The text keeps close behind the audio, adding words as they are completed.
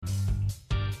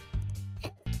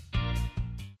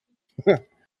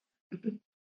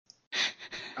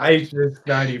I just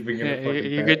not even gonna.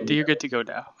 You're good. You're good to go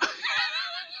now.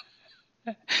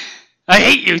 I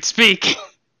hate you. Speak.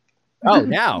 Oh,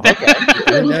 now. Okay.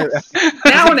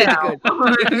 Now.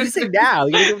 You say now.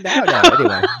 You gotta go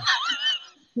now. Anyway.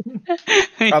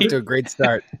 Off to a great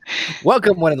start.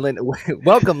 Welcome,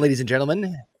 ladies and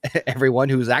gentlemen, everyone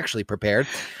who's actually prepared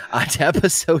to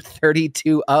episode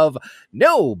 32 of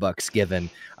No Bucks Given,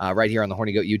 right here on the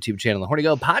Horny Goat YouTube channel, the Horny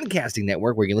Goat Podcasting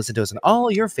Network, where you can listen to us on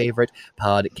all your favorite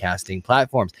podcasting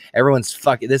platforms. Everyone's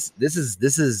fucking this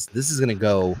is gonna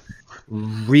go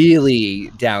really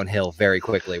downhill very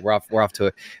quickly. We're off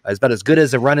to about as good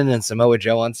as a run-in and Samoa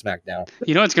Joe on SmackDown.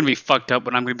 You know it's gonna be fucked up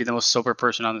when I'm gonna be the most sober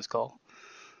person on this call.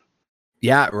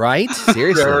 Yeah, right?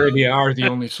 Seriously. You already are the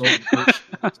only sober person.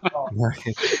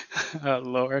 Oh,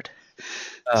 Lord.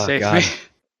 Oh, Save God.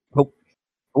 me.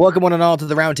 Welcome one and all to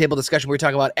the roundtable discussion where we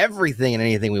talk about everything and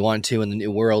anything we want to in the new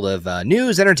world of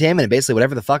news, entertainment, and basically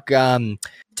whatever the fuck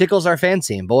tickles our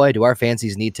fancy. And boy, do our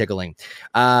fancies need tickling.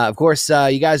 Of course,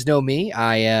 you guys know me.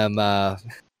 I am... I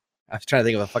was trying to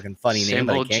think of a fucking funny name,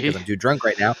 but I can't because I'm too drunk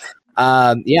right now.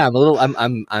 Yeah,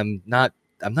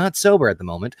 I'm not sober at the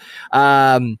moment.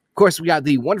 Of course, we got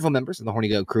the wonderful members of the Horny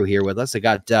Goat crew here with us. I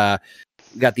got the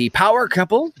power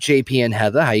couple, JP and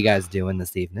Heather. How you guys doing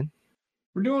this evening?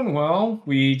 We're doing well.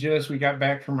 We got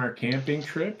back from our camping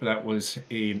trip. That was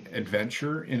an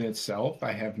adventure in itself.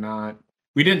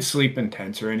 We didn't sleep in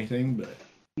tents or anything, but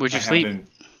where'd you sleep?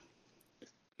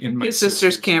 In my His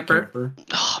sister's camper.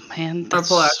 Oh man, Our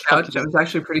pull-out couch. That was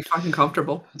actually pretty fucking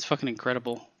comfortable. That's fucking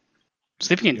incredible.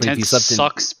 Sleeping in tents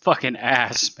sucks fucking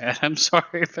ass, man. I'm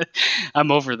sorry, but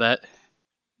I'm over that.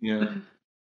 Yeah.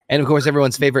 And of course,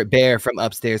 everyone's favorite bear from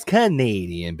upstairs,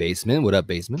 Canadian Basement. What up,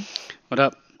 Basement? What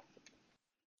up,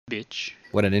 bitch?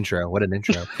 What an intro.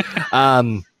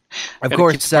 Of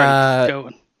course,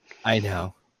 I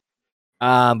know.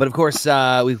 But of course,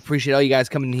 we appreciate all you guys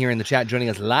coming here in the chat, joining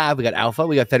us live. We got Alpha,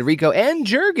 we got Federico, and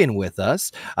Jurgen with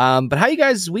us. But how you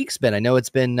guys' week's been? I know it's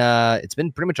been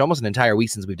pretty much almost an entire week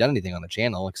since we've done anything on the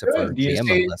channel, except for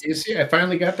GMO. You see, I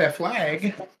finally got that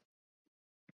flag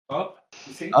up.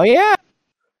 You see? Oh yeah.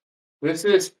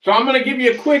 So I'm gonna give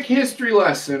you a quick history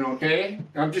lesson, okay?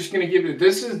 I'm just gonna give you.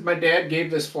 My dad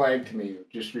gave this flag to me.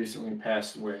 Just recently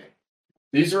passed away.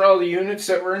 These are all the units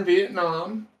that were in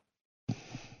Vietnam.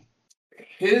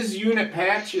 His unit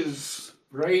patch is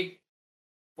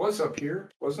was up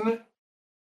here, wasn't it?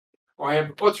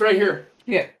 It's right here.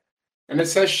 Yeah. And it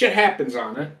says shit happens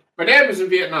on it. My dad was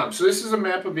in Vietnam, so this is a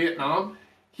map of Vietnam.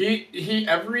 He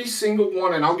every single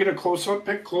one, and I'll get a closer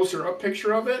up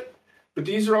picture of it, but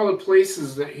these are all the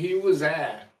places that he was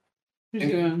at.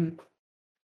 And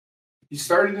he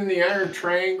started in the Iron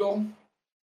Triangle.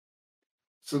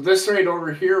 So this right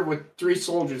over here with three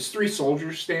soldiers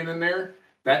standing there.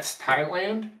 That's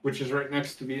Thailand, which is right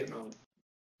next to Vietnam.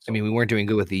 I mean, we weren't doing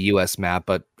good with the U.S. map,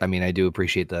 but I mean, I do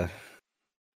appreciate that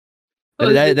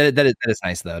is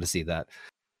nice, though, to see that.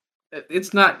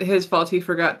 It's not his fault. He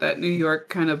forgot that New York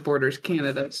kind of borders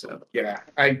Canada. So yeah,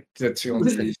 that's the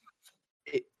only reason.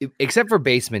 Except for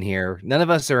Basement here, none of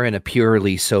us are in a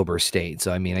purely sober state.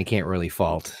 So I mean, I can't really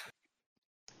fault.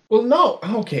 Well, no,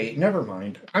 okay, never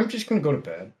mind. I'm just gonna go to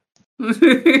bed. On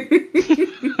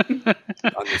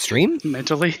the stream?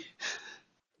 Mentally.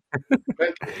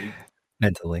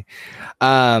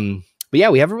 But yeah,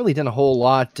 we haven't really done a whole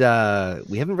lot. In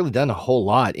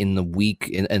the week,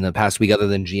 in the past week, other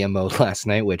than GMO last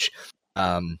night, which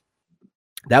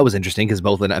that was interesting because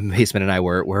both Basement and I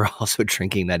were also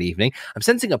drinking that evening. I'm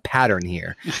sensing a pattern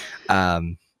here.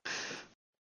 What's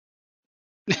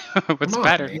the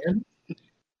pattern? Man.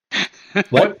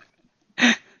 What?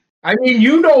 I mean,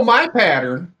 you know my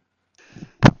pattern.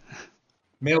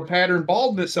 Male pattern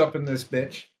baldness up in this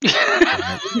bitch.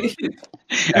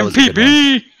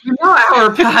 MPB! You know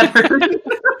our pattern.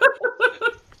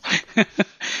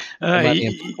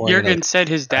 Jurgen said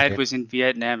his dad was in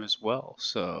Vietnam as well,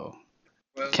 so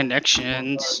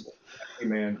connections. Hey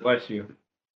man, bless you.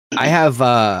 I have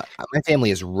my family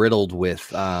is riddled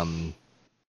with I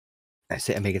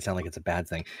make it sound like it's a bad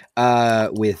thing.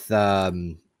 With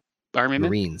Army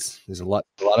Marines. There's a lot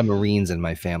of Marines in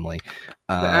my family.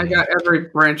 I got every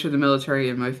branch of the military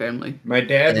in my family. My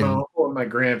dad, my uncle, and my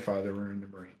grandfather were in the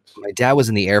Marines. My dad was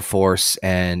in the Air Force,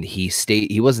 and he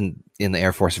wasn't in the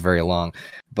Air Force very long.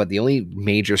 But the only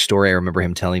major story I remember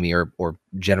him telling me, or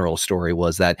general story,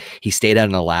 was that he stayed out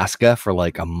in Alaska for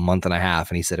like a month and a half,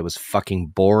 and he said it was fucking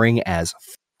boring as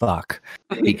fuck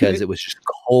because it was just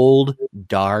cold,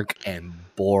 dark, and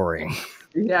boring.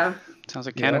 Yeah, sounds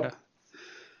like Canada.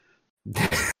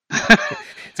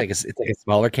 It's like a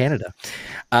smaller Canada.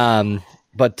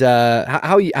 But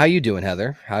how you doing,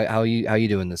 Heather? How you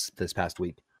doing this past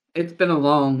week? It's been a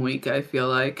long week, I feel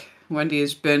like. Wendy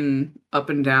has been up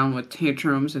and down with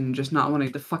tantrums and just not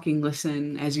wanting to fucking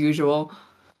listen as usual.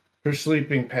 Her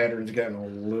sleeping pattern's gotten a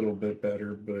little bit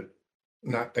better, but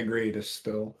not the greatest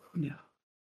still. Yeah.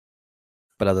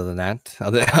 But other than that,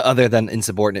 other than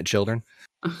insubordinate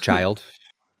child.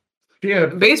 Yeah.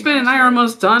 Basement and I are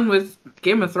almost done with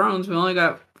Game of Thrones. We only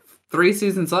got 3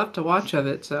 seasons left to watch of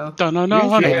it, so. I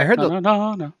heard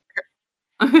no.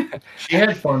 She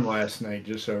had fun last night,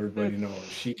 just so everybody knows.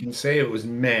 She can say it was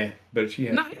meh, but she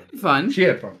had fun. She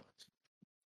had fun.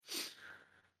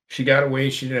 She got away.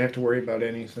 She didn't have to worry about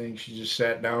anything. She just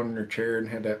sat down in her chair and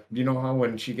had that. You know how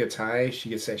when she gets high, she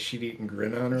gets that shit-eating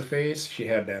grin on her face? She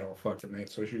had that all fucking night,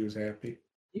 so she was happy.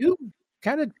 You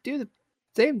kind of do the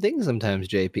same thing sometimes,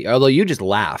 JP. Although you just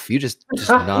laugh. You just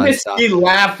nonstop. He's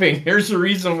laughing. Here's the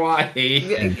reason why.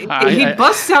 He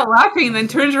busts out laughing and then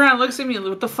turns around and looks at me and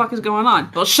what the fuck is going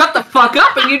on? Well, shut the fuck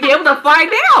up and you'd be able to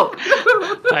find out.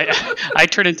 I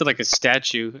turn into like a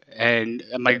statue and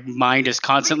my mind is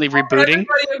constantly rebooting.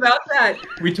 About that.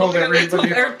 We told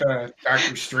everybody about the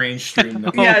Doctor Strange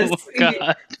stream. Yes.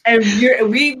 God. And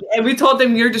we told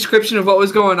them your description of what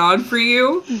was going on for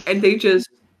you, and they just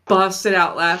busted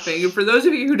out laughing. And for those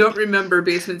of you who don't remember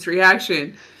Basement's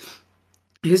reaction,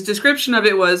 his description of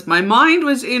it was, my mind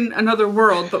was in another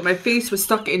world, but my face was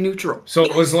stuck in neutral. So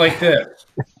it was like this.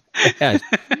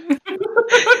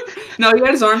 No, he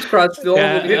had his arms crossed.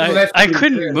 I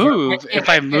couldn't move. If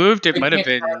I moved, it might have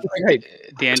been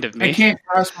the end of me. I can't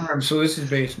cross my arms, so this is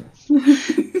Basement.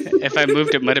 If I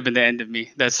moved, it might have been the end of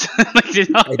me. That's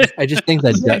I just think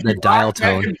that the dial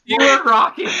tone. You were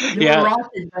rocking.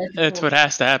 That's what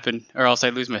has to happen, or else I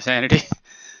lose my sanity.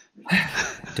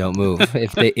 Don't move.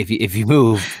 If you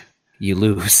move, you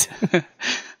lose.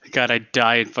 God, I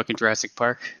die in fucking Jurassic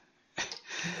Park.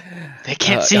 They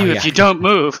can't see you if you don't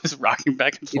move. It's rocking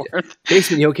back and forth.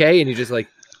 Basement, you okay? And you're just like,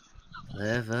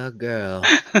 clever girl.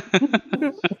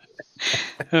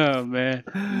 Oh man.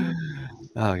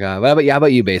 Oh god. How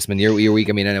about you, Basement? Your week.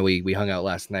 I mean, I know we hung out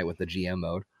last night with the GM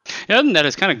mode. Yeah, other than that,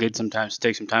 it's kind of good sometimes to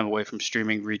take some time away from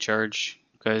streaming, recharge,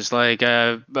 because like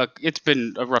it's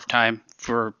been a rough time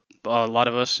for a lot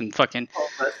of us, and fucking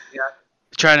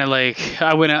trying to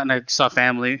I went out and I saw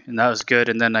family, and that was good,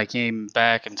 and then I came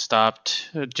back and stopped.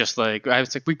 Just like I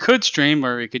was like, we could stream,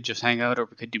 or we could just hang out, or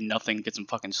we could do nothing, get some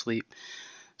fucking sleep.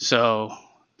 So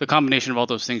the combination of all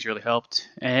those things really helped,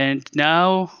 and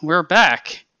now we're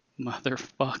back,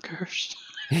 motherfuckers.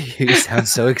 You sound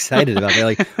so excited about it.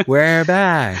 Like, we're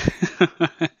back.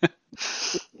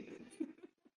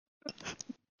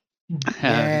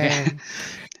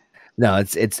 No,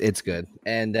 it's good,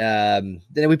 and then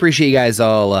we appreciate you guys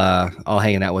all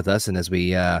hanging out with us. And as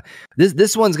we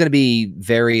this one's gonna be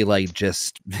very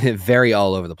just very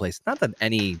all over the place. Not that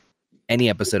any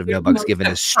episode of No Bucks Given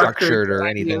is structured or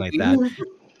anything like that.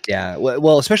 Yeah,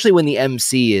 well, especially when the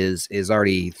MC is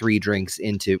already 3 drinks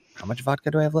into. How much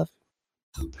vodka do I have left?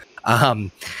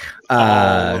 Vodka.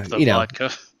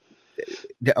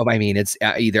 I mean, it's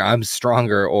either I'm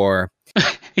stronger or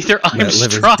either I'm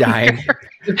liver's dying.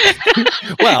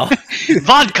 Well,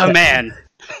 vodka man.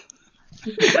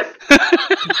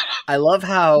 I love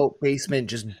how Basement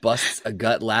just busts a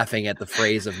gut laughing at the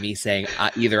phrase of me saying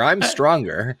either I'm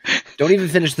stronger. Don't even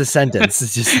finish the sentence.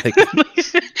 It's just like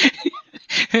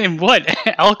and what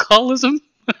alcoholism?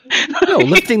 No,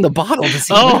 lifting the bottle to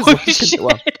see. Oh shit!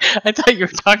 Well, I thought you were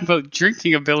talking about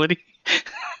drinking ability.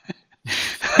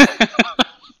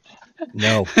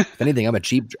 No, if anything, I'm a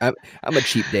cheap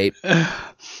date.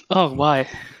 Oh, why?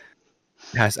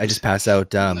 I just pass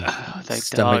out,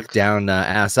 stomach dog. down,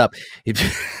 ass up.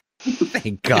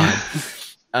 Thank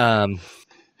God.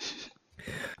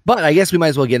 But I guess we might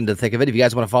as well get into the thick of it. If you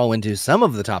guys want to follow into some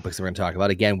of the topics that we're going to talk about,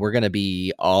 again, we're going to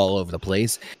be all over the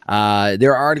place.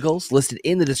 There are articles listed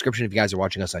in the description if you guys are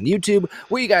watching us on YouTube,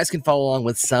 where you guys can follow along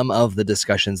with some of the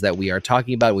discussions that we are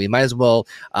talking about. We might as well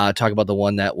talk about the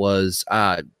one that was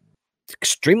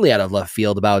extremely out of left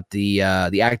field about the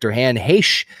actor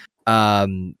Heche.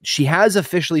 She has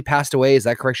officially passed away. Is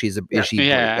that correct? Is she?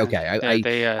 Yeah. Okay.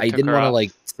 I didn't want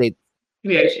to state.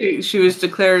 Yeah, she was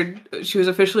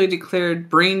officially declared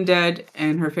brain dead,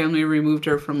 and her family removed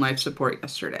her from life support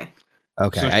yesterday.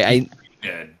 Okay, so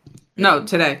dead. No,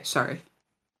 today. Sorry.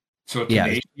 So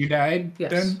today you died?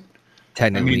 Yes. Then?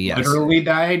 Technically, yes. Literally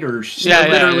died, or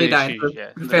literally died.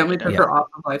 Her family took her off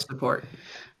of life support.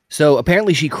 So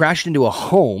apparently she crashed into a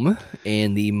home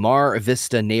in the Mar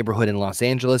Vista neighborhood in Los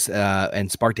Angeles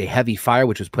and sparked a heavy fire,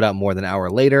 which was put out more than an hour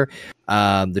later.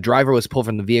 The driver was pulled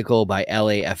from the vehicle by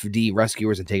LAFD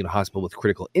rescuers and taken to hospital with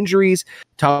critical injuries.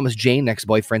 Thomas Jane,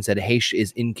 ex-boyfriend, said Heche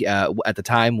is at the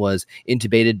time was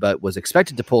intubated, but was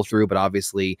expected to pull through, but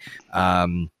obviously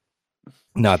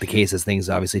not the case, as things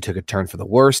obviously took a turn for the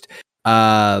worst.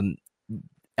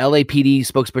 LAPD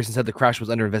spokesperson said the crash was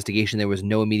under investigation. There was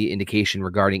no immediate indication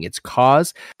regarding its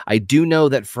cause. I do know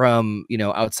that from,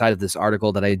 outside of this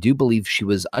article, that I do believe she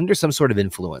was under some sort of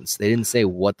influence. They didn't say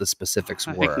what the specifics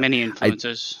were. I think many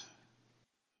influences.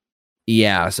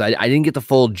 So I didn't get the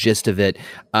full gist of it.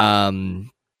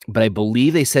 But I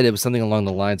believe they said it was something along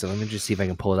the lines of, let me just see if I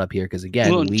can pull it up here. Because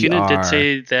again, Gina did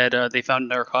say that they found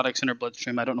narcotics in her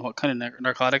bloodstream. I don't know what kind of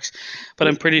narcotics, but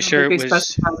I'm pretty sure it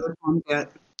was.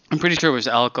 I'm pretty sure it was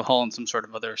alcohol and some sort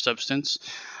of other substance.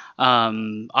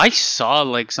 I saw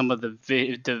like some of the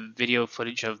video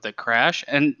footage of the crash,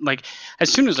 and like as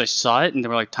soon as I saw it and they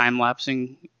were like time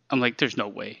lapsing, I'm like, there's no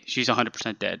way she's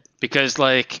 100% dead, because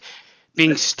like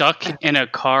being stuck in a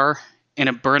car in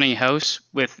a burning house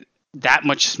with that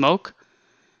much smoke,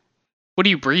 what are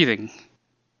you breathing?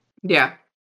 Yeah.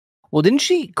 Well, didn't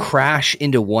she crash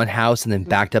into one house and then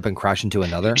backed up and crashed into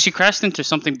another? She crashed into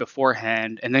something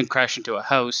beforehand and then crashed into a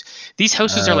house. These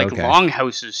houses are like long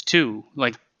houses too.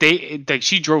 Like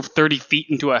she drove 30 feet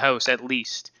into a house at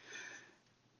least.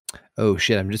 Oh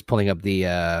shit! I'm just pulling up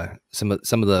the some of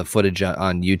the footage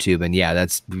on YouTube, and yeah,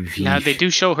 that's. Now they do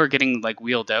show her getting like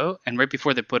wheeled out, and right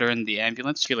before they put her in the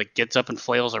ambulance, she like gets up and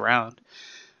flails around.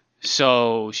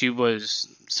 So she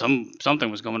was something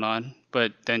was going on,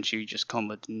 but then she just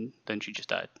comaed and then she just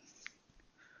died.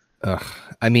 Ugh,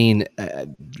 I mean,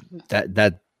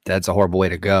 that's a horrible way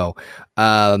to go.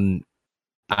 I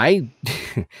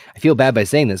I feel bad by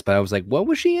saying this, but I was like, what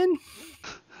was she in?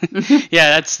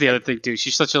 Yeah, that's the other thing too.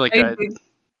 She's such a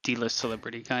D-list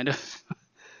celebrity kind of.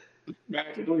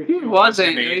 She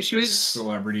wasn't. She was a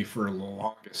celebrity for the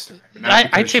longest time.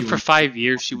 I'd say for 5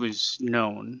 years she was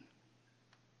known.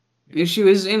 She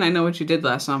was in I Know What You Did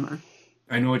Last Summer.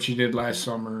 I Know What You Did Last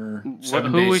Summer.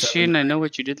 Who was she in I Know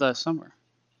What You Did Last Summer?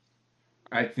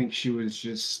 I think she was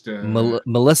just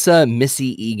Melissa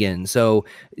Missy Egan. So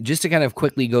just to kind of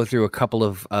quickly go through a couple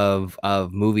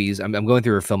of movies, I'm going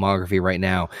through her filmography right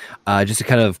now. Just a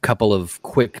kind of couple of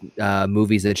quick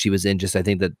movies that she was in. Just I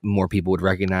think that more people would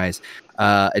recognize.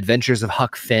 Adventures of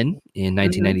Huck Finn in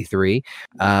 1993.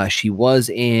 She was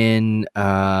in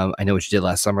I Know What You Did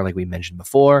Last Summer, like we mentioned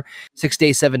before. 6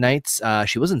 Days, 7 Nights.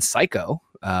 She was in Psycho.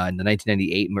 In the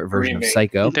 1998 version of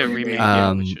Psycho. The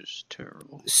remake, which is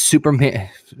terrible. Superman.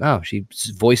 Oh, she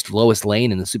voiced Lois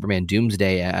Lane in the Superman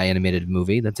Doomsday animated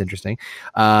movie. That's interesting.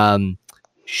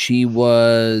 She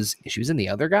was in The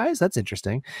Other Guys. That's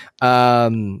interesting.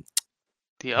 The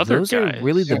Other Guys. Are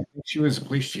really she was a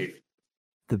police chief.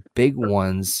 The big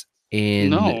ones in.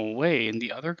 No way. In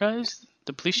The Other Guys,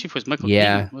 the police chief was Michael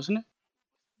Keaton, wasn't it?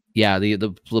 Yeah,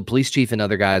 the police chief and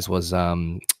Other Guys was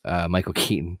Michael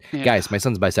Keaton. Yeah. Guys, my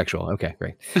son's bisexual. Okay,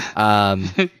 great.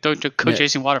 Don't go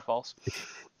chasing waterfalls.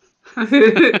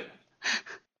 I'm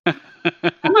a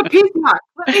peacock.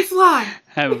 Let me fly.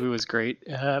 That movie was great,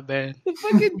 man. The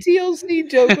fucking TLC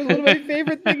joke was one of my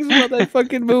favorite things about that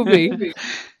fucking movie.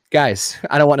 Guys,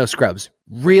 I don't want no scrubs.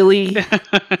 Really?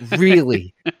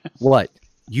 Really? What?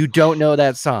 You don't know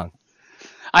that song?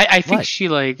 I think she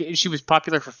was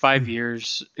popular for 5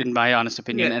 years, in my honest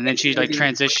opinion, and then she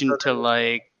transitioned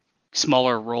to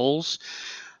smaller roles,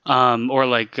 or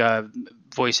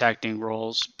voice acting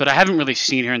roles. But I haven't really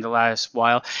seen her in the last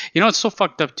while. It's so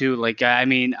fucked up too. I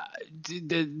mean,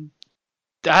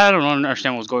 I don't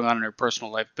understand what was going on in her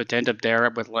personal life, but to end up there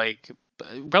with a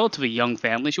relatively young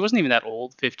family, she wasn't even that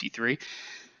old, 53.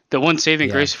 The one saving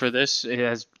grace for this,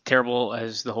 as terrible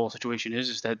as the whole situation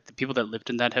is that the people that lived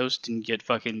in that house didn't get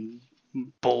fucking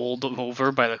bowled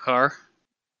over by the car.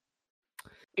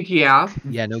 Yeah.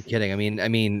 Yeah, no kidding. I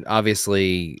mean,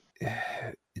 obviously,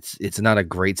 it's not a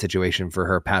great situation for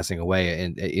her passing away,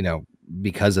 and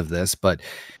because of this. But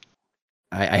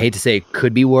I hate to say it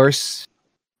could be worse,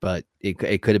 but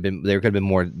it could have been. There could have been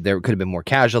more. There could have been more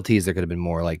casualties. There could have been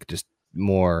more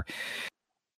more.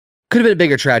 Could have been a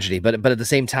bigger tragedy, but at the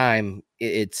same time,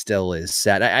 it still is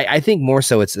sad. I think more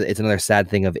so it's another sad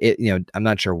thing of it. I'm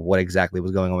not sure what exactly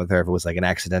was going on with her. If it was an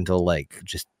accidental,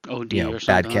 just OD or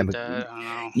bad chemical. Like I don't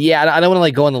know. Yeah, I don't want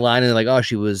to go on the line and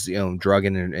she was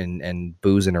drugging and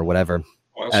boozing or whatever.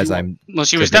 Well,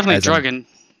 she was definitely drugging.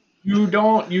 You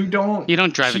don't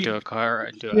drive into a car.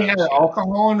 She had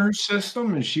alcohol in her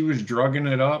system, and she was drugging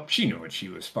it up. She knew what she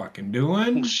was fucking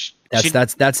doing.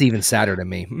 That's even sadder to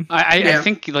me. I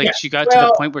think she got to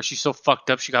the point where she's so fucked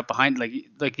up. She got behind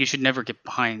like you should never get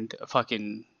behind a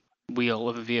fucking wheel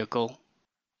of a vehicle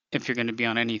if you're going to be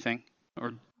on anything.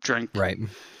 or drink. Right.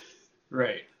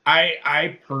 Right.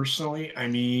 I personally, I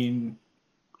mean,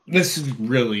 this is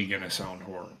really gonna sound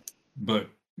horrible, but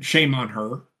shame on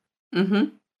her. Mm-hmm.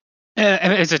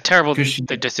 And it's a terrible 'Cause she-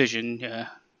 decision. Yeah.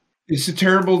 It's a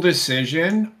terrible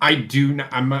decision. I do not.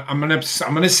 I'm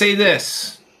gonna say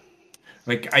this.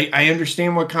 Like I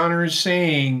understand what Connor is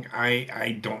saying.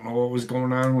 I don't know what was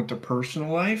going on with their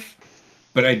personal life,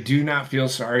 but I do not feel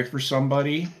sorry for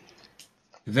somebody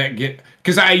that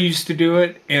because I used to do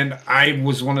it and I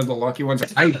was one of the lucky ones.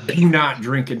 I do not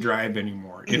drink and drive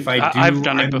anymore. If I do, I've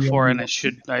done it I'm before, really-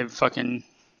 and I fucking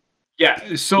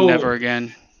yeah. So never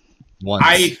again. Once.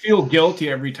 I feel guilty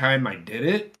every time I did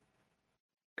it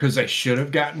because I should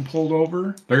have gotten pulled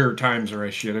over. There are times where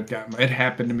I should have gotten. It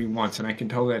happened to me once, and I can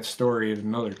tell that story at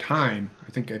another time.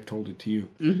 I think I've told it to you,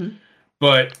 Mm-hmm.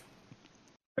 but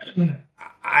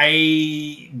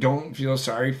I don't feel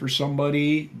sorry for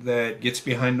somebody that gets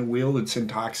behind the wheel that's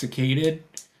intoxicated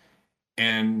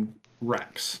and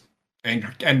wrecks and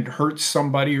hurts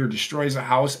somebody or destroys a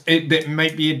house. It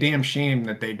might be a damn shame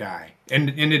that they die. And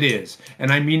it is.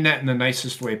 And I mean that in the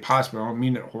nicest way possible. I don't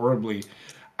mean it horribly.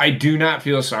 I do not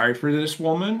feel sorry for this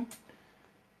woman.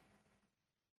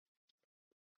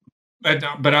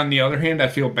 But on the other hand, I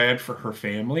feel bad for her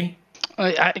family.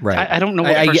 I don't know.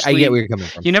 What I get where you're coming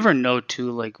from. You never know,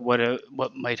 too, like what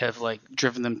might have like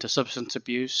driven them to substance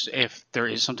abuse if there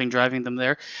is something driving them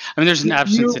there. I mean, there's an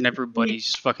absence in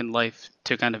everybody's fucking life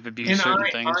to kind of abuse certain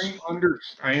things.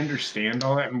 I understand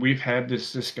all that, and we've had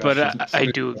this discussion. But I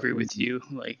do agree with you.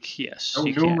 Like, yes,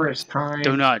 you numerous times.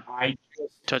 Do not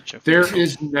touch a. There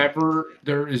is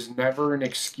never an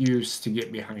excuse to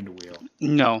get behind a wheel.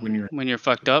 No, when you're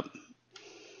fucked up.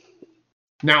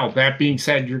 Now, that being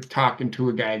said, you're talking to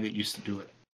a guy that used to do it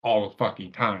all the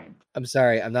fucking time. I'm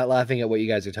sorry. I'm not laughing at what you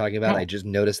guys are talking about. No. I just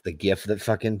noticed the GIF that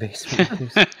fucking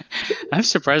basement. I'm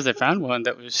surprised I found one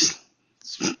that was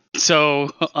so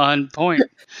on point.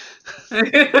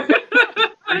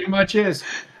 Pretty much is.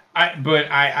 I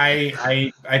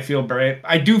feel bad.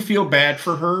 I do feel bad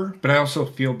for her, but I also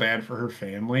feel bad for her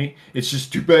family. It's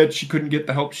just too bad she couldn't get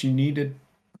the help she needed.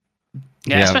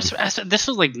 Yeah, especially this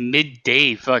was like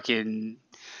midday fucking.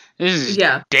 This is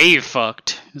day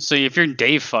fucked. So if you're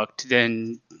day fucked,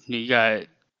 then you got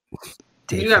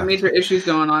major issues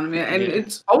going on, man. And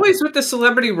it's always with the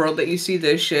celebrity world that you see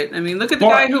this shit. I mean, look at the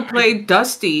guy who played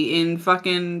Dusty in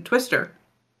fucking Twister.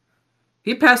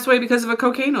 He passed away because of a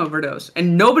cocaine overdose,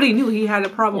 and nobody knew he had a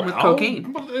problem with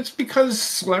cocaine. It's because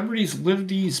celebrities live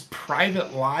these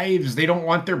private lives. They don't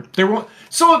want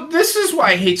So this is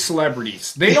why I hate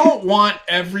celebrities. They don't want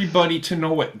everybody to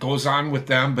know what goes on with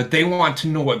them, but they want to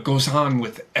know what goes on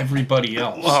with everybody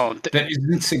else. Well, that is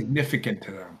insignificant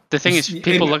to them. The thing is,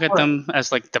 people look at them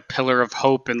as like the pillar of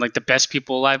hope and like the best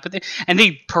people alive, but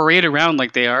they parade around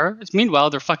like they are. Meanwhile,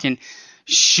 they're fucking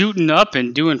shooting up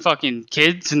and doing fucking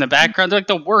kids in the background. They're like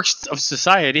the worst of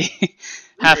society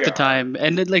half the time.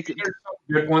 And then, like, there's some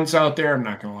good ones out there, I'm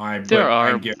not gonna lie. There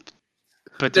are,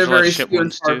 but there's a lot of shit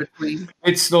ones too.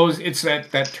 It's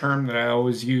that term that I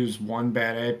always use: one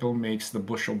bad apple makes the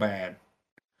bushel bad.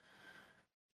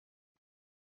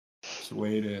 That's the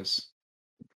way it is.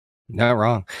 Not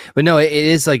wrong, but no, it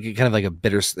is like kind of like a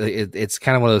bitter. It's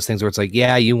kind of one of those things where it's like,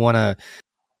 yeah, you want to.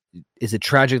 Is it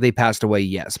tragic they passed away?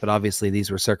 Yes, but obviously these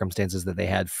were circumstances that they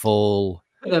had full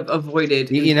avoided.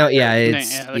 You know,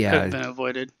 Could have been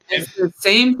avoided. It's the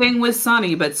same thing with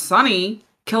Sunny, but Sunny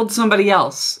killed somebody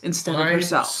else instead of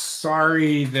herself.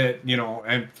 Sorry that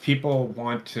and people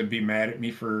want to be mad at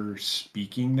me for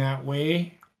speaking that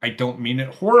way. I don't mean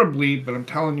it horribly, but I'm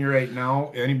telling you right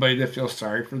now, anybody that feels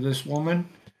sorry for this woman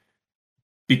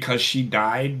because she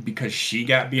died, because she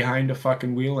got behind a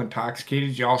fucking wheel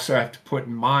intoxicated, you also have to put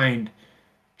in mind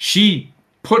she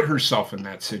put herself in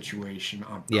that situation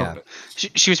on purpose.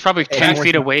 She was probably 10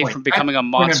 feet away from becoming a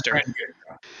monster.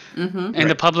 In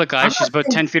the public eye, she's about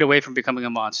 10 feet away from becoming a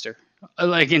monster.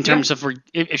 Like, in terms of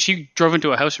if she drove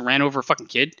into a house and ran over a fucking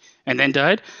kid and then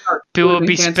died, people would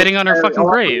be spitting on her fucking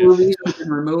grave.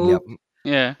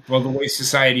 Yeah. Well, the way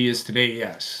society is today,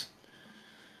 yes.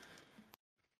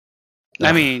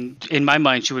 I mean, in my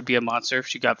mind, she would be a monster if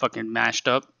she got fucking mashed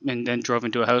up and then drove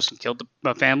into a house and killed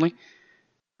a family.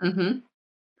 Mm-hmm.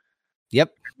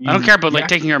 Yep. I don't care about like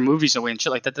taking her movies away and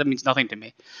shit like that. That means nothing to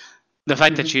me. The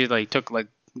fact that she like took like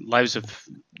lives of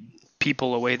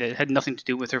people away that had nothing to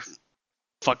do with her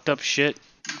fucked up shit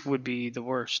would be the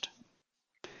worst.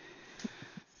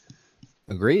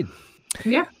 Agreed.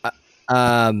 Yeah.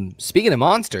 Speaking of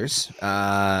monsters,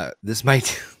 this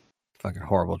might fucking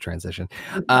horrible transition.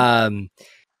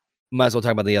 Might as well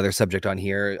talk about the other subject on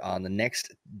here on the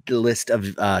next list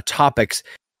of topics.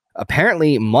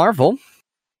 apparently Marvel,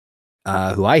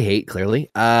 who I hate clearly,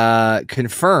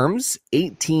 confirms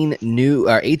 18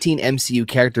 MCU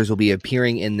characters will be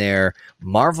appearing in their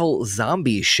Marvel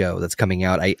Zombies show that's coming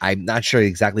out. I'm not sure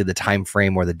exactly the time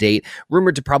frame or the date.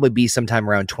 Rumored to probably be sometime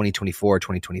around 2024,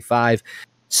 2025.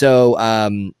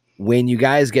 So when you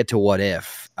guys get to What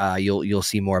If, you'll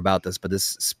see more about this. But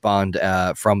this spawned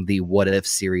from the What If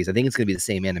series. I think it's going to be the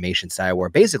same animation style where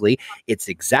basically it's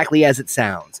exactly as it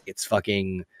sounds. It's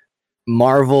fucking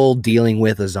Marvel dealing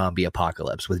with a zombie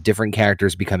apocalypse with different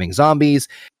characters becoming zombies.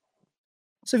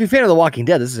 So if you're a fan of The Walking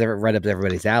Dead, this is right up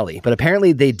everybody's alley. But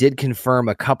apparently they did confirm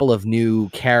a couple of new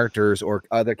characters or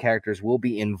other characters will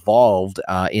be involved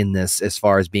in this as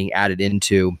far as being added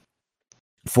into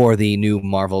for the new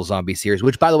Marvel zombie series,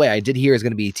 which, by the way, I did hear is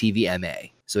going to be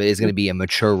TVMA. So it is going to be a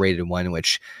mature rated one,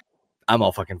 which I'm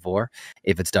all fucking for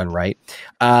if it's done right.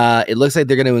 It looks like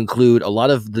they're going to include a lot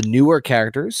of the newer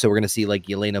characters. So we're going to see like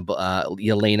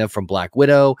Yelena from Black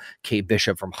Widow, Kate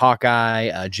Bishop from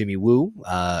Hawkeye, Jimmy Woo,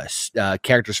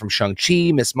 characters from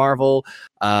Shang-Chi, Miss Marvel,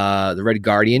 the Red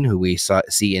Guardian, who we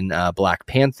see in Black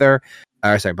Panther,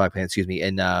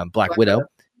 in Black Widow.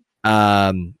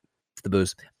 The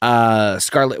booze.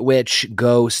 Scarlet Witch,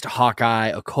 Ghost,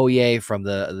 Hawkeye, Okoye from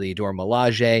the Dora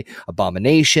Milaje,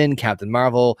 Abomination, Captain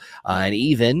Marvel, and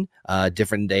even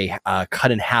different day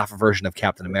cut in half version of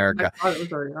Captain America.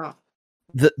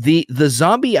 The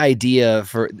zombie idea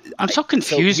for I'm so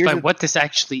confused by what this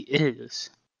actually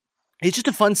is. It's just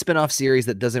a fun spin-off series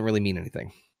that doesn't really mean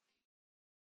anything.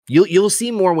 You'll see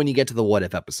more when you get to the What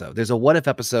If episode. There's a What If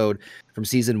episode from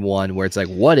season 1 where it's like,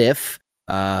 what if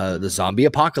the zombie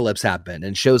apocalypse happened,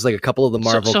 and shows like a couple of the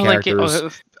Marvel characters.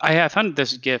 Like, I found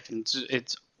this GIF, and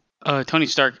it's Tony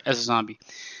Stark as a zombie.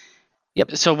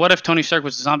 Yep. So what if Tony Stark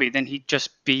was a zombie? Then he'd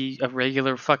just be a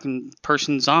regular fucking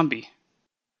person zombie.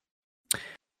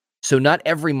 So not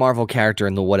every Marvel character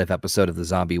in the What If episode of the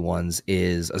zombie ones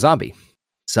is a zombie.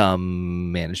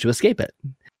 Some manage to escape it.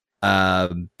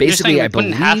 Basically, I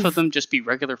believe half of them just be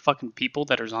regular fucking people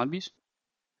that are zombies.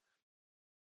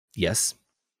 Yes.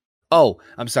 Oh,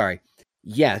 I'm sorry.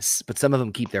 Yes, but some of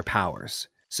them keep their powers.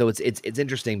 So it's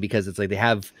interesting because it's like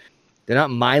they're not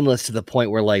mindless to the point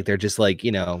where like they're just like,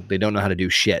 you know, they don't know how to do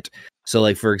shit. So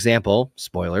like, for example,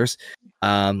 spoilers,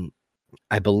 I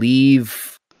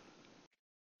believe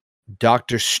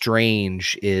Doctor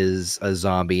Strange is a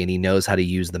zombie and he knows how to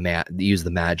use the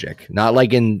magic. Not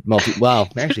like in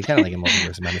actually kind of like in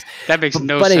Multiverse of Madness. That makes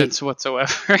no sense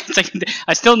whatsoever. It's like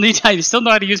I still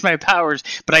know how to use my powers,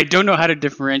 but I don't know how to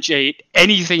differentiate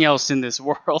anything else in this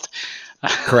world.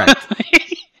 Correct.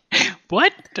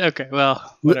 What? Okay,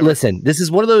 well, whatever. Listen, this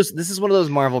is one of those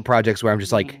Marvel projects where I'm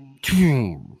just like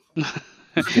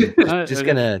just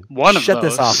gonna shut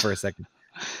this off for a second.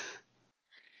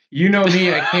 You know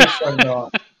me, I can't shut it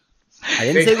off. I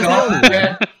didn't say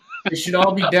that. They should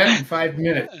all be dead in 5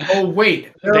 minutes. Oh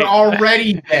wait, they're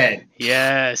already dead.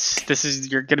 Yes,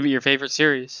 you're gonna be your favorite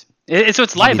series.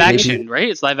 It's live action, right?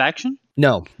 It's live action.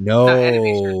 No,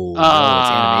 animation. No,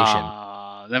 it's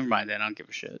animation. Never mind then. I don't give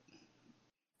a shit.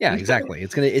 Yeah, exactly.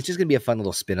 It's just gonna be a fun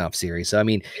little spin-off series. So I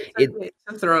mean, it's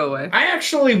a throwaway. I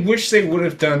actually wish they would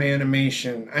have done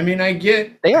animation. I mean, I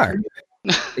get they are.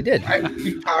 They did.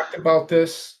 We've talked about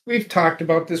this. We talked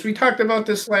about this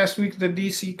last week. The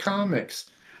DC Comics.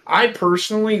 I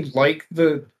personally like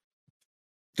the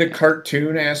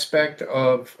cartoon aspect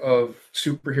of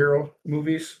superhero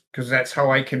movies because that's how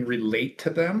I can relate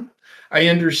to them. I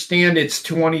understand it's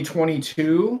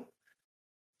 2022.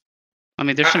 I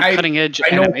mean, there's some cutting edge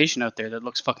animation out there that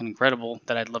looks fucking incredible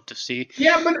that I'd love to see.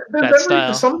 Yeah, but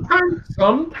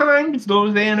sometimes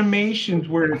those animations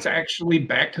where it's actually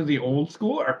back to the old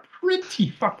school are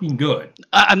pretty fucking good.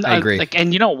 I agree.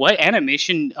 And you know what?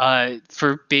 Animation,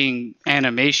 for being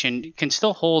animation, can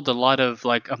still hold a lot of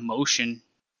like emotion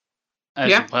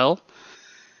as well.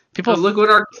 People look what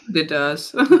our kid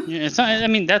does. Yeah, it's not. I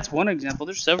mean, that's one example.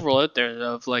 There's several out there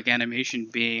of like animation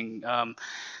being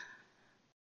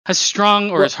as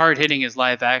strong or as hard hitting as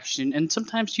live action, and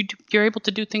sometimes you're able to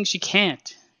do things you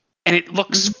can't, and it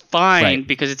looks fine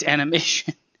because it's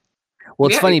animation. Well,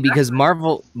 it's funny because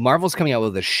Marvel's coming out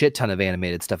with a shit ton of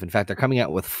animated stuff. In fact, they're coming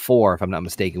out with 4, if I'm not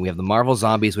mistaken. We have the Marvel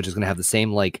Zombies, which is going to have the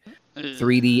same like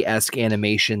 3D-esque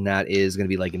animation that is going to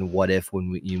be like in What If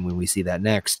when we see that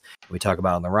next. We talk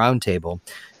about on the roundtable.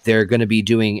 They're going to be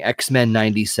doing X-Men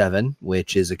 97,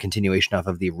 which is a continuation off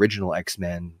of the original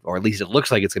X-Men, or at least it looks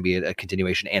like it's going to be a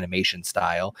continuation animation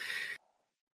style.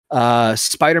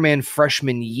 Spider-Man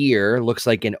Freshman Year looks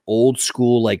like an old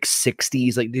school like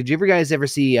 60s. Like, did you guys ever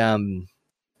see Batman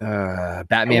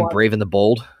Brave and the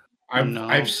Bold?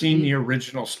 I've seen the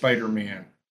original Spider-Man.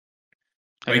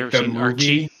 Have you Like ever the seen movie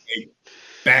Archie? like,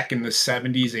 back in the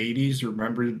 70s, 80s.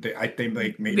 Remember, I think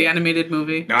like made The animated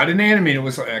movie. not an animated. It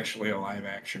was actually a live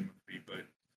action movie, but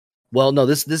Well, no,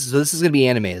 this is going to be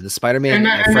animated. The Spider-Man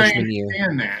freshman year. I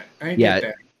understand that. I Yeah, get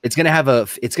that. it's gonna have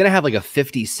like a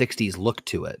 50s, 60s look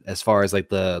to it as far as like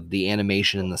the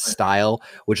animation and the style,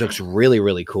 which looks really,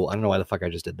 really cool. I don't know why the fuck I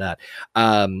just did that.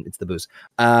 It's the booze.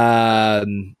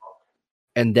 And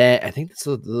then I think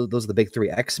those are the big three: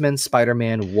 X-Men,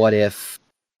 Spider-Man, What If.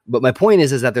 But my point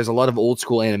is that there's a lot of old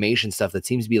school animation stuff that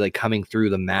seems to be like coming through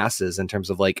the masses in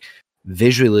terms of like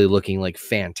visually looking like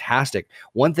fantastic.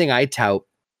 One thing I tout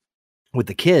with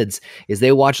the kids is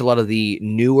they watch a lot of the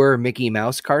newer Mickey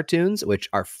Mouse cartoons, which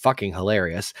are fucking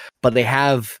hilarious, but they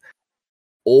have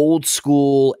old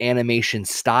school animation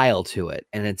style to it.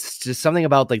 And it's just something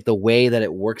about like the way that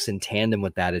it works in tandem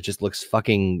with that. It just looks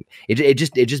fucking, it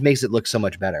just makes it look so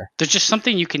much better. There's just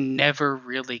something you can never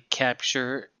really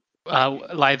capture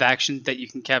live action that you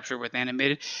can capture with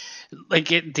animated, like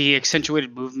the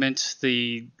accentuated movements,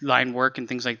 the line work, and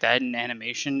things like that in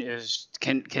animation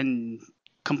can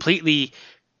completely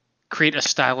create a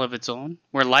style of its own.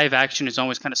 Where live action is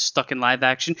always kind of stuck in live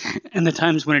action, and the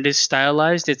times when it is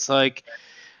stylized, it's like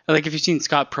if you've seen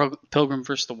Scott Pilgrim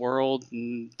vs. the World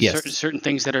and certain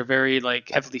things that are very like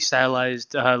heavily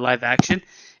stylized live action,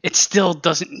 it still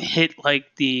doesn't hit like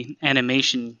the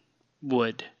animation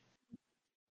would.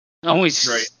 It always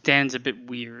stands a bit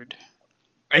weird.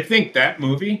 I think that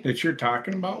movie that you're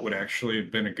talking about would actually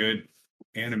have been a good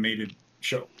animated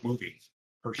movie,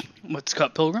 personally. What,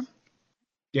 Scott Pilgrim?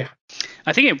 Yeah.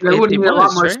 I think it would make a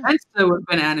lot more right? sense if it would have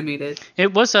been animated.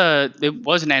 It was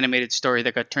an animated story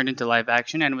that got turned into live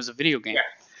action, and it was a video game. Yeah.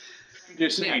 I'm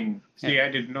just saying. See, I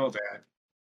didn't know that.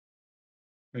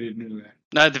 I didn't know that.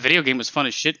 No, the video game was fun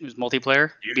as shit. It was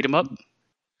multiplayer. Yeah. Beat 'em up.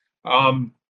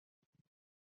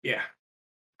 Yeah.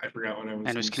 I forgot what I was. And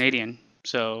it was Canadian,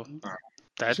 so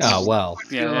that's. Oh well.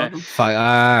 Yeah. Fine.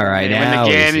 All right. And now in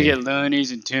the game, we you see. get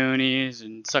loonies and toonies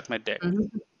and suck my dick.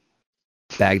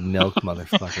 Bagged milk,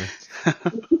 motherfucker.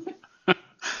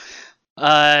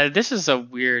 This is a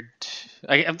weird.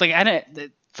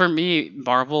 For me,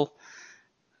 Marvel,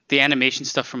 the animation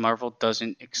stuff from Marvel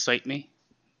doesn't excite me.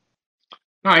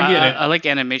 No, I get it. I like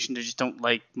animation. I just don't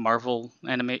like Marvel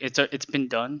anime. It's been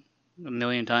done a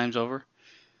million times over.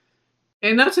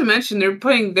 And not to mention,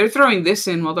 they're throwing this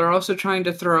in while they're also trying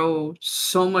to throw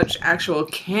so much actual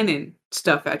canon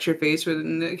stuff at your face.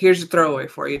 Here's a throwaway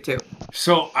for you too.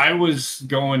 So I was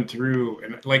going through,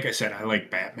 and like I said, I like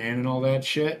Batman and all that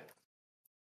shit.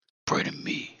 Pray to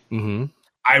me. Mm-hmm.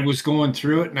 I was going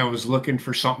through it, and I was looking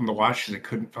for something to watch because I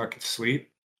couldn't fucking sleep.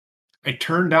 I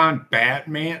turned on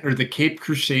Batman or the Caped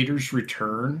Crusaders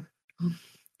Return,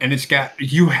 and it's got,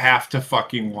 you have to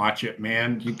fucking watch it,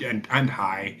 man. I'm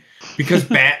high because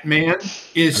Batman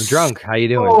is I'm drunk. How you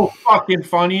doing? So fucking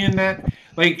funny in that.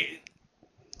 Like,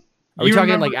 are we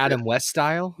talking like Adam West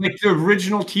style? Like the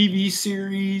original TV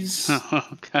series.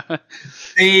 Oh god.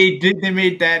 They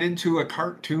made that into a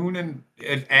cartoon, and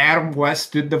Adam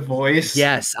West did the voice.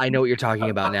 Yes, I know what you're talking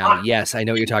about now. Yes, I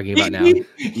know what you're talking about now.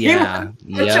 Yeah.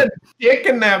 Such a dick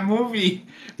in that movie.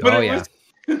 But I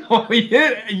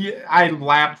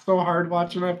laughed so hard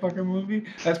watching that fucking movie.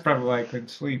 That's probably why I couldn't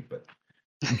sleep. But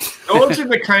those are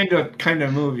the kind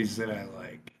of movies that I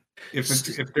like. If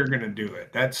they're gonna do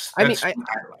it, that's what I like.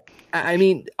 I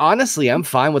mean, honestly, I'm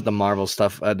fine with the Marvel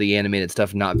stuff, the animated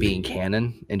stuff, not being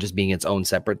canon and just being its own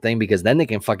separate thing, because then they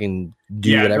can fucking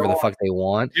do whatever the fuck they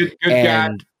want.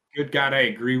 Good God, I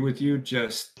agree with you.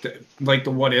 Just like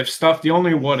the What If stuff. The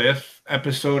only What If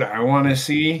episode I want to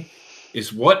see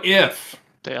is What If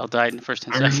they all died in the first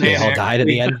 10 seconds. They all died at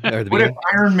the end. Or the what if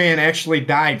Iron Man actually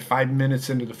died 5 minutes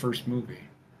into the first movie?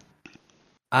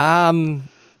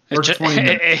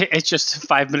 It's just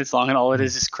 5 minutes long, and all it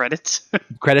is credits.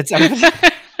 Credits. Hey,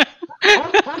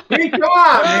 come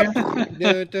on,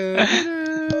 man.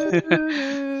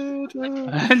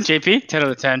 JP, 10 out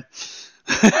of 10.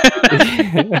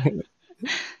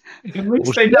 At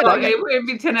least they don't. It would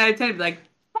be 10 out of 10. Like,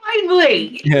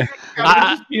 finally.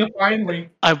 Finally.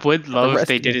 I would love if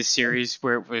they did a series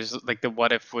where it was like the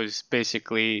What If was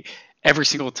basically every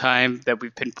single time that we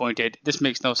pinpointed, this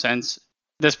makes no sense,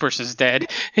 this person's dead,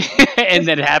 and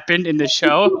that happened in the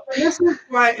show.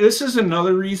 This is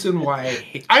another reason why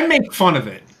I make fun of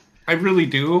it. I really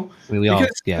do.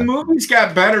 The movies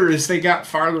got better as they got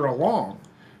farther along.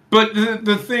 But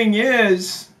the thing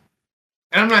is,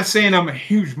 and I'm not saying I'm a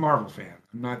huge Marvel fan.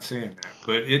 I'm not saying that.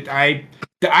 But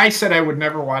I said I would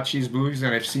never watch these movies,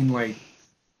 and I've seen like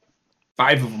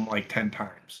 5 of them like 10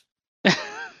 times.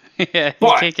 Yeah,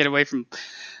 you can't get away from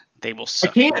they will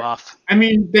suck you off. I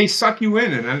mean, they suck you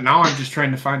in, and now I'm just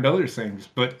trying to find other things.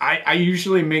 But I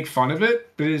usually make fun of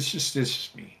it, but it's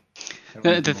just me.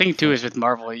 The thing too is with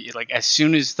Marvel, like as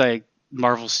soon as like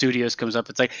Marvel Studios comes up,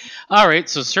 it's like, all right,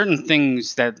 so certain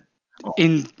things that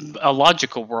in a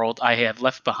logical world I have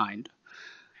left behind.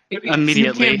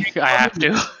 Immediately, I have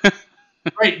to.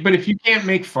 Right, but if you can't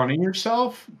make fun of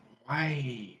yourself,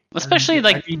 why? Especially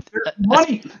like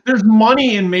there's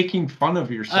money in making fun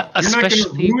of yourself. You're not going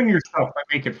to ruin yourself by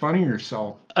making fun of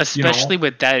yourself. Especially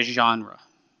with that genre.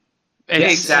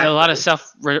 It's a lot of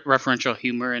self-referential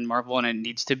humor in Marvel, and it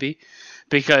needs to be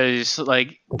because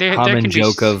like there can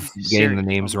joke be of getting the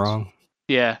names wrong.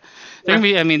 Yeah, there can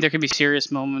be. I mean, there can be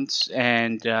serious moments,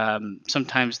 and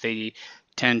sometimes they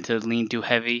tend to lean too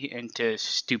heavy into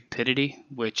stupidity,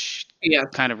 which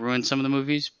kind of ruins some of the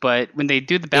movies. But when they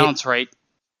do the balance right,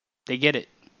 they get it.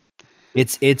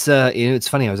 It's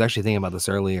funny. I was actually thinking about this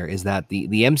earlier. Is that the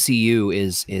MCU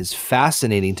is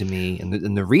fascinating to me,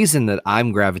 and the reason that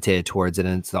I'm gravitated towards it,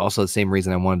 and it's also the same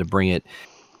reason I wanted to bring it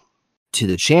to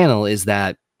the channel, is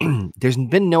that there's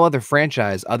been no other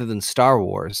franchise other than Star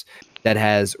Wars that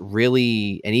has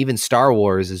really, and even Star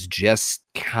Wars is just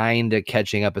kind of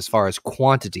catching up as far as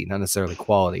quantity, not necessarily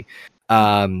quality.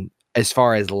 As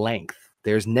far as length,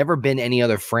 there's never been any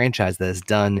other franchise that has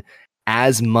done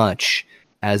as much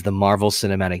as the Marvel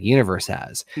Cinematic Universe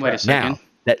has. Wait a second.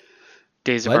 Now,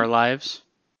 Days of Our Lives.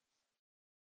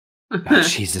 Oh,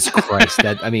 Jesus Christ!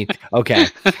 Okay,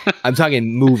 I'm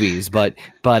talking movies, but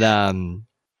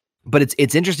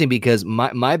it's interesting because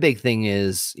my big thing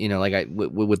is, like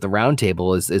with the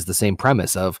roundtable is the same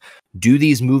premise of, do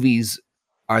these movies,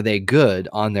 are they good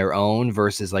on their own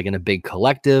versus like in a big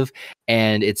collective?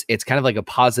 And it's kind of like a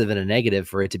positive and a negative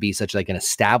for it to be such like an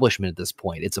establishment at this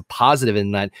point. It's a positive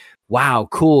in that, wow,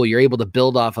 cool, you're able to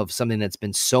build off of something that's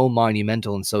been so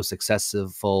monumental and so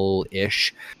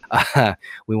successful-ish.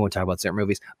 We won't talk about certain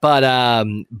movies, but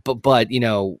the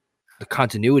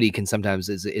continuity can sometimes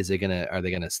are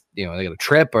they gonna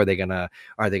trip? Are they gonna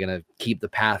keep the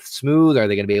path smooth? Are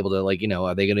they gonna be able to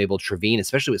are they gonna be able to intervene,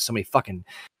 especially with so many fucking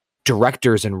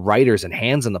directors and writers and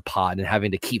hands in the pot and having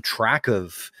to keep track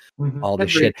of all this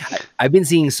shit. I've been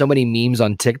seeing so many memes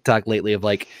on TikTok lately of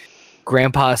like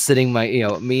grandpa sitting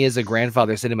me as a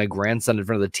grandfather sitting my grandson in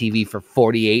front of the TV for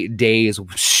 48 days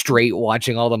straight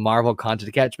watching all the Marvel content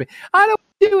to catch me. I don't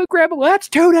do it, grandpa. Well, that's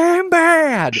too damn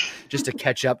bad. Just to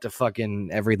catch up to fucking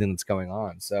everything that's going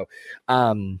on. So,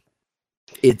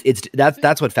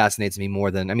 that's what fascinates me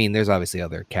more than, there's obviously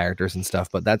other characters and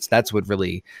stuff, but that's what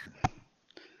really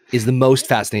is the most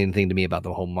fascinating thing to me about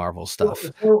the whole Marvel stuff.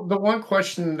 Well, the one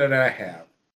question that I have,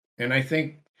 and I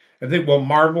think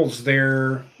Marvel's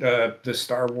there, the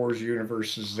Star Wars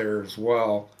universe is there as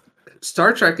well.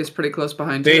 Star Trek is pretty close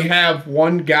behind. They have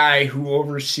one guy who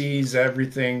oversees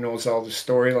everything, knows all the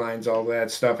storylines, all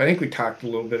that stuff. I think we talked a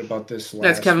little bit about this last week.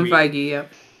 That's Kevin Feige,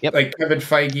 Yep. Like Kevin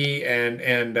Feige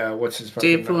and what's his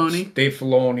fucking Dave Filoni. Dave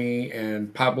Filoni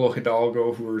and Pablo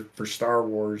Hidalgo, who are for Star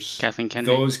Wars. Kathleen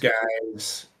Kennedy. Those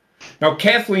guys. Now,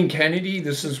 Kathleen Kennedy,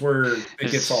 this is where it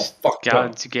gets all fucked up.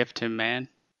 God's gift to man.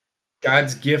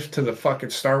 God's gift to the fucking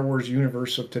Star Wars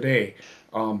universe of today.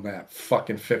 That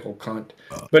fucking fickle cunt.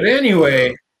 But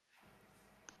anyway,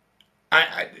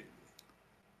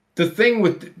 the thing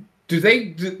with,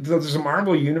 does the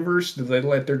Marvel universe, do they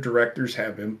let their directors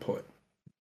have input?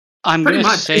 I'm going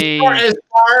to say,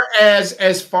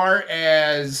 as far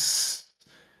as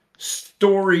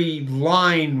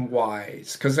storyline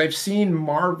wise, because I've seen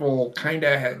Marvel kind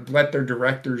of let their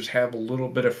directors have a little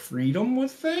bit of freedom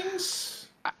with things.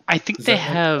 I think they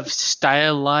have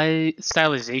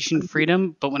stylization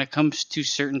freedom, but when it comes to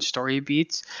certain story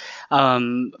beats,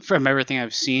 from everything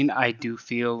I've seen, I do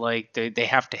feel like they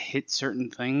have to hit certain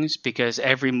things because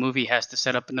every movie has to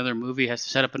set up another movie, has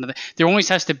to set up another. There always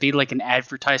has to be like an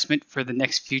advertisement for the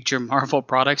next future Marvel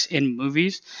products in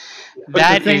movies.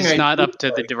 That is not up to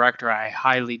the director, I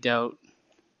highly doubt.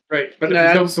 Right, but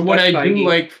what I do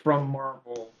like from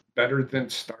Marvel better than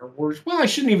Star Wars, well, I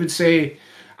shouldn't even say.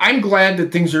 I'm glad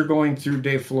that things are going through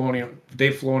Dave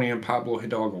Filoni and Pablo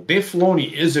Hidalgo. Dave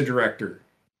Filoni is a director.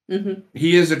 Mm-hmm.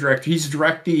 He is a director. He's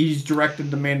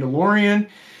directed The Mandalorian.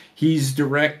 He's there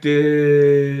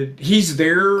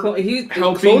helping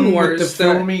Clone Wars, with the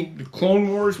filming. The Clone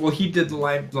Wars. Well, he did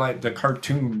the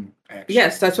cartoon. Actually.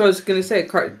 Yes, that's what I was going to say.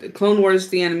 Clone Wars,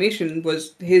 the animation,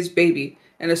 was his baby,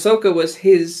 and Ahsoka was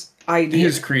his idea.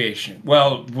 His creation.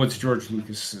 Well, what's George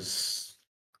Lucas's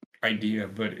idea,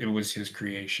 but it was his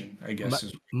creation, I guess.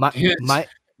 Dave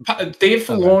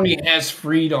Filoni has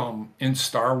freedom in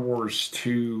Star Wars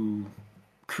to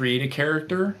create a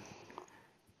character,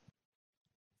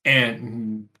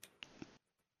 and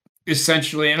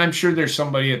essentially, and I'm sure there's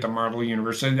somebody at the Marvel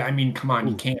Universe. I mean, come on,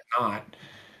 you can't not.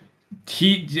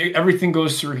 Everything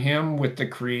goes through him with the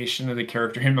creation of the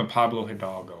character, him and Pablo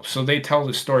Hidalgo. So they tell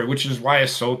the story, which is why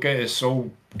Ahsoka is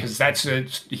so, because that's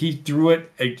it. He threw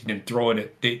it. He didn't throw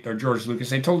it at George Lucas.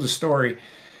 They told the story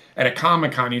at a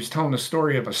Comic-Con. He was telling the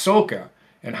story of Ahsoka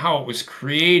and how it was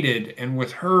created, and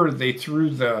with her, he threw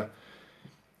the,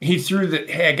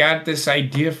 hey, I got this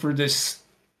idea for this.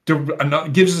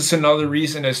 Gives us another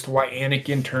reason as to why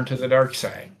Anakin turned to the dark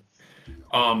side.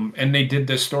 And they did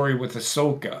this story with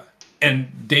Ahsoka.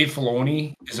 And Dave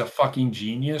Filoni is a fucking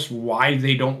genius. Why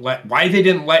they didn't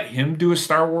let him do a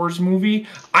Star Wars movie,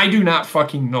 I do not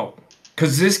fucking know.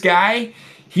 Because this guy,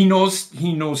 he knows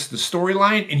the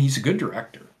storyline, and he's a good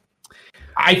director.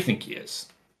 I think he is.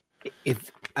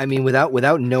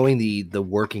 Without knowing the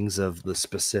workings of the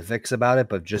specifics about it,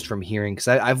 but just from hearing, because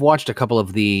I've watched a couple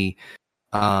of the,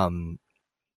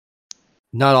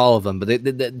 not all of them, but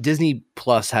the Disney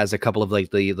Plus has a couple of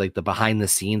like the behind the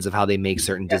scenes of how they make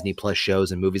certain Disney Plus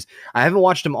shows and movies. I haven't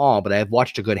watched them all, but I have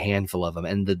watched a good handful of them,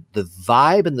 and the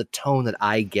vibe and the tone that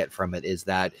I get from it is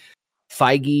that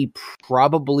Feige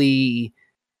probably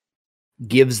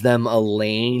gives them a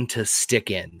lane to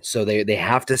stick in, so they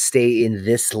have to stay in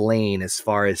this lane as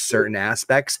far as certain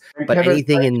aspects, but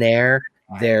anything in there,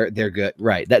 they're good,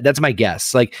 right? That's my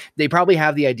guess. Like, they probably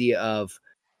have the idea of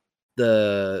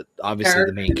the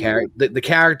main character, the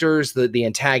characters, the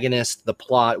antagonist, the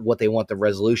plot, what they want, the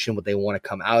resolution, what they want to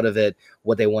come out of it,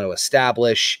 what they want to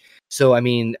establish. So, I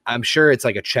mean, I'm sure it's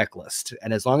like a checklist,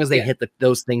 and as long as they hit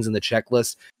those things in the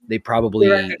checklist, they probably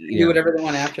do whatever they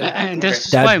want after. And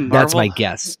that's my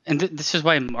guess. And this is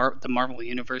why the Marvel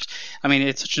Universe, I mean,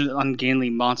 it's such an ungainly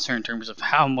monster in terms of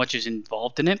how much is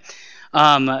involved in it.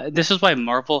 This is why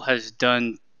Marvel has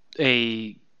done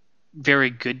a very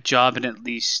good job in at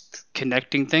least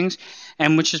connecting things,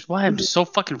 and which is why I'm so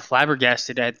fucking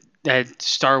flabbergasted at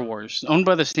Star Wars, owned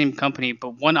by the same company,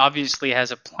 but one obviously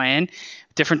has a plan,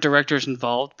 different directors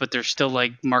involved, but they're still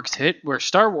like Mark's hit. Where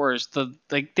Star Wars,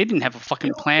 they didn't have a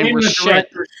fucking plan. For Star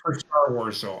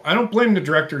Wars, though, I don't blame the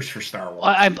directors for Star Wars.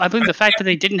 I blame the fact that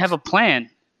they didn't have a plan.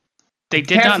 They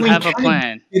did not have a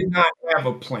plan. Did not have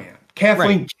a plan.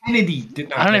 Kathleen Kennedy did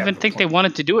not. I don't even think they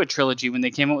wanted to do a trilogy when they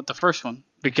came out with the first one,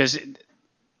 because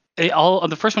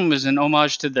the first one was an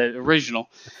homage to the original.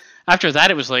 After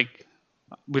that, it was like,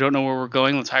 we don't know where we're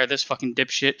going. Let's hire this fucking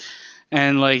dipshit,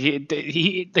 and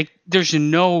there's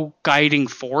no guiding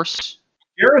force.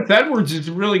 Gareth Edwards is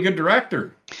a really good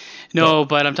director. No,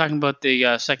 but I'm talking about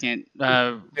the second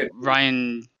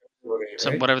Ryan,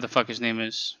 whatever the fuck his name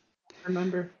is.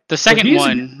 Remember the second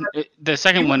one? The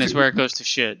second one is where it goes to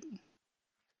shit.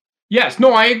 Yes,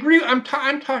 no, I agree. I'm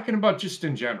talking about just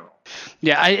in general.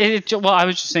 Yeah, I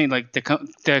was just saying, like, the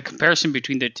comparison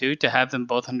between the two, to have them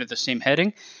both under the same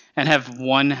heading, and have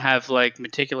one have like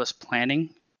meticulous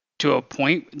planning to a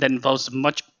point that involves a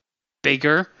much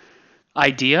bigger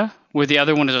idea, where the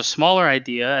other one is a smaller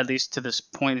idea, at least to this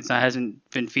point. It hasn't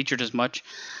been featured as much,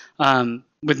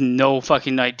 with no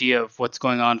fucking idea of what's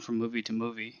going on from movie to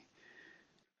movie.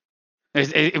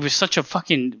 It was such a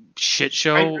fucking shit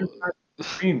show. I'm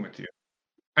agreeing with you.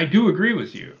 I do agree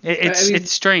with you.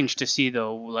 It's strange to see,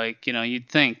 though. Like, you'd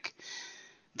think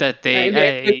that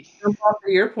they. To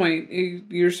your point,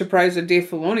 you're surprised that Dave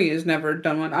Filoni has never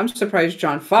done one. I'm surprised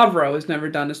Jon Favreau has never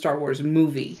done a Star Wars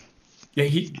movie. Yeah,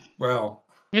 I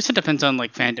guess it depends on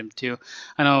like fandom too.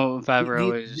 I know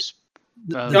Favreau is.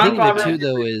 The thing of it too,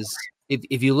 though, is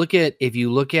if you look at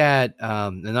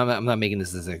and I'm not making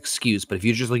this as an excuse, but if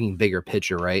you're just looking bigger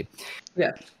picture, right?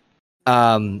 Yeah.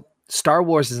 Star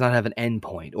Wars does not have an end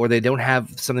point, or they don't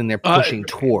have something they're pushing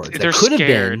towards. They're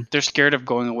scared. They're scared of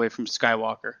going away from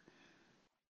Skywalker,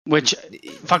 which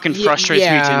fucking frustrates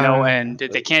me to no end.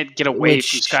 They can't get away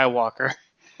from Skywalker.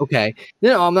 Okay,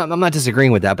 no, I'm not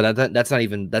disagreeing with that, but that's not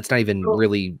even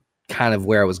really kind of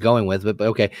where I was going with it. But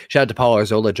okay, shout out to Paul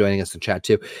Arzola joining us in chat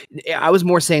too. I was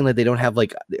more saying that they don't have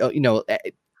like,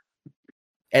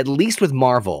 at least with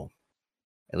Marvel,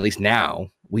 at least now,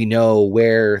 we know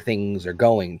where things are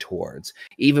going towards.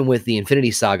 Even with the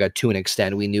Infinity Saga, to an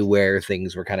extent, we knew where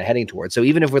things were kind of heading towards. So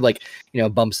even if we're like,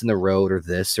 bumps in the road or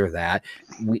this or that,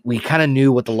 we kind of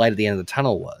knew what the light at the end of the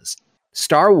tunnel was.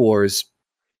 Star Wars,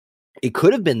 it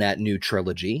could have been that new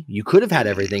trilogy. You could have had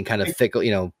everything kind of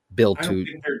built to. I don't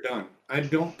think they're done. I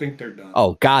don't think they're done.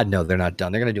 Oh God, no, they're not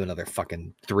done. They're going to do another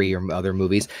fucking 3 or other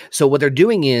movies. So what they're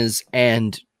doing is,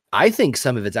 and I think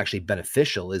some of it's actually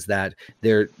beneficial, is that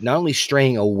they're not only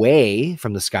straying away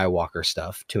from the Skywalker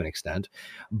stuff to an extent,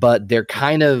 but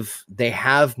they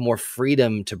have more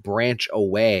freedom to branch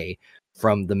away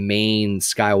from the main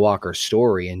Skywalker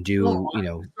story and do,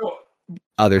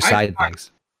 other side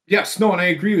things. Yes, no, and I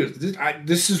agree with this.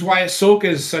 This is why Ahsoka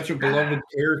is such a beloved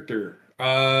character.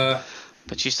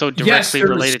 But she's so directly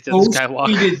related to the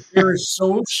Skywalker. They're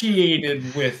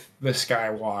associated with the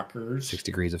Skywalkers. 6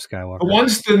 Degrees of Skywalker. The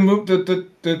ones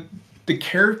the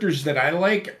characters that I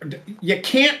like, you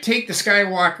can't take the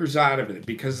Skywalkers out of it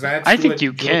because that's. I think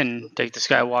you can take the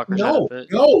Skywalkers out of it.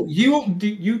 No,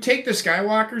 you take the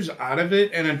Skywalkers out of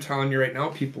it, and I'm telling you right now,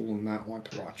 people will not want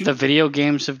to watch it. The video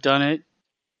games have done it.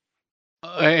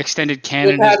 Extended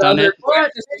canon has done it.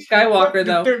 Skywalker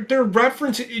though. They're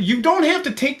referencing. You don't have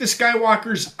to take the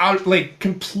Skywalkers out like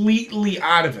completely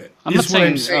out of it. I'm not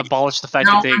saying abolish the fact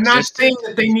that they exist. I'm not saying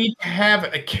that they need to have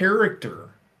a character.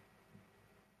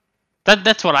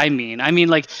 That's what I mean. I mean,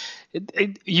 like,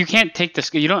 you can't take this.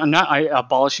 I'm not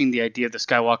abolishing the idea of the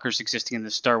Skywalkers existing in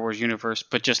the Star Wars universe,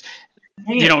 but just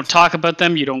you don't talk about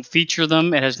them. You don't feature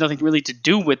them. It has nothing really to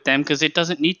do with them because it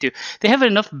doesn't need to. They have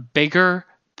enough bigger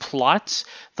plots,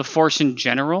 the Force in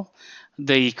general,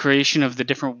 the creation of the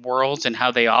different worlds and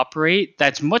how they operate,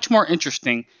 that's much more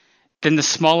interesting than the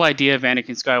small idea of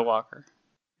Anakin Skywalker.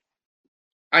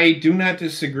 I do not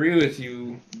disagree with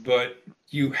you, but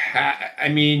you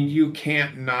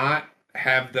can't not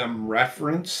have them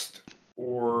referenced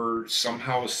or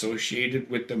somehow associated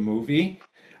with the movie.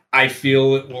 I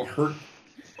feel it will hurt.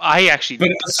 But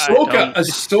Ahsoka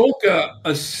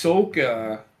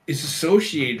is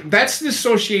associated. That's the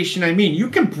association I mean. You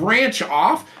can branch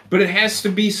off, but it has to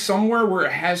be somewhere where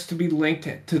it has to be linked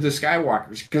to the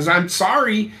Skywalkers. Because I'm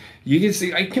sorry, you can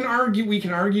say we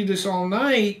can argue this all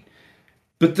night,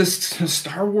 but the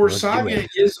Star Wars saga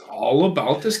is all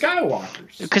about the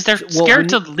Skywalkers. Because they're scared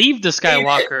to leave the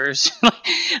Skywalkers.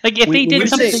 Like if they did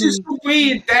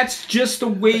something, that's just the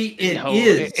way it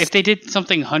is. If they did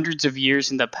something hundreds of years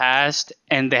in the past,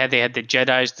 and they had the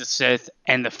Jedi's, the Sith,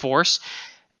 and the Force,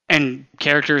 and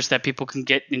characters that people can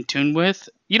get in tune with,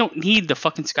 you don't need the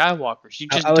fucking Skywalkers. You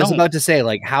just I was about to say,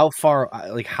 like how far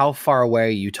away are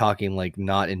you talking? Like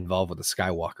not involved with the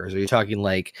Skywalkers? Are you talking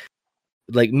like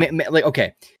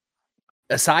okay?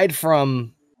 Aside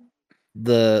from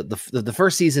the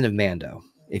first season of Mando,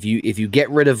 if you get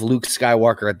rid of Luke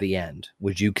Skywalker at the end,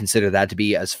 would you consider that to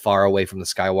be as far away from the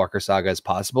Skywalker saga as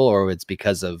possible, or it's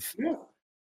because of? Yeah.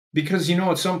 Because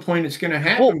at some point it's going to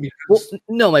happen.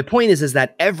 No, my point is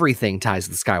that everything ties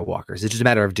to the Skywalkers. It's just a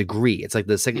matter of degree. It's like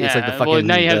the it's like the fucking. Well,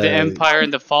 now you have the Empire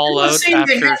and the fallout after. I'm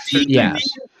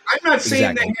not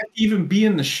saying they have to even be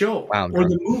in the show or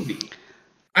the movie.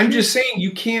 I'm just saying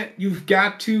you've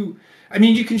got to. I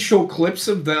mean, you can show clips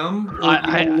of them.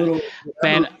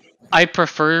 I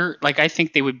prefer. I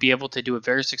think they would be able to do a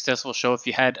very successful show if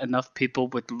you had enough people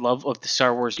with love of the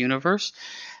Star Wars universe.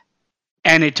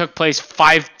 And it took place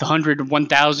 500,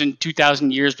 1,000,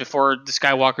 2,000 years before the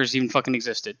Skywalkers even fucking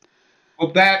existed.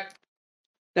 Well, that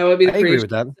would be. I agree with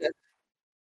that.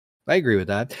 I agree with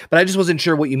that, but I just wasn't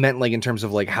sure what you meant, like in terms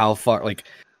of like how far. Like,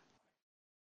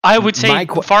 I would say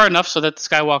far enough so that the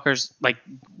Skywalkers, like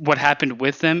what happened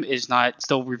with them, is not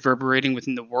still reverberating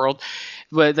within the world.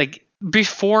 But like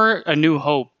before A New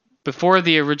Hope, before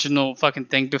the original fucking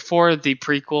thing, before the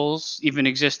prequels even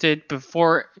existed,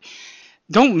 before.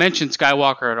 Don't mention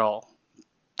Skywalker at all.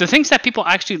 The things that people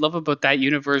actually love about that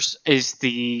universe is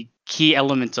the key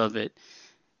elements of it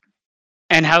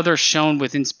and how they're shown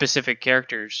within specific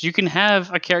characters. You can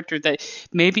have a character that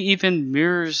maybe even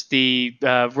mirrors the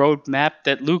road map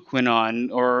that Luke went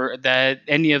on or that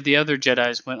any of the other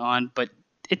Jedis went on, but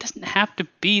it doesn't have to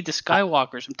be the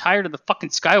Skywalkers. I'm tired of the fucking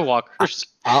Skywalkers.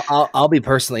 I'll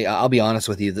be honest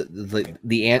with you.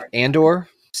 The Andor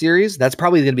series, that's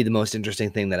probably going to be the most interesting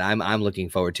thing that I'm looking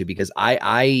forward to, because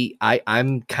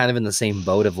I'm kind of in the same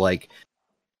boat of like,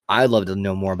 I'd love to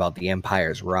know more about the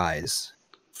Empire's rise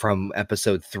from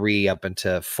episode 3 up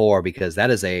into 4, because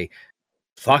that is a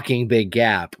fucking big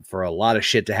gap for a lot of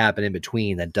shit to happen in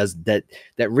between. That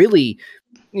really,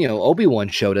 Obi-Wan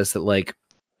showed us that, like,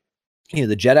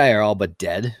 the Jedi are all but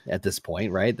dead at this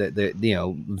point, right?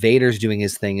 Vader's doing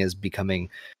his thing, is becoming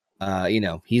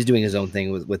he's doing his own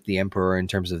thing with the Emperor in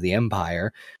terms of the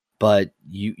Empire, but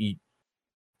we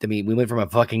went from a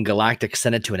fucking galactic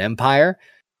senate to an empire.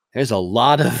 There's a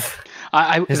lot of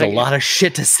a lot of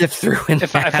shit to sift through.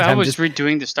 If I was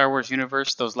redoing the Star Wars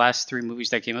universe, those last 3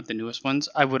 movies that came out, the newest ones,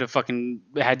 I would have fucking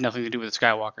had nothing to do with the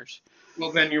Skywalkers.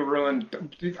 Well, then you ruined.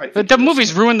 The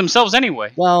movies ruined themselves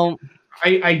anyway. Well.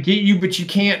 I get you, but you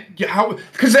can't.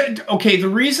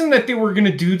 The reason that they were going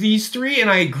to do these 3,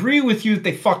 and I agree with you that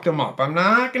they fucked them up. I'm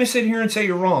not going to sit here and say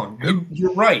you're wrong.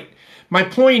 You're right. My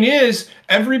point is,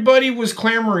 everybody was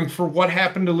clamoring for what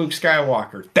happened to Luke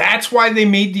Skywalker. That's why they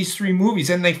made these 3 movies,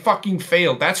 and they fucking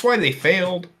failed. That's why they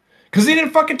failed. Because they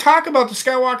didn't fucking talk about the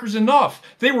Skywalkers enough.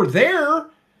 They were there.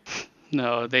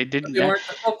 No, they didn't. They weren't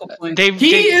the focal point.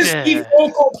 He is the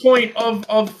focal point of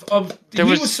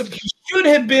he should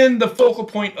have been the focal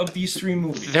point of these 3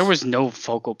 movies. There was no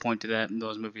focal point to that in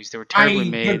those movies. They were terribly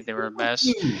made. They were a mess.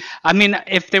 I mean,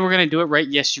 if they were gonna do it right,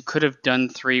 yes, you could have done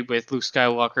 3 with Luke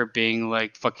Skywalker being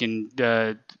like fucking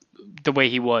the way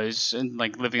he was and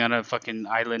like living on a fucking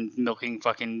island milking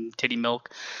fucking titty milk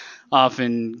off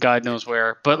in God knows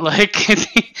where. But like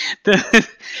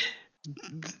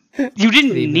you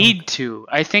didn't need to.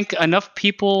 I think enough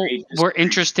people were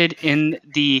interested in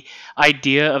the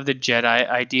idea of the Jedi,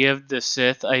 idea of the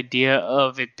Sith, idea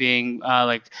of it being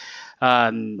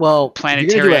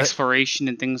planetary exploration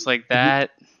and things like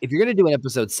that. If you're gonna do an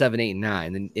episode 7, 8, and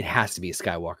 9, then it has to be a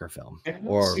Skywalker film.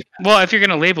 Well, if you're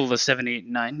gonna label the 7, 8,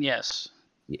 and 9, yes.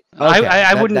 Yeah. Okay.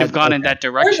 I wouldn't have gone in that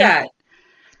direction.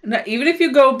 Now, even if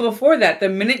you go before that, the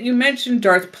minute you mention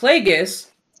Darth Plagueis,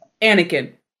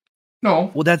 Anakin.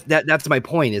 No. Well, that's my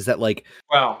point. Is that like,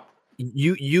 well,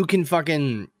 you can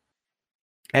fucking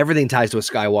everything ties to a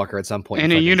Skywalker at some point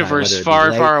in a universe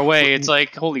far away. It's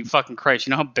like, holy fucking Christ!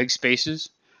 You know how big space is?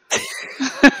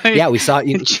 Yeah, we saw.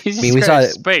 We saw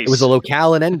it. Space. It was a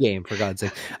locale in Endgame, for God's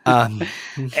sake.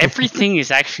 Everything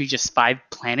is actually just 5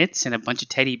 planets and a bunch of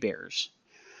teddy bears.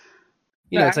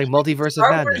 You know, it's like multiverse of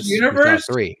madness. Universe,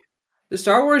 3. The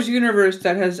Star Wars universe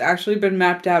that has actually been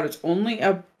mapped out, it's only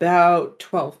about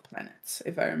 12 planets,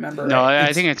 if I remember no, right.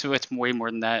 I think it's way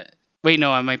more than that. Wait,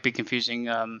 no, I might be confusing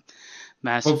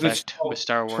Mass Effect with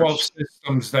Star Wars. 12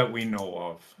 systems that we know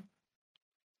of.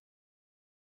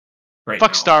 Right.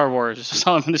 Fuck now. Star Wars. That's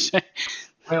all I'm going to say.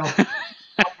 Well,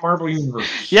 Marvel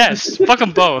Universe. Yes, fuck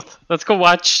them both. Let's go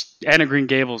watch Anna Green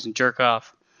Gables and jerk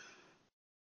off.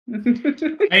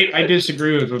 I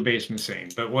disagree with what Basement's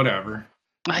saying, but whatever.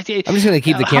 I'm just going to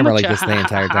keep the camera like this the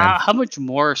entire time. How much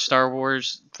more Star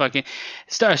Wars fucking...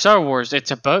 Star Wars,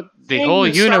 it's about the whole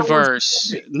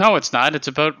universe. No, it's not. It's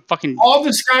about fucking... All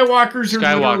the Skywalkers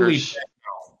are literally dead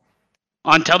now.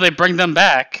 Until they bring them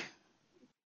back.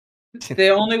 The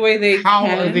only way they can...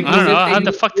 I don't know. How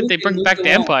the fuck did they bring back the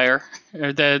Empire?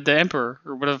 Or the Emperor?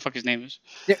 Or whatever the fuck his name is.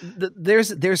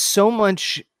 There's so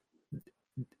much...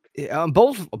 On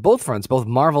both fronts, both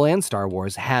Marvel and Star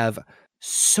Wars have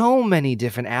so many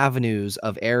different avenues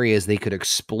of areas they could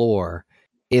explore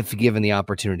if given the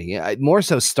opportunity. More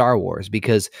so Star Wars,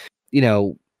 because, you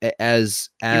know, as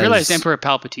you realize Emperor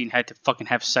Palpatine had to fucking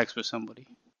have sex with somebody.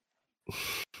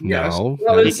 No, well,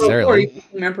 not necessarily.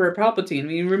 Emperor Palpatine. I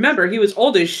mean, remember, he was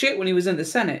old as shit when he was in the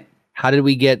Senate. How did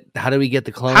we get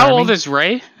the clone How army? old is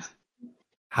Rey?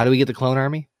 How do we get the clone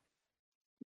army?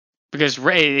 Because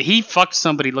Rey, he fucked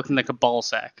somebody looking like a ball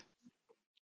sack.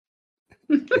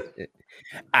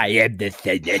 I am the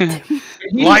Senate.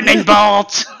 Lightning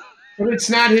bolt! But it's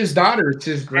not his daughter, it's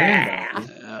his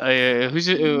granddaughter. Who's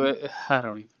it? I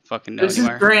don't even fucking know. It's his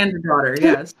granddaughter,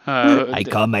 yes. I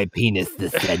call my penis the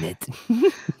Senate.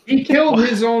 He killed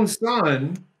his own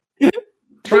son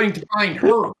trying to find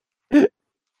her,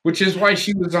 which is why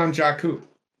she was on Jakku.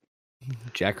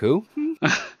 Jakku?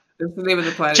 That's the name of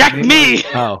the planet. Jack me!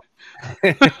 Oh.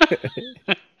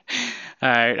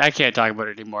 Alright, I can't talk about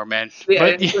it anymore, man.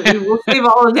 Yeah, we'll save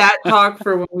all of that talk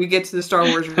for when we get to the Star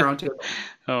Wars roundtable.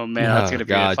 Oh man, that's gonna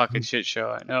be a fucking shit show,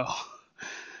 I know.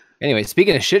 Anyway,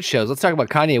 speaking of shit shows, let's talk about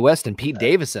Kanye West and Pete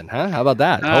Davidson, huh? How about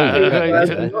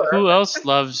that? Who else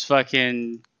loves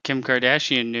fucking Kim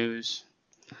Kardashian news?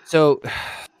 So,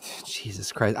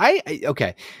 Jesus Christ.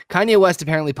 Okay. Kanye West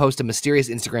apparently posted a mysterious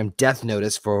Instagram death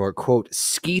notice for, quote,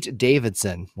 Skeet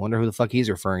Davidson. Wonder who the fuck he's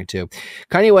referring to.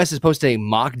 Kanye West has posted a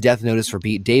mock death notice for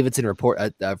Pete Davidson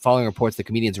following reports the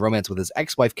comedian's romance with his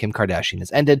ex-wife Kim Kardashian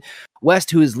has ended.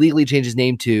 West, who has legally changed his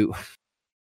name to...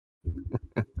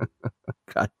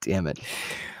 God damn it.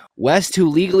 West, who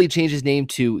legally changed his name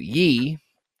to Yee.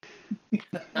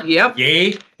 Yep.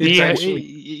 Yay.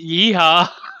 Yeehaw.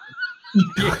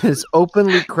 is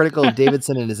openly critical of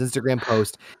Davidson in his Instagram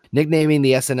post, nicknaming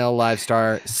the SNL Live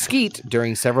star Skeet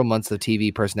during several months of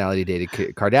TV personality dated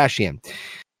Kardashian.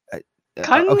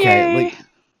 Kanye.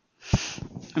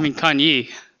 Okay, Kanye.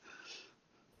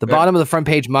 The bottom of the front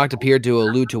page mocked appeared to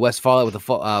allude to West's fallout with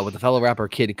the fellow rapper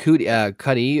Kid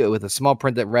Cudi, with a small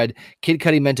print that read, Kid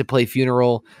Cudi meant to play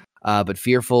funeral, but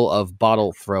fearful of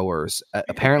bottle throwers.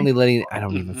 Apparently letting... I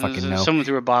don't even fucking know. Someone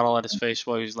threw a bottle at his face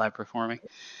while he was live performing.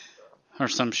 Or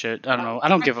some shit. I don't know. I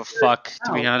don't give a fuck,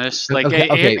 to be honest. Like,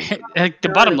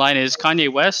 the bottom line is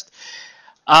Kanye West.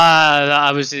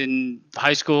 I was in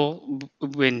high school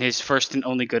when his first and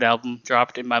only good album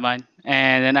dropped, in my mind.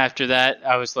 And then after that,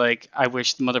 I was like, I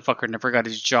wish the motherfucker never got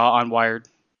his jaw on Wired.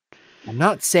 I'm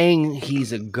not saying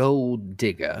he's a gold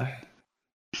digger.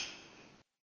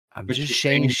 I'm just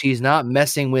saying she's not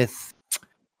messing with.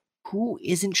 Who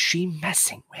isn't she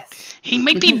messing with? He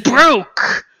might be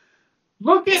broke.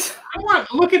 Look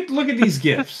at these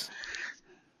gifts.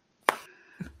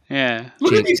 Yeah.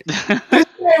 Look at these. This guy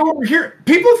over here.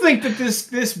 People think that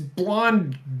this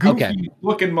blonde, goofy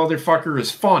looking motherfucker is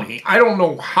funny. I don't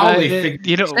know how they figured.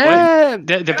 You know what?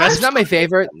 The best. He's not my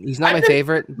favorite. He's not my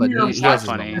favorite, but he's not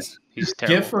funny. He's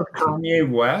terrible. Gift of Kanye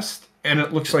West, and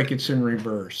it looks like it's in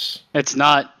reverse. It's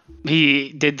not.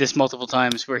 He did this multiple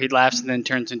times where he laughs and then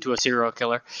turns into a serial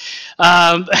killer.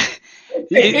 The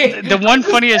one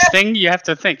funniest thing you have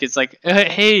to think is like,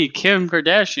 hey, Kim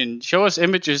Kardashian, show us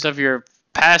images of your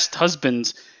past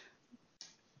husbands.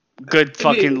 Good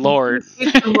fucking lord.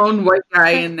 It's the lone white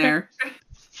guy in there.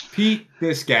 Pete,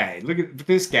 this guy. Look at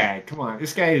this guy. Come on.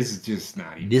 This guy is just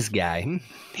not even. This guy.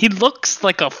 He looks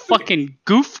like a fucking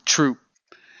goof troop.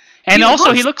 And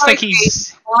also, he looks like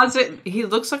he's closet. He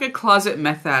looks like a closet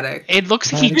meth addict. It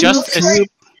looks like he just.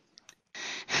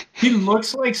 He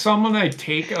looks like someone I'd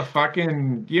take a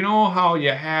fucking. You know how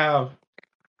you have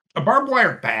a barbed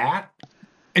wire bat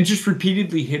and just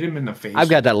repeatedly hit him in the face. I've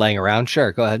got that laying around.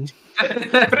 Sure, go ahead.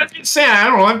 But I'm just saying, I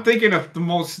don't know. I'm thinking of the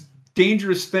most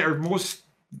dangerous thing or most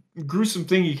gruesome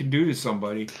thing you can do to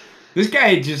somebody. This guy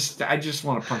I just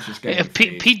want to punch this guy. In the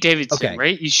face. Pete Davidson,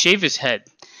 right? You shave his head.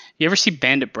 You ever see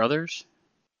Bandit Brothers?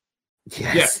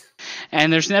 Yes. Yeah.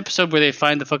 And there's an episode where they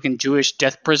find the fucking Jewish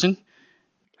death prison.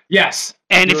 Yes.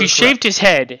 And if you shaved his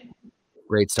head,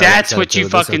 great start. That's what you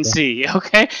fucking see,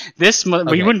 okay?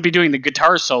 Well, he wouldn't be doing the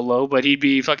guitar solo, but he'd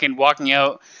be fucking walking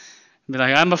out and be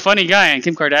like, I'm a funny guy. And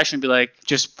Kim Kardashian would be like,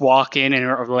 just walk in and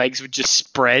her legs would just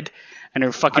spread and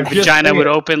her fucking vagina would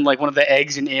open like one of the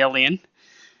eggs in Alien.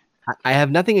 I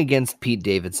have nothing against Pete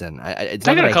Davidson. I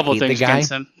got a couple things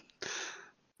against him.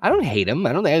 I don't hate him.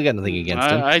 I don't think I got nothing against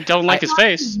him. I don't like his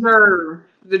face.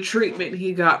 The treatment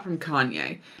he got from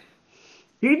Kanye.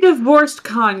 He divorced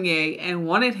Kanye and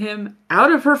wanted him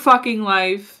out of her fucking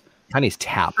life. Kanye's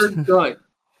tapped. For good.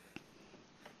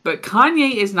 But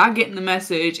Kanye is not getting the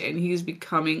message, and he's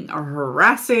becoming a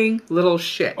harassing little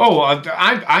shit. Oh,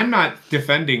 I'm not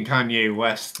defending Kanye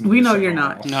West. We know you're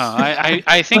not. No,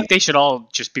 I think they should all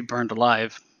just be burned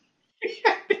alive.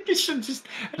 You should just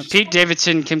Pete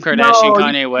Davidson, Kim Kardashian,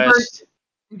 Kanye West.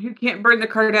 You can't burn the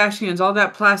Kardashians. All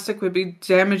that plastic would be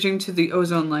damaging to the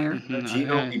ozone layer. You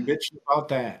don't be bitching about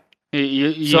that.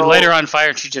 You light her on fire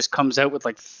and she just comes out with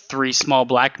like 3 small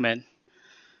black men.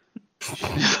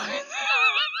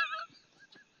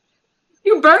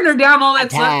 You burn her down all that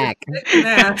Attack.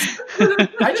 I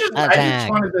just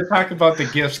wanted to talk about the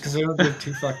gifts because I don't give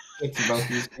 2 fucking shits about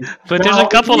these people. But there's a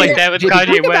couple like that with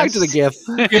Kanye West. Back to the gift.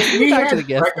 If we had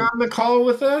Greg on the call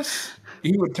with us,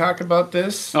 he would talk about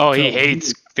this. Oh, he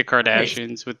hates the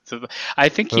Kardashians. I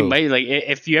think he might like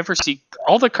if you ever see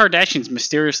all the Kardashians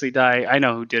mysteriously die. I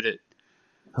know who did it.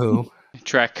 Who?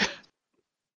 Trek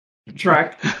did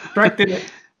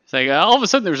it. It's like all of a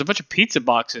sudden there was a bunch of pizza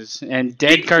boxes and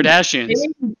dead Kardashians.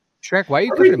 Shrek, why are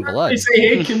you covered in blood? They say,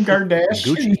 "Hey, Kim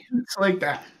Kardashian." Gucci. It's like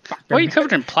that. Why are you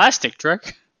covered in plastic,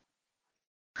 Trek?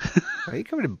 Why are you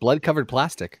covered in blood-covered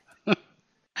plastic?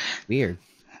 Weird.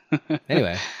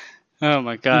 Anyway. Oh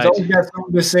my god! He's always got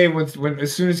something to say when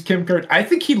as soon as Kim Kardashian. I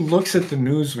think he looks at the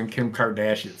news when Kim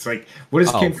Kardashian. It's like, what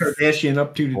is Kim Kardashian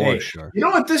up to today? Sure. You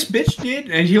know what this bitch did?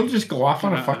 And he'll just go off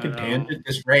on a fucking tangent.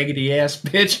 This raggedy ass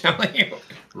bitch. I'm like,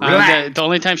 the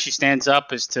only time she stands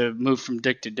up is to move from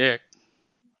dick to dick.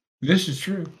 This is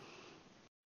true.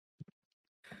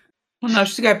 Well, no,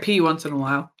 she's got pee once in a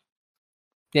while.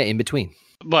 Yeah, in between.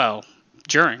 Well,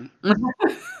 during.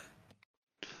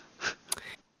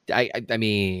 I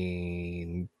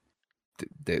mean,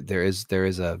 there is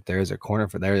a corner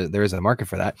for there is a market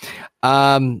for that.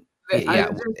 Yeah.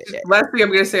 Last thing I'm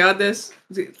going to say on this,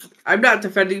 I'm not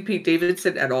defending Pete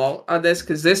Davidson at all on this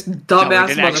because this dumbass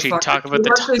motherfucker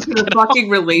the fucking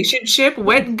relationship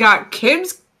went and got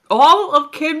all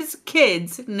of Kim's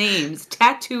kids' names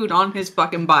tattooed on his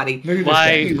fucking body.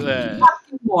 Why?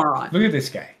 Moron. Look at this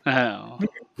guy. Oh.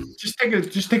 Just take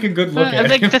a good look at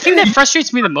like, him. The thing that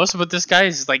frustrates me the most about this guy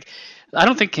is like, I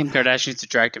don't think Kim Kardashian is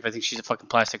attractive. I think she's a fucking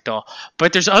plastic doll.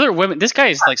 But there's other women. This guy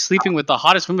is like sleeping with the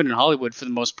hottest women in Hollywood for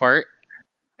the most part.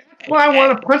 Well, I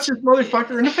want to punch this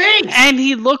motherfucker in the face. And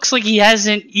he looks like he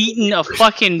hasn't eaten a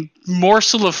fucking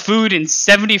morsel of food in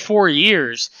 74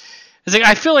 years. It's like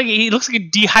I feel like he looks like a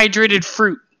dehydrated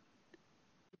fruit.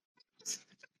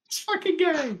 This fucking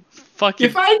guy. Fucking.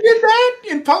 If I did that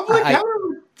in public,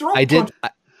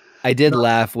 I did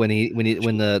laugh when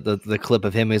the clip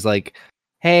of him is like,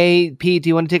 hey, Pete, do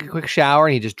you want to take a quick shower?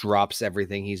 And he just drops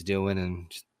everything he's doing and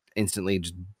just instantly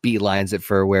just beelines it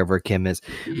for wherever Kim is.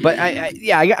 But I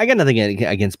got nothing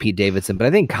against Pete Davidson, but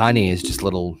I think Kanye is just a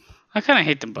little. I kind of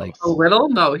hate them both. A little?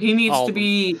 No, he needs All to of them.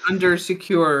 be under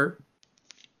secure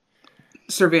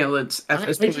surveillance. I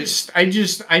just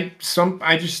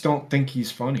don't think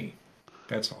he's funny.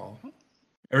 That's all.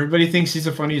 Everybody thinks he's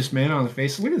the funniest man on the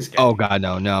face. Look at this guy. Oh God,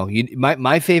 no.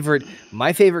 My favorite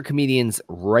comedians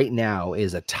right now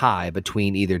is a tie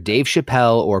between either Dave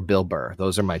Chappelle or Bill Burr.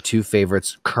 Those are my two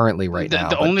favorites currently right now.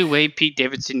 The only way Pete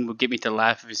Davidson would get me to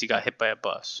laugh is he got hit by a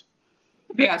bus.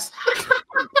 Yes.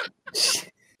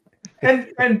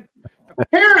 And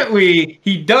apparently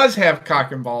he does have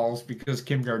cock and balls because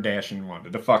Kim Kardashian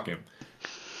wanted to fuck him.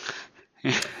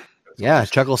 Yeah,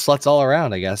 chuckle sluts all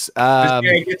around, I guess. This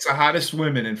guy gets the hottest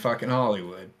women in fucking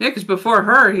Hollywood. Yeah, because before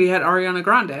her, he had Ariana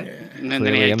Grande. Yeah. And then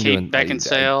he had Kate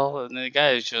Beckinsale, and the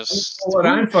guy is just... What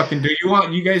I'm fucking do?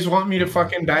 You guys want me to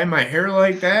fucking dye my hair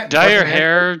like that? Dye your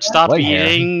hair, stop What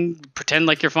eating, pretend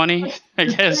like you're funny, I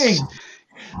guess.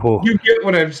 You get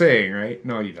what I'm saying, right?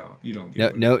 No, you don't. You don't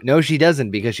get No, she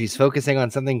doesn't, because she's focusing on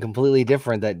something completely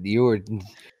different that you were.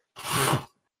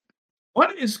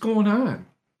 What is going on?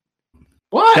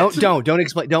 What? Don't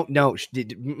explain. Nope. Let him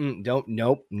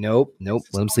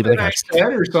sleep on the couch. I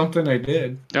said or something I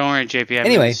did. Don't worry, JP. I'm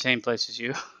Anyway. in the same place as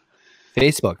you.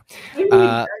 Facebook.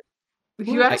 If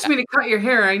you ask me to cut your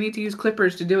hair, I need to use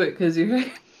clippers to do it because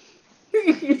you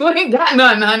ain't got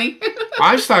none, honey.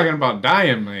 I was talking about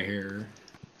dyeing my hair.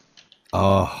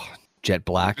 Oh, jet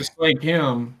black. Just like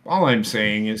him. All I'm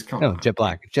saying is, come on. Jet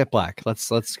black.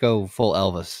 Let's go full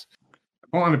Elvis.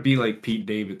 I want to be like Pete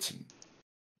Davidson.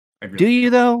 Really Do you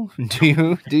though? Do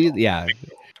you? Yeah.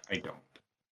 I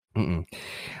don't.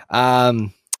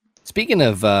 Speaking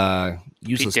of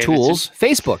useless tools,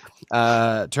 Facebook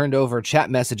turned over chat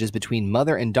messages between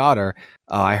mother and daughter.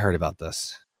 Oh, I heard about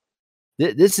this.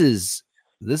 This is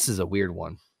a weird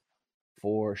one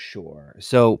for sure.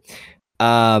 So,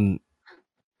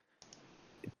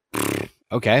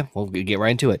 okay, we'll get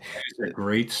right into it. It's a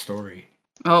great story.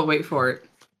 Oh, wait for it.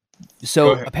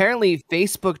 So apparently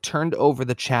Facebook turned over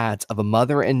the chats of a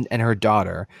mother and her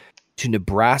daughter to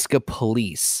Nebraska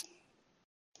police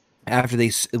after they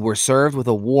were served with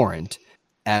a warrant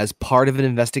as part of an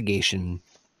investigation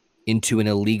into an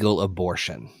illegal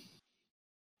abortion.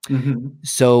 Mm-hmm.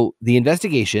 So the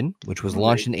investigation, which was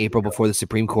launched in April before the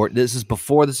Supreme Court, this is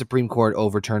before the Supreme Court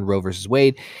overturned Roe versus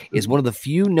Wade, is one of the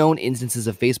few known instances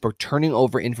of Facebook turning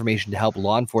over information to help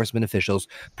law enforcement officials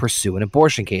pursue an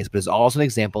abortion case, but is also an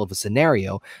example of a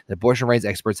scenario that abortion rights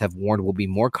experts have warned will be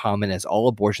more common as all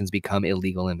abortions become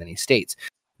illegal in many states.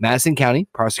 Madison County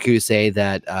prosecutors say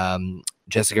that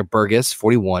Jessica Burgess,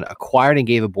 41, acquired and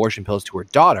gave abortion pills to her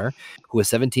daughter, who was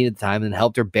 17 at the time, and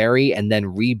helped her bury and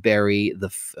then rebury the...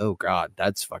 oh, God,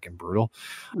 that's fucking brutal.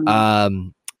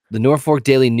 The Norfolk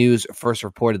Daily News first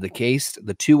reported the case.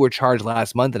 The two were charged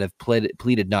last month and have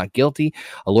pleaded not guilty.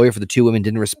 A lawyer for the two women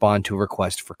didn't respond to a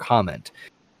request for comment.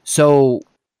 So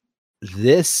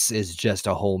this is just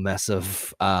a whole mess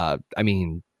of...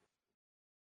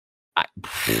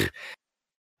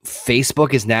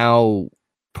 Facebook is now...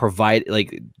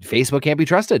 Facebook can't be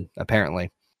trusted,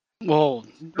 apparently. Well,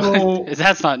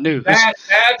 that's not news.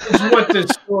 That is what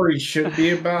this story should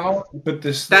be about. But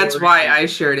that's why I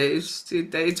shared it.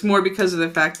 It's more because of the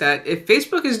fact that if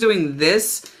Facebook is doing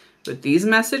this with these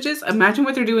messages, imagine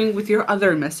what they're doing with your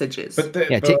other messages.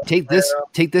 Take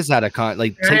this out of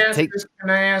context. Can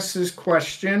I ask this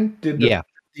question? Did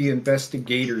the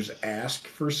investigators ask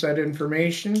for said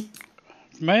information?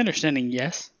 From my understanding,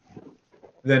 yes.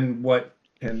 Then what?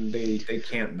 And they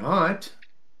can't not,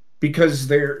 because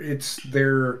it's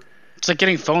like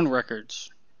getting phone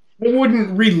records. They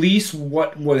wouldn't release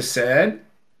what was said.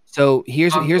 So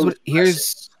here's how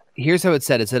it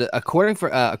said. It said according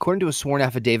to a sworn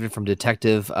affidavit from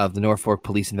detective of the Norfolk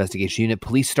Police Investigation Unit,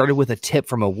 police started with a tip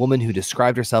from a woman who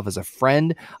described herself as a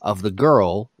friend of the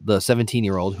girl, the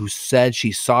 17-year-old, who said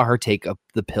she saw her take up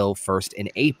the pill first in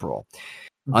April.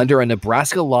 Under a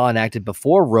Nebraska law enacted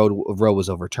before Roe was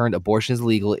overturned, abortion is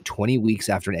legal 20 weeks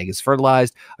after an egg is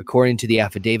fertilized. According to the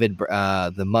affidavit,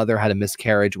 the mother had a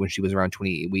miscarriage when she was around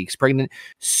 28 weeks pregnant,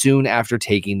 soon after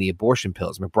taking the abortion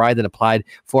pills. McBride then applied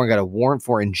for and got a warrant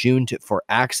for in June for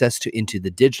access into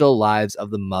the digital lives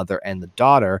of the mother and the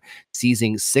daughter,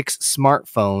 seizing 6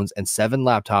 smartphones and 7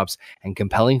 laptops and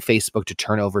compelling Facebook to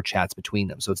turn over chats between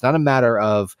them. So it's not a matter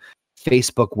of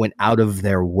Facebook went out of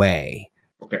their way.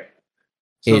 Okay.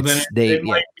 So it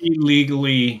might be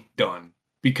legally done,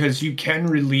 because you can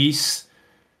release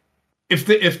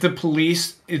If the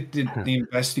police, if the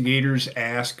investigators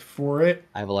ask for it,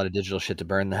 I have a lot of digital shit to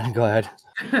burn. Then go ahead.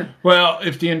 well,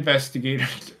 if the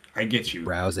investigators, I get you.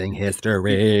 Browsing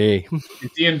history.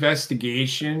 If the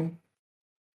investigation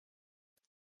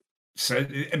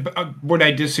said, would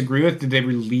I disagree with? Did they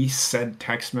release said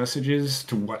text messages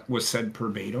to what was said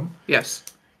verbatim? Yes.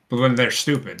 But when they're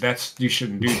stupid, you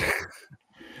shouldn't do that.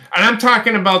 And I'm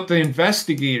talking about the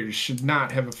investigators should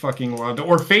not have a fucking law.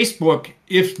 Or Facebook,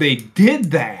 if they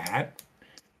did that,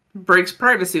 breaks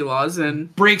privacy laws at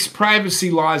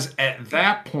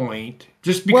that point.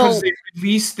 Just because they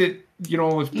released it,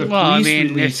 if the police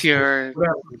if you're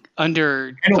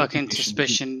under fucking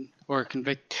suspicion or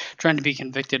trying to be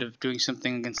convicted of doing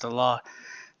something against the law,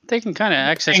 they can kind of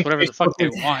access whatever the fuck they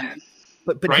want.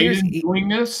 But right here's in doing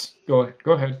this. Go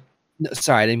ahead. No,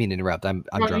 sorry, I didn't mean to interrupt. I'm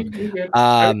drunk.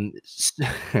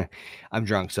 I'm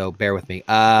drunk, so bear with me.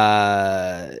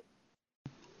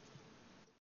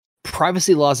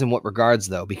 Privacy laws in what regards,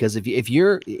 though? Because if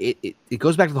you're, it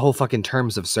goes back to the whole fucking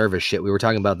terms of service shit. We were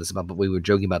talking about this but we were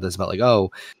joking about this like,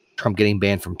 oh, Trump getting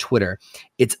banned from Twitter.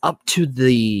 It's up to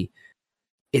the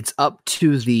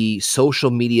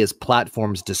social media's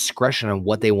platform's discretion on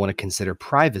what they want to consider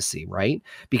privacy, right?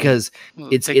 Because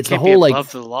it's the whole like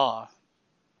above the law.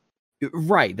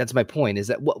 Right, that's my point.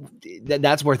 Is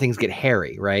that's where things get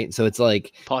hairy, right? So it's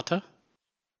like Potter.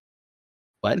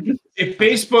 What? If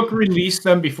Facebook released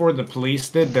them before the police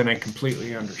did, then I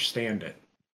completely understand it.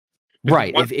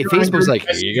 Right. If Facebook's like,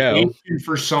 here you go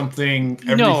for something.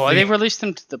 No, they released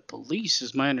them to the police.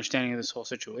 Is my understanding of this whole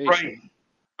situation. Right.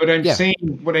 But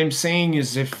what I'm saying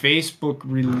is, if Facebook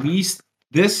released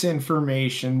this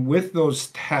information with those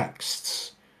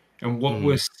texts and what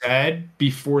was said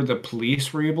before the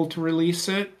police were able to release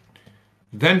it,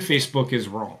 then Facebook is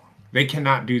wrong. They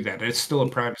cannot do that. It's still a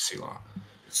privacy law.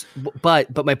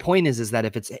 But my point is that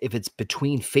if it's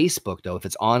between Facebook, though, if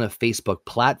it's on a Facebook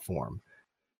platform,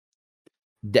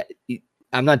 that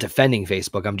I'm not defending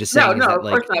Facebook. I'm just saying no, of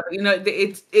course not.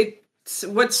 It's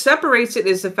what separates it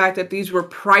is the fact that these were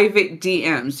private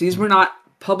DMs. These were not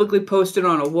publicly posted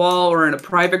on a wall or in a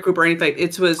private group or anything.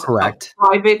 It was correct. A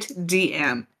private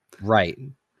DM. Right.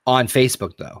 On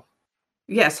Facebook, though.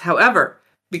 Yes. However,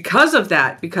 because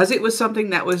it was something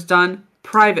that was done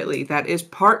privately, that is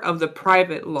part of the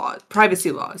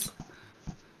privacy laws,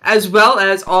 as well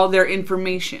as all their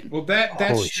information. Well,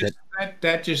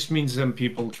 that just means them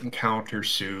people can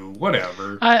countersue,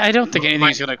 whatever. I don't think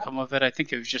anything's going to come of it. I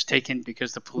think it was just taken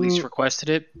because the police requested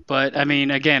it. But, I mean,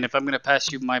 again, if I'm going to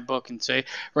pass you my book and say,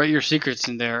 write your secrets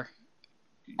in there,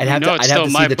 I'd have to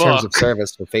see the terms of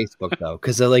service for Facebook, though.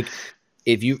 Because, like,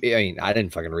 I didn't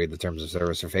fucking read the terms of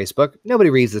service for Facebook. Nobody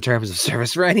reads the terms of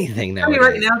service for anything now.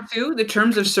 Right now, too, the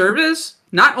terms of service,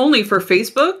 not only for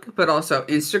Facebook, but also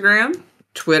Instagram,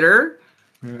 Twitter,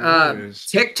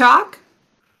 TikTok,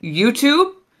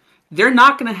 YouTube, they're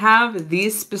not going to have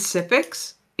these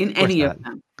specifics in any of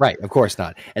them. Right, of course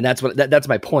not. And that's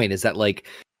my point, is that, like...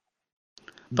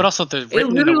 But also they're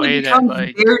written in a way that,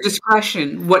 like... their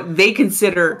discretion, what they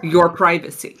consider your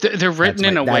privacy. They're written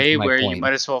in a way where you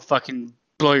might as well fucking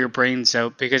blow your brains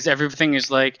out, because everything is,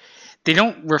 like... They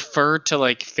don't refer to,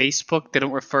 like, Facebook. They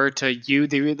don't refer to you.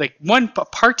 They, like, one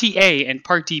party A and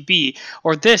party B,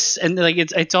 or this, and, like,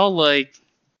 it's all, like...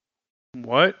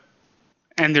 What?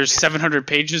 And there's 700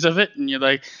 pages of it, and you're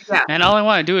like, and all I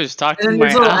want to do is talk to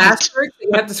my little asterisks. You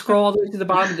have to scroll all the way to the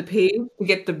bottom of the page to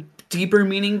get the deeper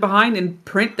meaning behind in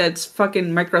print that's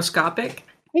fucking microscopic.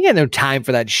 I got no time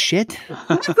for that shit.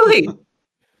 Exactly. I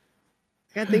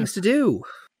got things to do.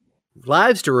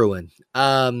 Lives to ruin.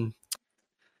 That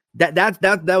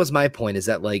was my point, is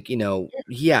that, like,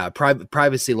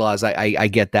 privacy laws, I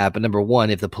get that. But number one,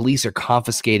 if the police are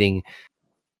confiscating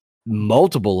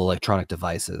multiple electronic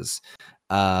devices,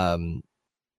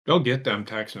 they'll get them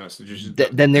text messages.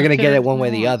 Then they're going to get it one way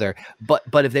or the other.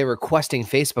 But if they're requesting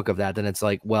Facebook of that, then it's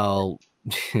like, well,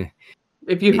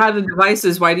 if you have the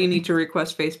devices, why do you need to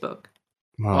request Facebook?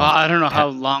 Well, I don't know how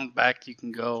long back you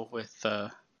can go with.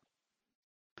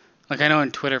 Like, I know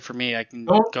on Twitter, for me, I can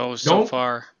go so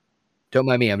far. Don't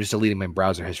mind me. I'm just deleting my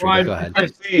browser history. Well, go ahead. I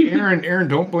say, Aaron,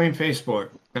 don't blame Facebook.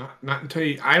 Not until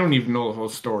you. I don't even know the whole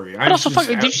story. But also,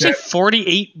 did you say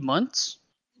 48 months?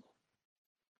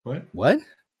 What?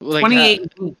 Like,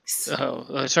 28 weeks.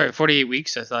 Oh, sorry, 48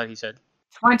 weeks. I thought he said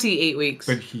 28 weeks.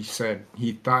 But he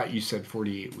thought you said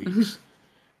 48 weeks.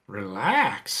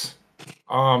 Relax.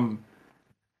 But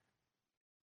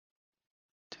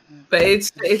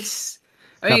it's.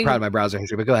 I'm not proud of my browser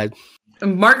history, but go ahead.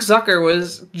 Mark Zucker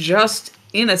was just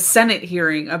in a Senate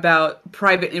hearing about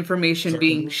private information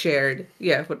being shared.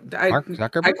 Yeah, Mark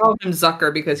Zuckerberg? I call him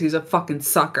Zucker because he's a fucking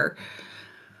sucker.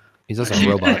 He's also a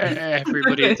robot.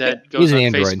 Everybody that goes He's an on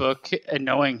android. Facebook and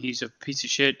knowing he's a piece of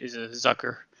shit is a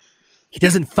Zucker. He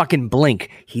doesn't fucking blink.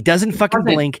 He doesn't fucking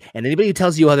blink, and anybody who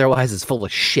tells you otherwise is full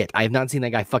of shit. I have not seen that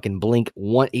guy fucking blink.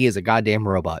 He is a goddamn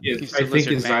robot. I think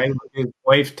his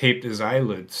wife taped his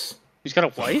eyelids. He's got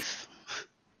a wife?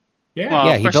 Yeah, well,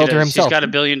 yeah, he built her himself. She's got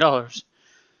 $1 billion.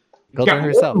 Built her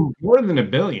herself. More than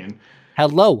 $1 billion.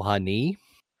 Hello, honey.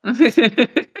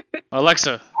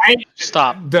 Alexa,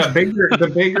 stop. The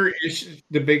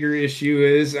bigger issue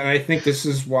is, and I think this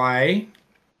is why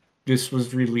this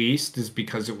was released, is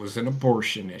because it was an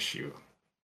abortion issue.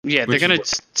 Yeah, they're gonna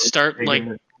start like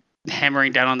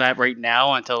hammering down on that right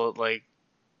now until like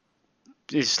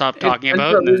they stop talking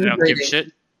about it and then they don't give a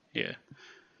shit. Yeah.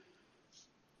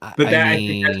 But I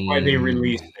think that's why they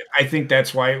released it. I think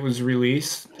that's why it was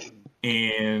released.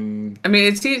 And I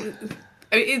mean,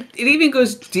 it even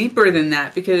goes deeper than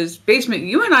that because Basement,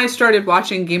 you and I started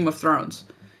watching Game of Thrones.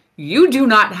 You do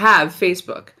not have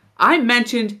Facebook. I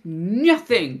mentioned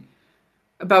nothing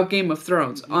about Game of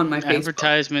Thrones on my Facebook.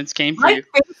 Advertisements came for my you.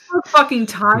 Facebook fucking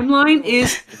timeline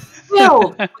is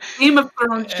filled with Game of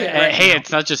Thrones shit. Hey,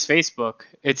 it's not just Facebook.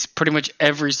 It's pretty much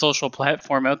every social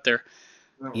platform out there.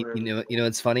 You know,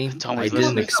 it's funny. I did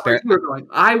an experiment.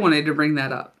 I wanted to bring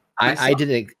that up. I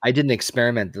did an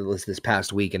experiment this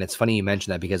past week, and it's funny you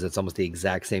mentioned that because it's almost the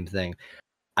exact same thing.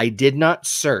 I did not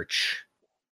search.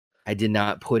 I did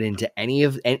not put into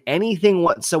anything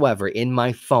whatsoever in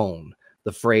my phone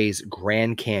the phrase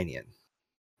Grand Canyon.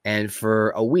 And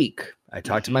for a week, I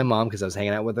talked to my mom because I was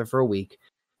hanging out with her for a week,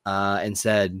 and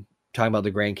talking about the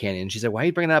Grand Canyon. She said, "Why are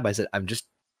you bringing that up?" I said,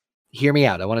 hear me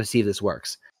out. I want to see if this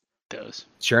works.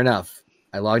 Sure enough,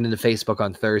 I logged into Facebook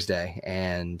on Thursday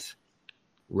and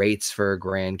rates for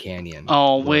Grand Canyon.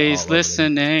 Always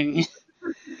listening.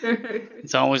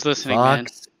 It's always listening, man.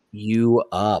 You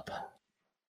up.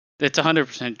 It's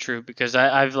 100% true because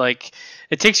I've like,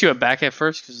 it takes you aback at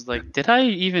first because like, did I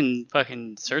even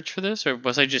fucking search for this or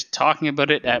was I just talking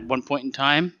about it at one point in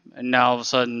time? And now all of a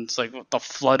sudden it's like the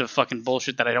flood of fucking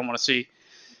bullshit that I don't want to see.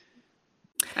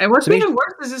 And what's even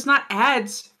worse is it's not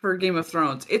ads for Game of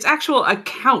Thrones. It's actual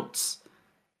accounts.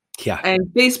 Yeah. And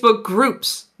Facebook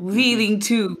groups leading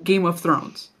to Game of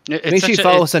Thrones. Make sure you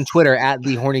follow us on Twitter at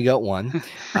the Horny Goat One.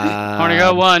 Horny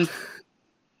Goat One.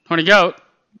 Horny Goat.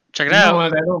 Check it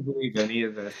out. I don't believe any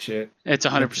of that shit. It's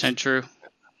 100% true.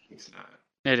 It's not.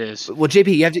 It is. Well,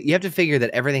 JP, you have to figure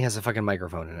that everything has a fucking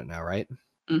microphone in it now, right?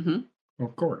 Mm-hmm.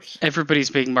 Of course.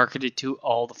 Everybody's being marketed to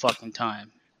all the fucking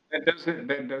time. That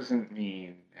doesn't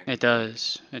mean anything. It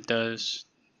does. It does.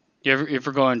 You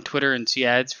ever go on Twitter and see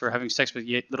ads for having sex with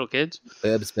little kids?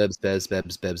 Bibs. No,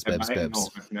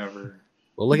 I've never.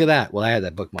 Well, look at that. Well, I had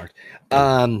that bookmarked.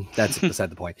 That's beside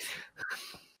the point.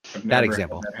 That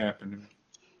example. That happened to me.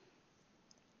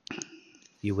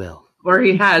 You will. Or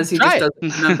he has. He Try just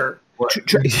doesn't remember.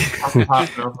 Probably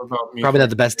not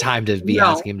the best time to be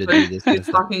asking him to do this. He's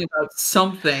talking about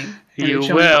something. You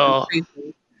will.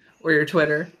 Or your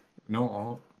Twitter.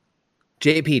 No.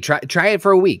 JP, try it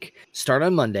for a week. Start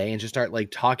on Monday and just start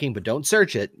like talking, but don't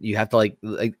search it. You have to like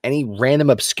any random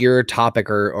obscure topic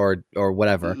or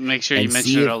whatever. Make sure you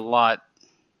mention it a lot.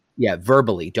 Yeah,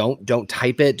 verbally. Don't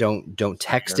type it. Don't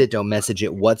text it. Don't message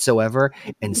it whatsoever,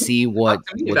 and see what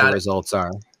the results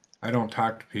are. I don't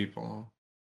talk to people.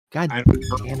 God I don't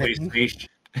damn it! PlayStation.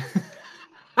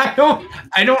 I don't.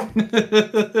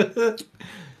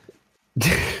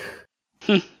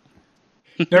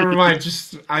 Never mind.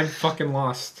 I'm fucking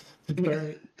lost.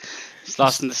 Right. It's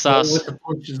lost in the sauce. Roll with the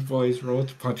punches, boys. Roll with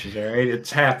the punches. All right,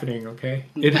 it's happening. Okay,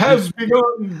 it has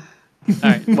begun. All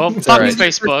right. Well, fuck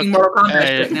Facebook.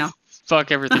 Right now.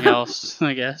 Fuck everything else.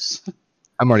 I guess.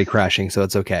 I'm already crashing, so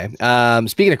it's okay.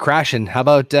 Speaking of crashing, how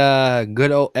about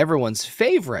good old everyone's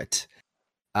favorite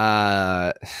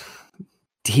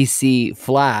DC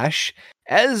Flash,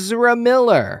 Ezra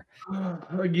Miller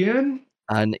again?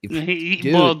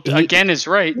 Again is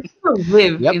right.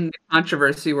 We live in the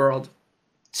controversy world.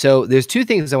 So there's two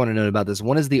things I want to note about this.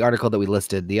 One is the article that we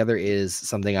listed. The other is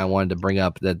something I wanted to bring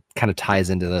up that kind of ties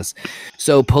into this.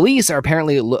 So police are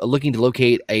apparently looking to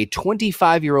locate a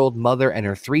 25-year-old mother and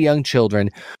her 3 young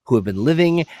children who have been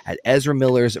living at Ezra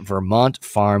Miller's Vermont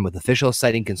farm, with officials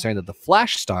citing concern that the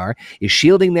Flash star is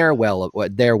shielding their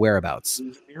whereabouts.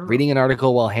 Reading an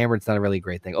article while hammered's not a really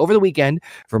great thing. Over the weekend,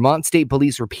 Vermont State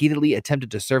Police repeatedly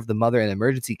attempted to serve the mother an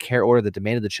emergency care order that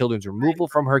demanded the children's removal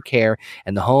from her care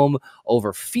and the home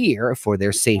over fear for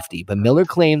their safety. But Miller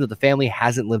claimed that the family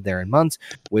hasn't lived there in months,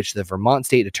 which the Vermont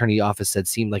State Attorney Office said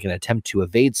seemed like an attempt to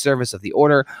evade service of the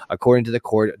order, according to the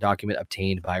court document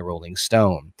obtained by Rolling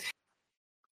Stone.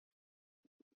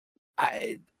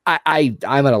 I'm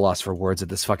at a loss for words at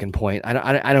this fucking point.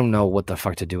 I don't know what the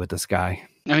fuck to do with this guy.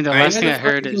 I mean, the last thing I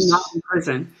heard is not in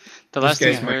prison. The last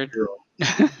thing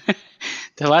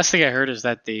I heard is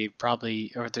that they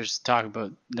probably, or there's talk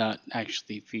about not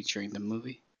actually featuring the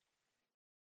movie.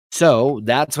 So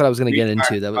that's what I was going to get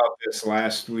into. That was about this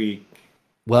last week.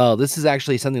 Well, this is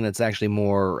actually something that's actually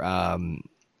more, a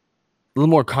little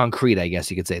more concrete, I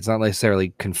guess you could say. It's not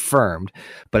necessarily confirmed,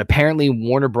 but apparently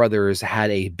Warner Brothers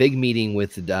had a big meeting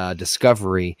with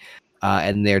Discovery,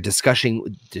 and they're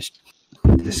discussing.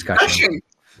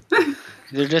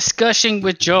 They're discussing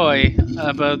with Joy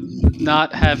about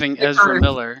not having Ezra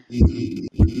Miller. You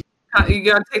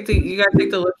gotta take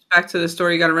the lips back to the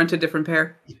store. You gotta rent a different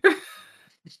pair.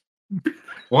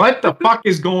 What the fuck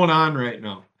is going on right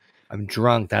now? I'm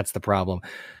drunk. That's the problem.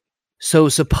 So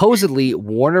supposedly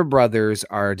Warner Brothers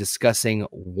are discussing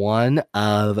one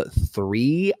of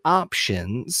 3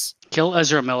 options. Kill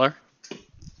Ezra Miller.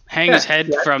 Hang his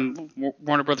head from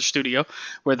Warner Brothers Studio,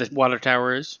 where the water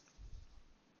tower is.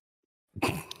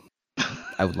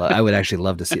 I would actually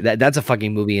love to see that. That's a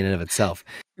fucking movie in and of itself.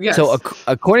 Yes. So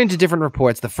according to different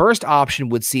reports, the first option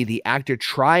would see the actor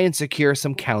try and secure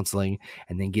some counseling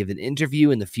and then give an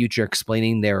interview in the future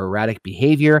explaining their erratic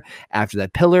behavior. After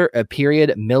that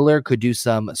period, Miller could do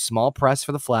some small press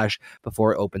for The Flash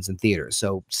before it opens in theaters.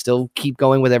 So still keep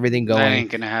going with everything going. That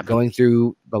ain't gonna happen. Going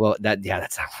through that. Yeah,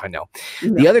 that's not. I know.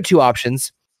 No. The other 2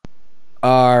 options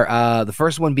are the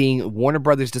first one being Warner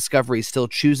Brothers Discovery still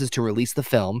chooses to release the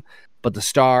film, but the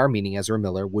star, meaning Ezra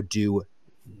Miller, would do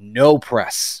no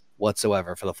press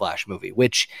whatsoever for the Flash movie,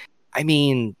 which, I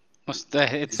mean... It's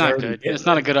not good. It's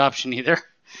not a good option either.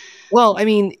 Well, I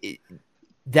mean,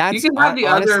 that's... You can have the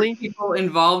other people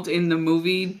involved in the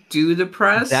movie do the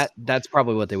press. That's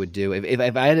probably what they would do.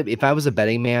 If I was a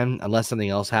betting man, unless something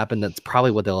else happened, that's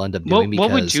probably what they'll end up doing.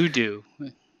 What would you do?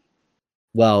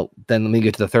 Well, then let me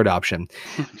get to the third option.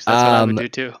 That's what I would do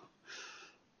too.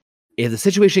 If the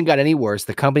situation got any worse,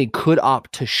 the company could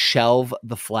opt to shelve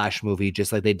the Flash movie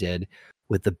just like they did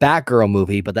with the Batgirl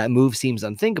movie, but that move seems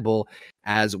unthinkable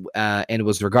and it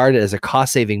was regarded as a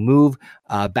cost-saving move.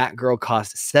 Batgirl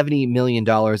cost $70 million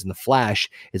and the Flash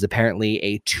is apparently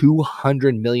a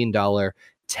 $200 million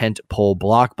tentpole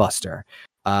blockbuster.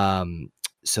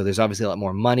 So there's obviously a lot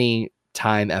more money,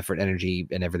 time, effort, energy,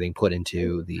 and everything put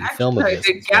into the film of this.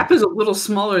 The gap is a little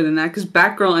smaller than that because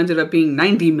Batgirl ended up being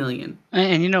 $90 million.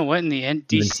 And you know what? In the end,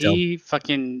 DC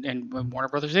fucking and Warner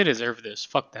Brothers, they deserve this.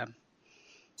 Fuck them.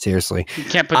 Seriously, you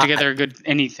can't put together a good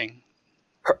anything.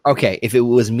 Okay, if it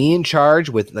was me in charge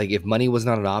with if money was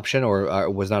not an option or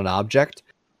was not an object,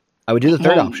 I would do the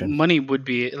third option. Money would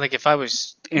be if I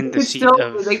was in the seat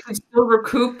of. They could still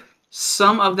recoup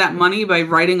some of that money by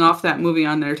writing off that movie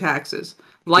on their taxes.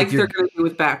 Like they're going to do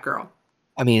with Batgirl.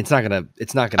 I mean, it's not gonna.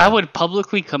 I would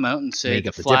publicly come out and say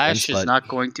the Flash is not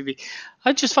going to be.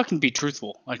 I'd just fucking be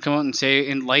truthful. I'd come out and say,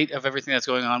 in light of everything that's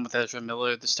going on with Ezra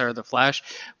Miller, the star of the Flash,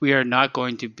 we are not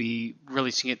going to be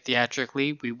releasing it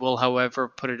theatrically. We will, however,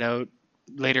 put it out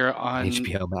later on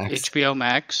HBO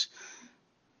Max.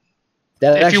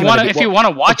 If you want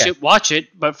to watch it, watch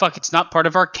it. But fuck, it's not part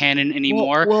of our canon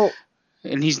anymore. Well,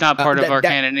 and he's not part of our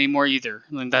canon anymore either.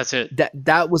 And that's it.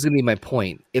 That was going to be my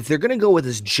point. If they're going to go with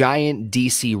this giant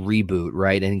DC reboot,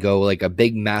 right, and go like a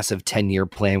big, massive 10-year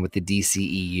plan with the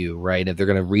DCEU, right, if they're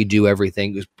going to redo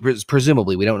everything,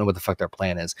 presumably, we don't know what the fuck their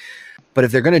plan is. But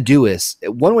if they're going to do this,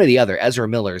 one way or the other, Ezra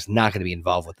Miller is not going to be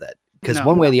involved with it. Because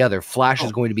one way or the other, Flash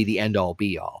is going to be the end-all,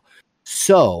 be-all.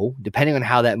 So, depending on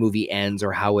how that movie ends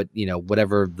or how it,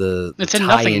 whatever it's a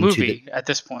nothing movie at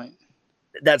this point.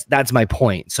 That's my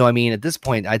point. So I mean, at this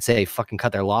point, I'd say fucking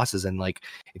cut their losses. And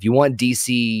if you want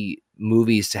DC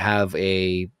movies to have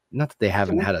not that they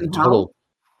haven't had a total.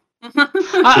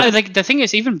 The thing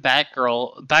is, even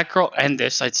Batgirl, and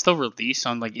this I'd still release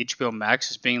on HBO Max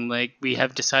as being we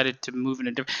have decided to move in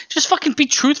a different. Just fucking be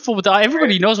truthful with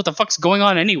everybody knows what the fuck's going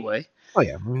on anyway. Oh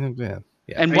yeah.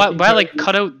 And why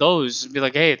cut out those and be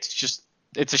like, hey,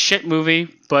 it's a shit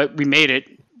movie, but we made it.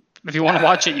 If you want to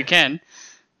watch it, you can.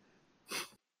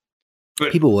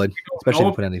 But people would, especially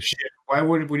if they put any shit.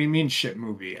 What do you mean shit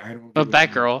movie? I don't. But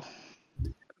Batgirl.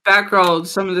 Batgirl,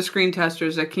 some of the screen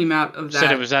testers that came out of that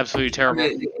Said it was absolutely terrible.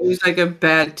 It was like a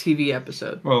bad TV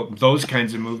episode. Well, those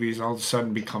kinds of movies all of a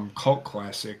sudden become cult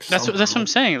classics. That's what I'm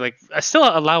saying. Like, I still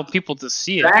allow people to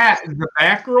see it. The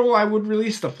Batgirl, I would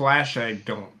release. The Flash, I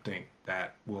don't think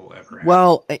that will ever happen.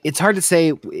 Well, it's hard to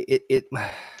say.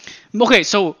 Okay,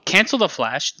 so cancel the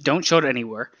Flash. Don't show it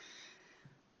anywhere.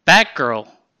 Batgirl,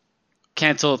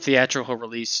 cancel theatrical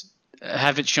release.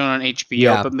 Have it shown on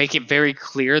HBO, but make it very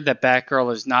clear that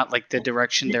Batgirl is not like the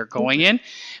direction they're going in,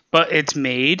 but it's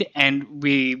made, and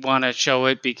we want to show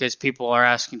it because people are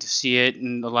asking to see it,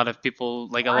 and a lot of people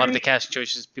like a lot of the casting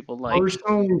choices people like. I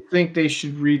personally think they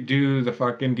should redo the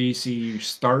fucking DCU.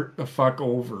 Start the fuck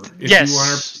over. If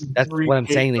Yes, that's what I'm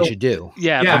saying they should do.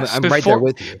 Yeah, I'm right there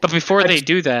with you. But before they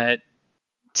do that,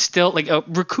 still like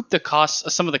recoup the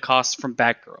costs, some of the costs from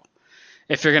Batgirl.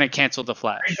 If you're gonna cancel the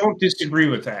Flash, I don't disagree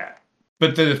with that.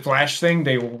 But the Flash thing,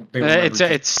 they will.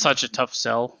 It's such a tough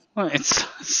sell. It's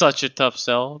such a tough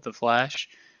sell. The Flash.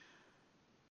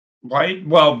 Why?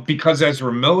 Well, because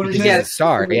Ezra Miller's he's a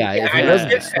star. Yeah, if he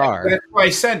wasn't a star. That's why I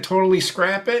said totally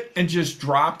scrap it and just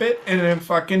drop it and then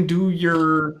fucking do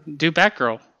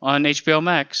Batgirl on HBO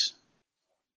Max.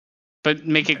 But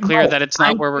make it clear that it's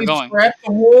not where we're going. Scrap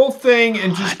the whole thing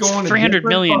and just go on. $300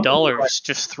 million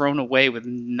just thrown away with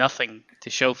nothing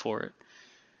to show for it.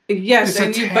 Yes,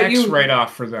 it's a tax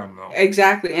write-off for them, though.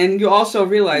 Exactly, and you also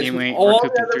realize with all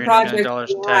the other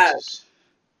projects they have,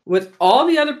 with all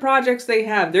the other projects they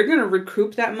have, they're going to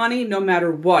recoup that money no matter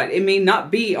what. It may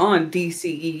not be on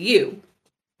DCEU.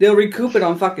 They'll recoup it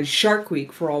on fucking Shark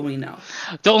Week for all we know.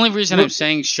 The only reason I'm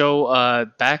saying show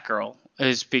Batgirl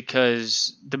is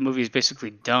because the movie is basically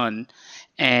done,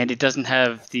 and it doesn't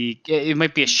have the. It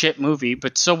might be a shit movie,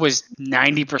 but so was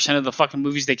 90% of the fucking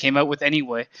movies they came out with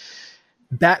anyway.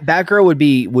 Batgirl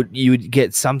you would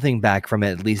get something back from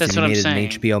it, at least if you made it an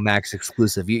HBO Max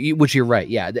exclusive. Which you're right,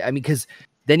 yeah. I mean, because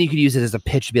then you could use it as a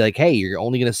pitch to be like, hey, you're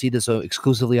only going to see this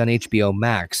exclusively on HBO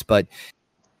Max. But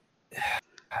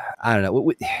I don't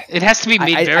know. It has to be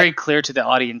made very clear to the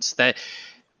audience that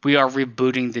we are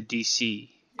rebooting the DC.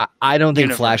 I don't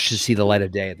think Flash should see the light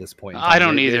of day at this point. I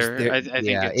don't either. I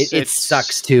think it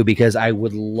sucks too because I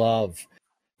would love.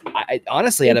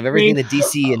 Honestly, out of everything that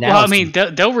DC announced, well, I mean,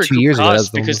 they'll recoup costs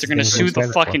because they're going to sue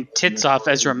the fucking tits off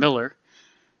Ezra Miller.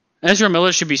 Ezra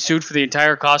Miller should be sued for the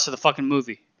entire cost of the fucking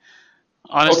movie.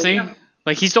 Honestly,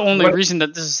 like he's the only reason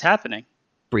that this is happening.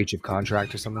 Breach of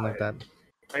contract or something like that.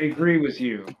 I agree with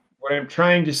you. What I'm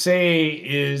trying to say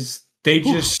is they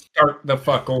just start the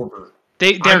fuck over.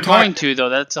 They're going to though.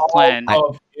 That's a plan.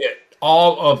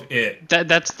 All of it.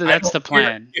 That's the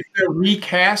plan. If they're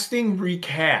recasting,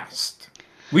 recast.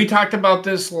 We talked about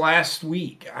this last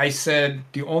week. I said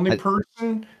the only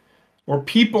person or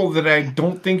people that I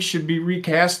don't think should be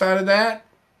recast out of that,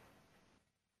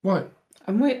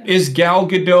 is Gal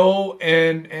Gadot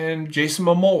and Jason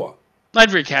Momoa.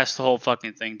 I'd recast the whole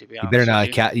fucking thing, to be honest.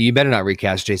 You better not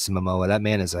recast Jason Momoa. That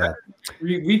man is a.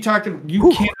 We talked.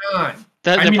 You cannot.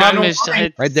 The problem is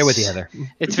right there with you, Heather.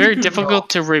 It's very difficult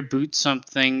to reboot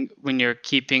something when you're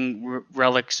keeping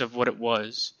relics of what it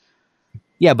was.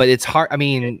 Yeah, but it's hard. I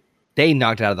mean, they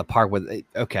knocked it out of the park with.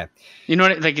 Okay, you know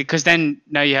what? Like, because then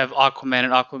now you have Aquaman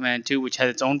and Aquaman 2, which had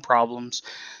its own problems,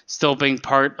 still being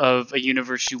part of a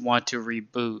universe you want to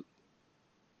reboot.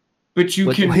 But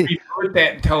you can reboot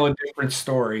that and tell a different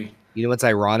story. You know what's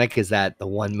ironic is that the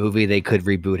one movie they could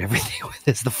reboot everything with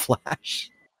is The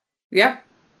Flash. Yeah.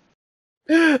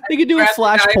 They could do a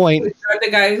Flashpoint.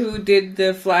 The guy who did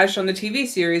the Flash on the TV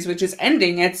series, which is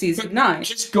ending at season 9.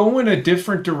 Just go in a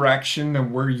different direction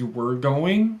than where you were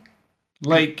going.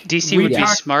 Like DC would be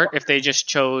smart if they just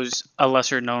chose a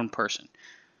lesser known person,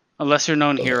 a lesser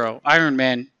known hero. Iron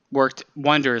Man worked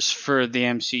wonders for the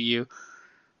MCU.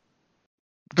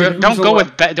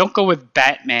 Don't go with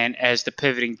Batman as the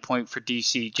pivoting point for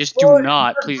DC. Just do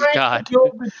not, please God.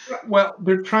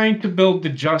 They're trying to build the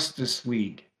Justice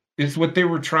League. Is what they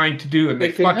were trying to do, and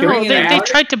they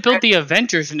tried to build the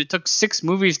Avengers, and it took 6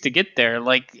 movies to get there,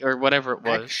 or whatever it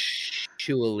was.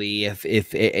 Actually, if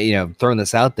throwing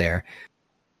this out there,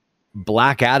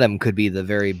 Black Adam could be a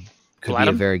very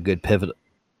good pivot.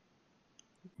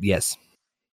 Yes,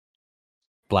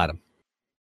 Black Adam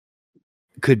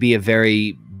could be a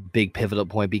very big pivotal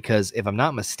point because if I'm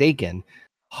not mistaken,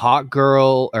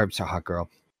 Hawkgirl.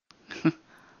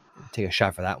 Take a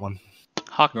shot for that one.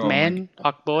 Hawkman,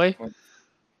 Hawkboy,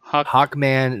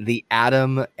 Hawkman, the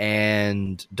Atom,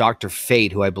 and Dr.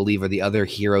 Fate, who I believe are the other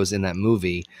heroes in that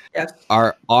movie,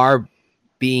 are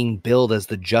being billed as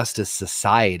the Justice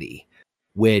Society,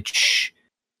 which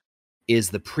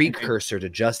is the precursor to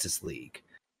Justice League.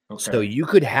 Okay. So you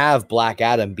could have Black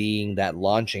Adam being that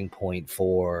launching point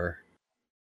for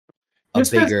a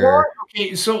Just as bigger. far-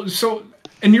 okay, so,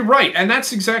 and you're right, and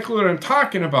that's exactly what I'm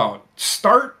talking about.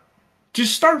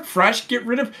 Just start fresh. Get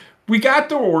rid of. We got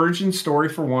the origin story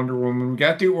for Wonder Woman. We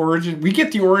get the origin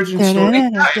story.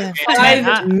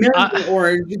 5 million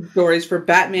origin stories for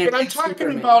Batman. But I'm and talking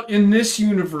Superman. about in this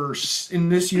universe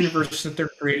that they're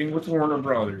creating with Warner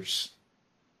Brothers.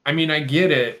 I mean, I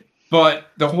get it, but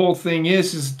the whole thing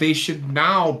is they should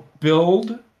now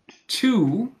build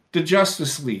to the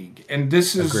Justice League, and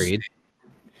this is Agreed.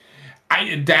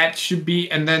 That should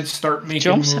be, and then start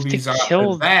making almost have to movies out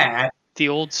kill of that. the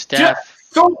old staff.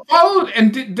 So follow,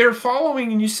 and they're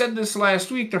following, and you said this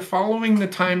last week. They're following the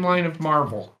timeline of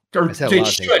Marvel. Or I said a they lot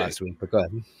of things should. last week, but go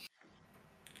ahead.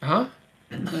 Huh?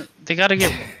 They gotta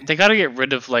get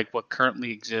rid of like what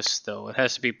currently exists though. It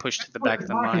has to be pushed to the back of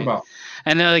the mind. About?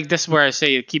 And then like this is where I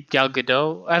say you keep Gal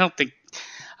Gadot. I don't think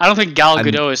Gal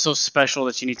Gadot is so special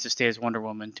that she needs to stay as Wonder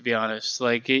Woman. To be honest,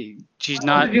 like she's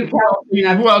not. Who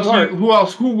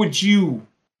would you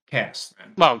cast then?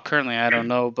 Well, currently I don't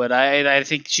know, but I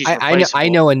think she's. I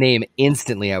know a name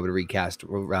instantly. I would recast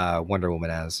Wonder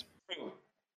Woman as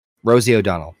Rosie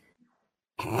O'Donnell.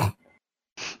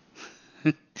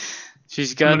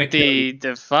 She's got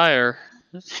the fire.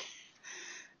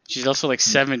 She's also like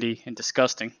 70 and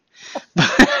disgusting. we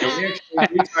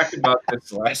talked about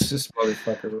this last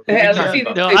motherfucker.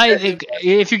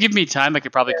 If you give me time, I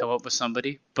could probably come up with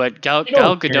somebody. But Gal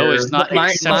Gadot is not an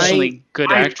exceptionally good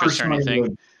actress or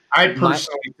anything. I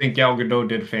personally think Gal Gadot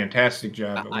did a fantastic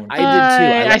job. I did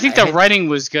too. I think the writing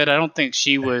was good. I don't think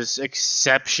she was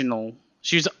exceptional.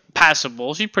 She was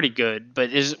passable. She's pretty good, but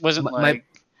wasn't like.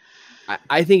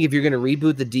 I think if you're going to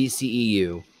reboot the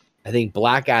DCEU, I think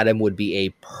Black Adam would be a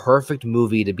perfect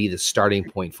movie to be the starting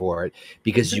point for it,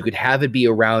 because you could have it be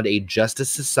around a Justice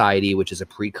Society, which is a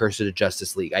precursor to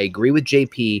Justice League. I agree with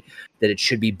JP that it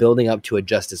should be building up to a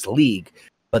Justice League,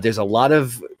 but there's a lot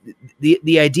of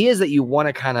the idea is that you want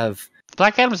to kind of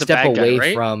Black Adam's step a bad away guy,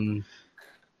 right? from.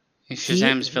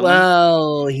 Shazam's villain.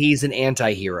 Well, he's an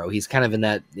anti-hero. He's kind of in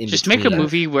that. Just make a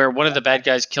movie where one of the bad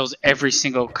guys kills every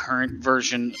single current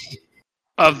version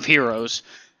of heroes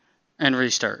and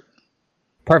restart.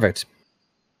 Perfect.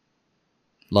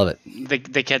 Love it.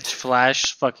 They catch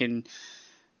Flash fucking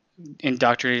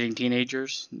indoctrinating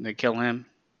teenagers. And they kill him.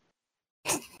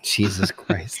 Jesus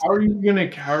Christ. How are you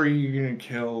gonna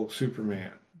kill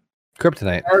Superman?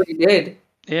 Kryptonite. I already did.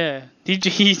 Yeah, he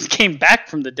came back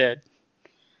from the dead.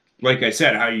 Like I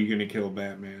said, how are you gonna kill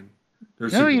Batman?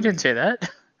 No, you didn't say that.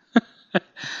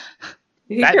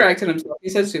 He corrected himself. He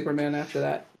said Superman after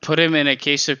that. Put him in a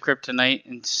case of kryptonite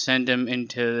and send him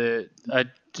into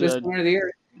This one of the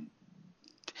earth.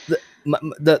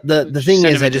 The thing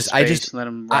is, I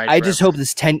just hope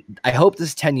this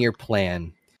 10-year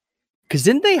plan. Because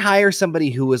didn't they hire somebody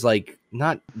who was like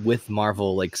not with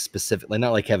Marvel, like specifically,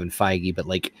 not like Kevin Feige, but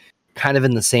like kind of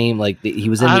in the same, like he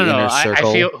was in the inner circle.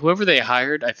 I feel whoever they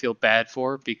hired, I feel bad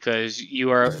for, because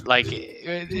you are like,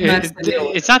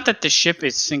 it's not that the ship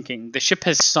is sinking. The ship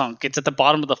has sunk. It's at the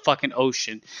bottom of the fucking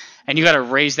ocean, and you got to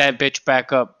raise that bitch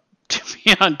back up to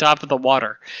be on top of the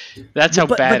water. That's how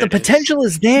bad. But the potential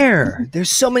is there. There's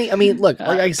so many. I mean, look,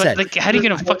 like I said, like, how are you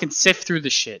gonna fucking sift through the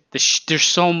shit? There's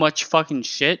so much fucking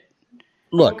shit.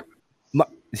 Look,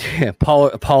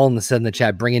 Paul said in the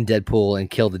chat, bring in Deadpool and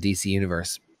kill the DC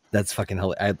universe. That's fucking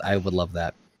hilarious. I would love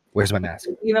that. Where's my mask?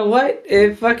 You know what?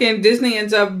 If fucking Disney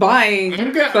ends up buying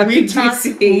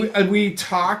DC. We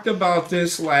talked about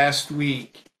this last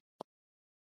week.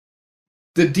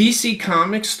 The DC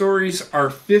comic stories are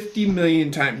 50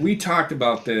 million times. We talked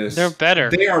about this. They're better.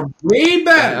 They are way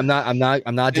better. I'm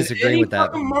not disagreeing with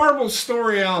that. Any Marvel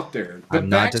story out there. I'm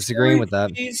not disagreeing with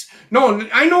that. No,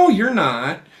 I know you're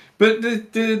not. But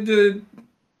the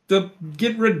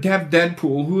get rid have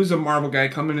Deadpool, who is a Marvel guy,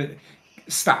 coming in.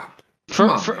 Stop.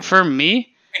 For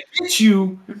me, I get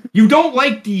you. You don't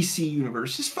like DC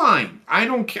Universe. It's fine. I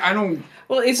don't.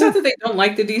 Well, it's not that they don't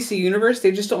like the DC Universe.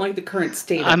 They just don't like the current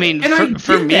state. I mean,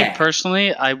 for me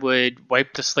personally, I would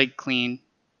wipe the slate clean.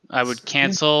 I would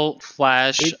cancel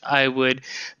Flash. I would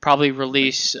probably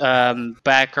release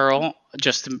Batgirl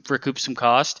just to recoup some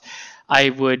cost.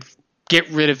 I would get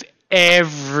rid of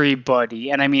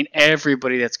everybody, and I mean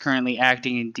everybody that's currently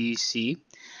acting in DC.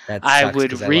 I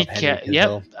would recast.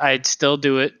 Yep, I'd still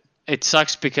do it. It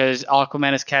sucks because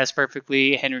Aquaman is cast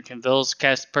perfectly, Henry Cavill's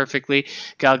cast perfectly,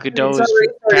 Gal Gadot is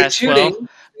cast well,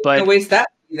 but waste that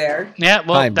there. Yeah,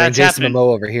 well, fine, that's bring Jason happening.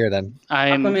 Momoa over here then.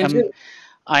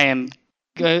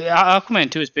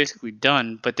 Aquaman 2 is basically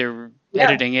done, but they're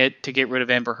editing it to get rid of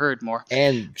Amber Heard more.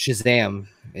 And Shazam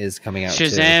is coming out.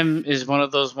 Shazam is one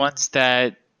of those ones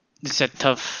that it's a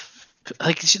tough.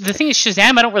 Like the thing is,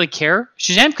 Shazam, I don't really care.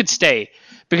 Shazam could stay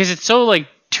because it's so like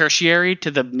tertiary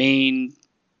to the main.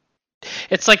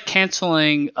 It's like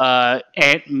canceling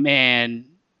Ant-Man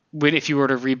if you were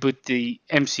to reboot the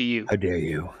MCU. How dare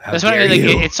you? That's what I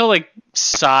mean. Like, it's so like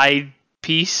side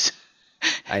piece.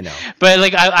 I know, but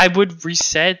like I would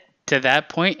reset to that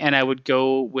point, and I would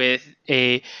go with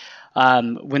a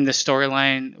when the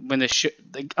storyline,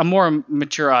 like a more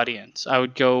mature audience. I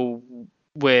would go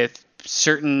with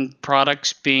certain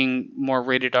products being more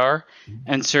rated R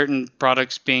and certain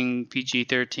products being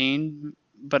PG-13.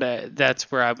 But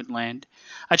that's where I would land.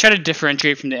 I try to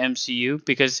differentiate from the MCU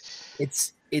because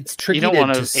it's tricky. You don't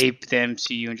want to ape the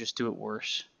MCU and just do it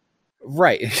worse.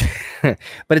 Right.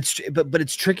 but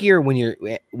it's trickier when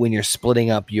you're splitting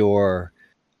up your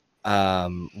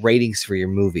ratings for your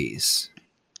movies.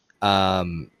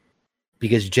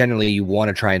 Because generally you want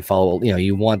to try and follow,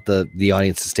 you want the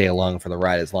audience to stay along for the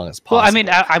ride as long as possible. Well, I mean,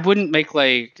 I wouldn't make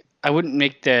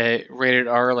the rated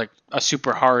R like a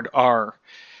super hard R,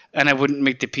 and I wouldn't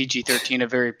make the PG-13 a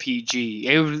very PG.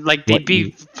 It would they'd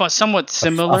be somewhat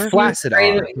similar. A flaccid R.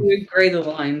 You would gray the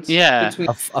lines. Yeah, between...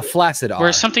 a flaccid R.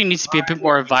 Where something needs to be a bit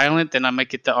more violent, then I might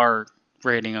get the R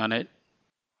rating on it.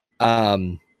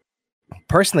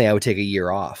 Personally, I would take a year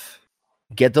off.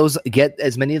 Get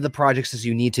as many of the projects as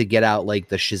you need to get out, like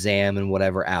the Shazam and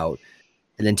whatever out,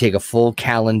 and then take a full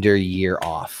calendar year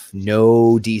off.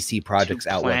 No DC projects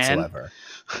out whatsoever.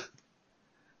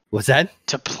 What's that?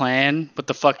 To plan what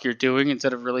the fuck you're doing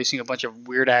instead of releasing a bunch of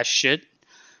weird ass shit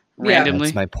randomly.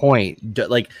 That's my point.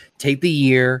 Take the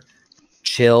year,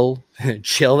 chill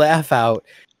the F out,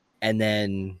 and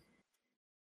then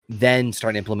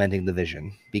start implementing the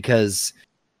vision, because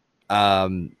out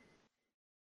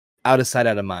of sight,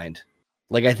 out of mind.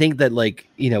 Like, I think that,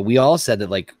 we all said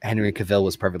that, Henry Cavill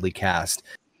was perfectly cast.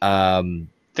 The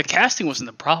casting wasn't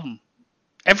the problem.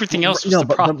 Everything else was the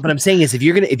problem. But I'm saying is, if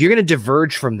you're gonna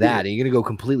diverge from that and you're gonna go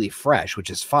completely fresh, which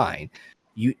is fine,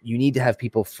 you need to have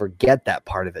people forget that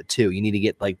part of it too. You need to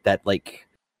get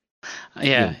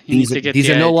these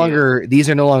are no longer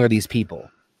these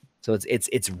people. So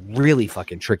it's really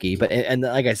fucking tricky. But and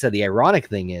like I said, the ironic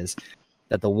thing is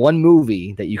that the one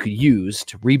movie that you could use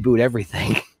to reboot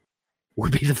everything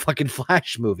would be the fucking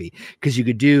Flash movie, because you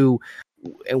could do,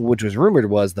 which was rumored,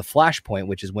 was the Flashpoint,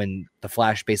 which is when the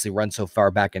Flash basically runs so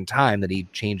far back in time that he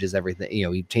changes everything.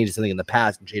 He changes something in the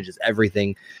past and changes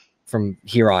everything from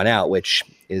here on out, which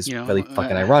is really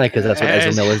fucking ironic, because that's what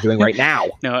Ezra Miller is doing right now.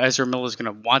 No, Ezra Miller is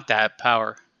going to want that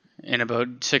power in about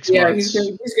 6 months. Yeah,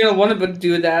 he's gonna want to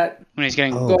do that when he's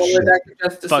getting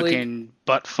fucking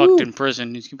butt fucked in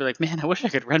prison. He's gonna be like, man, I wish I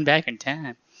could run back in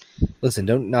time. Listen,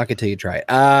 don't knock it till you try it.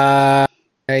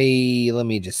 Let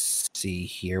me just see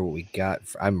here what we got.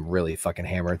 I'm really fucking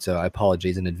hammered, so I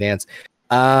apologize in advance.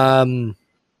 Was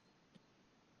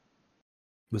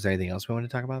there anything else we want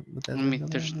to talk about with that? I mean,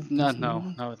 there's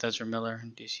no with Ezra Miller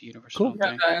and DC Universe. Cool.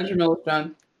 Ezra Miller's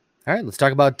done. All right, let's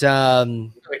talk about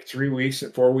 3 weeks,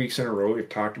 4 weeks in a row. We've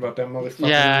talked about that motherfucker.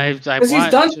 Yeah, he's done.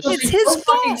 It's his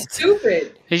fault.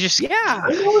 Stupid. He just I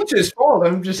know it's his fault.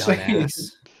 I'm just saying. He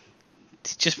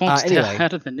just won't stay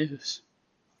out of the news.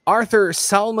 Arthur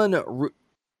Salman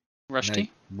Rushdie?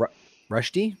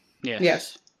 Rushdie?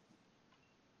 Yes.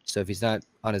 So if he's not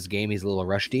on his game, he's a little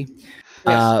rusty.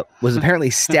 Yes. Was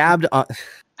apparently stabbed on.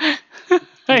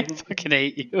 I fucking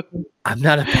hate you. I'm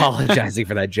not apologizing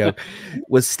for that joke.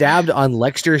 Was stabbed on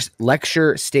lecture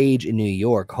stage in New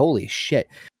York. Holy shit.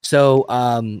 So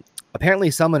apparently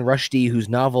Salman Rushdie, whose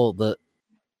novel The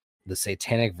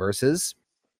Satanic Verses,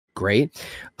 great,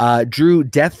 drew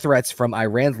death threats from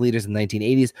Iran's leaders in the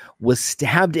 1980s, was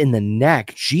stabbed in the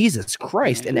neck, Jesus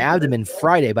Christ, and abdomen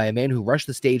Friday by a man who rushed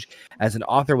the stage as an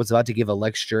author was about to give a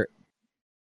lecture.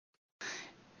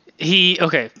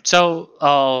 So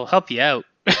I'll help you out.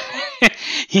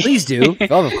 Please do.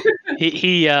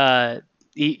 He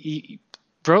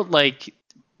wrote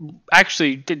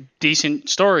actually did decent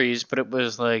stories, but it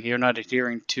was like, you're not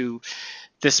adhering to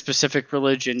this specific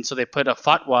religion, so they put a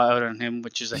fatwa out on him,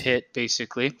 which is a hit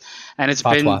basically, and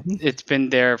it's been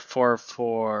there for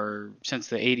since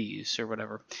the 80s or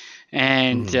whatever,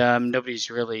 and nobody's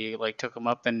really took him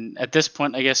up. And at this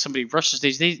point, I guess somebody rushed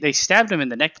the stage. They stabbed him in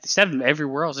the neck, but they stabbed him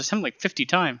everywhere else. They stabbed him 50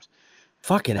 times.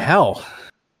 Fucking hell.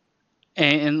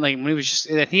 And when he was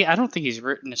just I don't think he's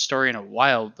written a story in a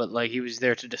while, but he was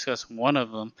there to discuss one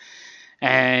of them.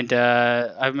 And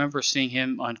I remember seeing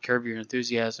him on Curb Your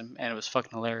Enthusiasm, and it was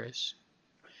fucking hilarious.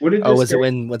 What did Oh, this was it guy-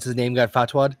 when what's his name got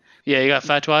fatwad? Yeah, he got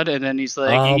fatwad, and then he's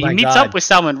like, Oh he my meets God. up with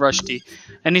Salman Rushdie,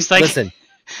 and he's like, Listen,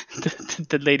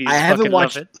 the ladies I haven't fucking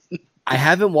watched- love it. I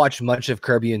haven't watched much of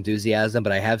Curb Your Enthusiasm,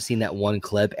 but I have seen that one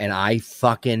clip, and I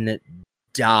fucking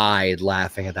died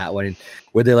laughing at that one.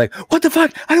 Where they're like, "What the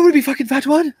fuck? I don't want to be fucking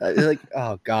fatwad." Like,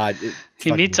 oh god.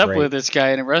 He meets up with this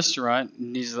guy in a restaurant,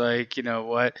 and he's like, you know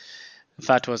what?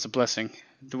 Fatwa's a blessing.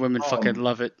 The women fucking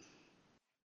love it.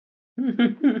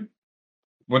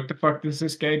 What the fuck does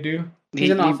this guy do?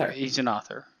 He's an author. He's an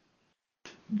author.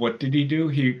 What did he do?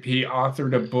 He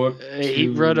authored a book. He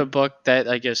wrote a book that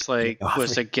I guess like He offered-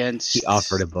 was against He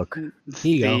offered a book.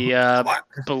 the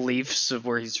beliefs of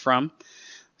where he's from.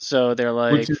 So they're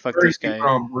like, "Fuck this guy."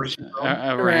 Where's he from?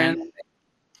 Iran.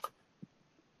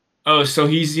 Oh, so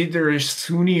he's either a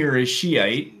Sunni or a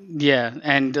Shiite. Yeah,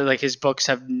 and like his books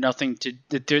have nothing to.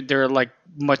 They're like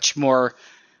much more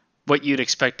what you'd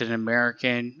expect an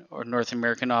American or North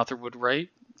American author would write.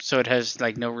 So it has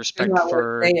like no respect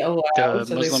for the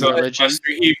Muslim religion.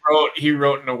 He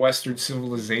wrote in a Western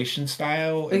civilization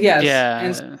style. Yes. Yeah.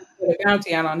 And so they put a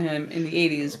bounty out on him in the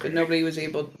 80s, but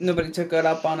nobody took it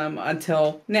up on him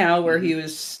until now, where he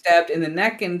was stabbed in the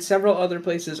neck and several other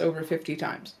places over 50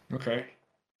 times. Okay.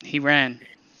 He ran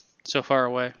so far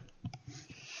away.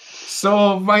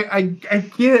 So I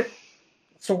get.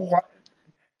 So what?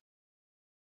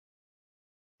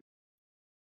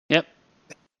 Yep.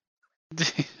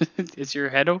 Is your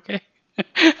head okay?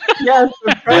 Yes,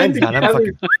 Mine's not, I'm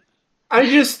fucking-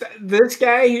 this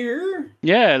guy here.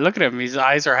 Yeah, look at him. His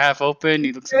eyes are half open.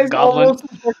 He looks like a He's goblin. almost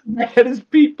as fucking bad as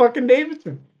Pete fucking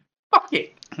Davidson. Fuck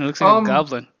it. He looks like a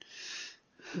goblin.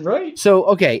 Right. So,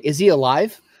 okay, is he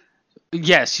alive?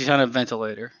 Yes, he's on a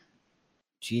ventilator.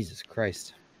 Jesus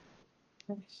Christ.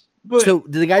 But, So,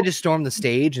 did the guy just storm the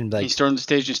stage and He like? stormed the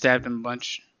stage and stabbed him a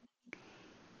bunch.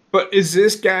 but is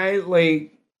this guy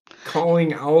like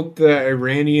calling out the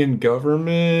Iranian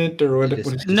government or what? Yes.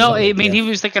 What is No, I Yeah. mean he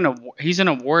was like he's an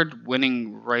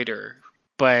award-winning writer,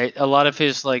 but a lot of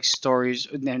his like stories,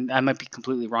 and I might be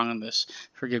completely wrong on this.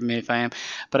 Forgive me if I am,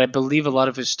 but I believe a lot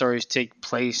of his stories take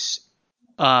place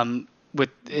with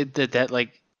that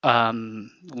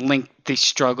link the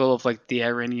struggle of like the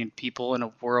Iranian people in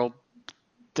a world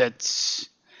that's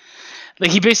like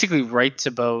he basically writes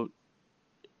about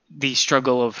the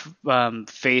struggle of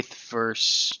faith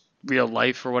versus real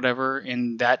life or whatever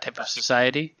in that type of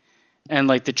society, and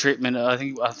like the treatment. I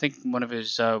think one of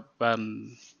his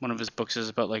books is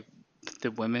about like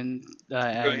the women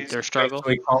and their struggle.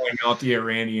 Basically calling out the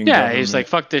Iranian. Yeah, government. he's like,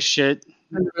 "Fuck this shit."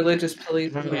 And the religious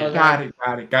police. and all that.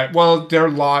 Got it. Well, their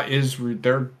law is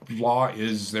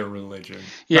their religion.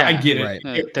 Yeah, I get it.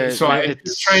 Right. So I'm it's-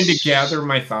 just trying to gather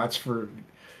my thoughts for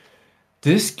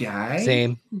this guy.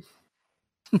 Same.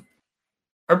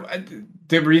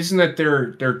 The reason that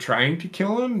they're trying to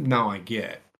kill him, now I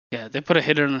get. Yeah, they put a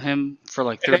hit on him for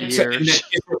like 30 Is years.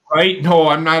 it right? No,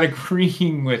 I'm not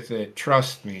agreeing with it.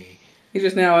 Trust me. He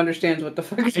just now understands what the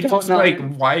fuck is It's going just on. like,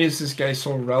 why is this guy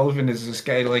so relevant? Is this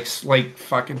guy like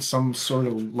fucking some sort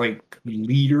of like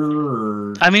leader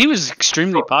or? I mean, he was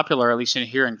extremely popular, at least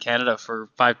here in Canada, for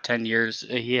 5-10 years.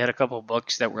 He had a couple of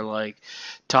books that were like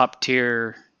top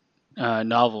tier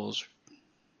novels.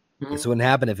 This wouldn't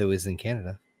happen if it was in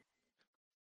Canada.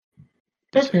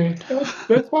 Okay,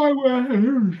 that's why we're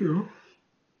here.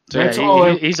 So That's yeah, all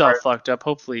he's all fucked up.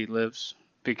 Hopefully he lives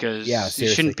because Yeah, he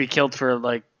seriously. shouldn't be killed for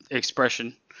like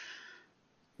expression.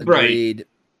 Right. Agreed.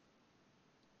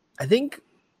 I think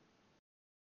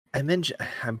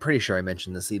I'm pretty sure I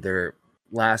mentioned this either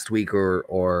last week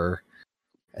or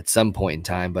at some point in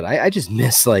time, but I just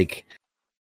miss like,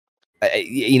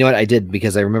 you know what I did,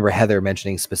 because I remember Heather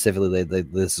mentioning specifically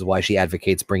that this is why she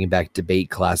advocates bringing back debate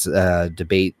class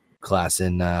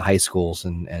in high schools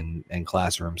and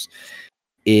classrooms,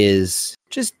 is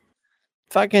just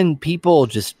fucking people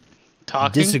just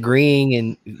Talking disagreeing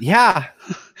and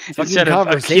instead of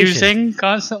accusing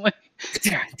constantly.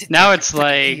 Now it's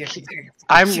like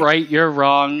I'm right, you're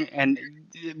wrong, and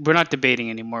we're not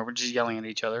debating anymore. We're just yelling at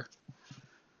each other.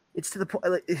 It's to the point.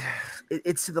 Like,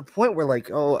 it's to the point where, like,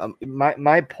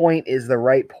 my point is the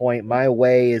right point. My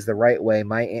way is the right way.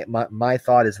 My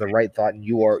thought is the right thought, and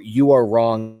you are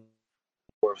wrong.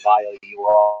 Or vile, you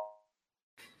are.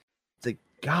 It's like,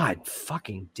 God,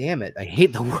 fucking damn it! I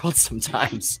hate the world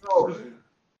sometimes. So,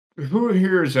 who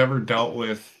here has ever dealt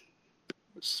with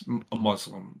a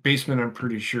Muslim? Basement, I'm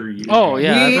pretty sure you. Oh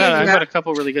yeah, I've Yeah. got a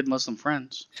couple really good Muslim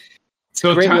friends.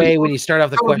 So Great Tom, way when you start off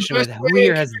the so question with just who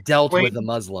here has dealt wait. with a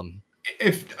Muslim.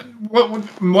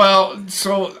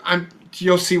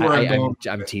 You'll see where I'm going.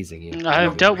 I'm teasing you.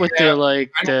 I've dealt with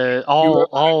the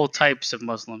all types of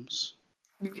Muslims.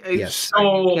 Yes.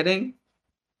 So kidding.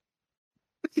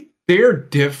 They're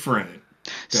different.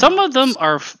 Some of them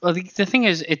are. The thing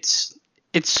is, it's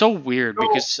so weird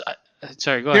because.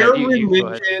 Sorry, go ahead. You go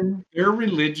ahead. Their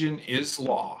religion is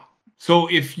law. So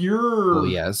if you're, Oh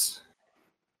yes.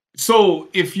 So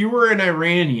if you were an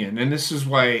Iranian, and this is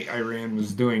why Iran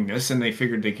was doing this, and they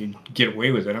figured they could get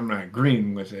away with it. I'm not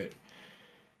agreeing with it.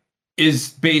 Is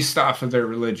based off of their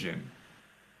religion.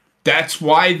 That's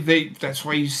why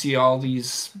you see all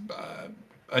these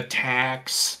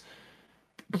attacks.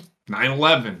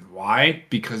 9/11. Why?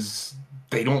 Because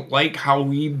they don't like how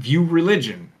we view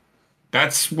religion.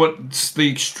 That's what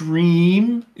the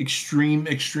extreme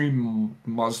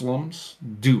Muslims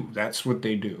do. That's what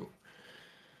they do.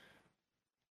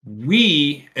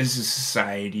 We, as a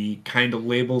society, kind of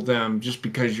label them just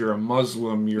because you're a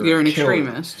Muslim, you're an killer.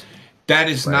 Extremist. That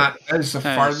is not. That is the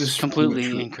That farthest. is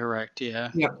completely incorrect. Yeah.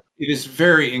 Yeah, it is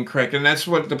very incorrect, and that's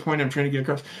what the point I'm trying to get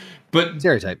across. But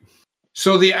Stereotype.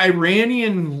 So the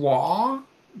Iranian law,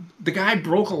 the guy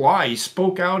broke a law. He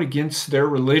spoke out against their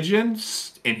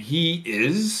religions, and he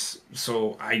is.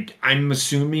 So I'm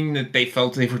assuming that they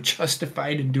felt they were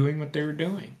justified in doing what they were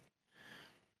doing.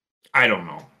 I don't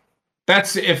know.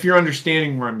 That's if you're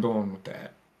understanding where I'm going with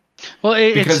that. Well,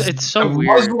 it's so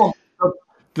weird. Muslim,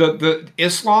 the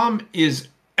Islam is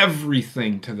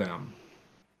everything to them.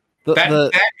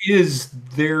 That is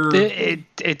their.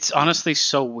 It's honestly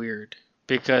so weird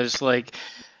because like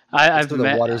I've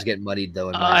met. The waters get muddied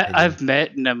though. I've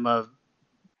met and I'm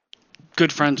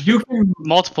good friends with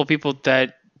multiple people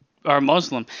that are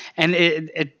Muslim, and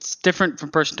it's different from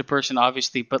person to person,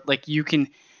 obviously. But like you can.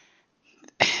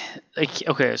 Like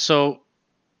okay, so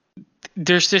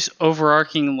there's this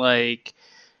overarching like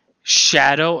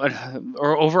shadow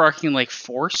or overarching like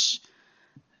force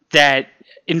that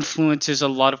influences a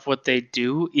lot of what they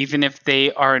do, even if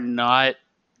they are not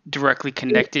directly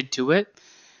connected to it.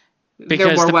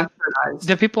 Because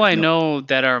the people I know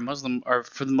that are Muslim are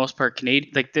for the most part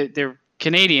Canadian. Like they're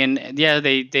Canadian. Yeah,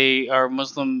 they are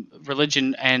Muslim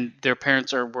religion, and their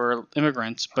parents were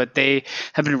immigrants, but they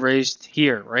have been raised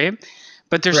here, right?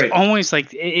 But there's always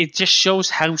like it just shows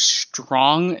how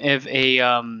strong of a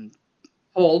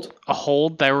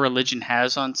hold that religion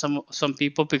has on some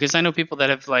people, because I know people that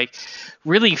have like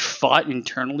really fought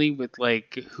internally with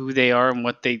like who they are and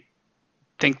what they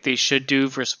think they should do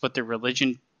versus what their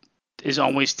religion is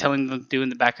always telling them to do in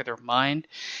the back of their mind,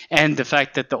 and the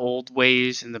fact that the old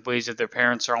ways and the ways of their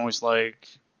parents are always like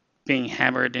being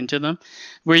hammered into them,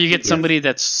 where you get somebody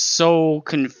that's so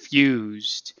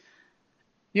confused.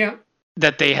 Yeah.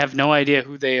 That they have no idea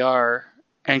who they are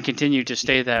and continue to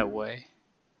stay that way.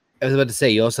 I was about to say,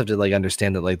 you also have to like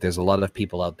understand that like there's a lot of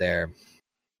people out there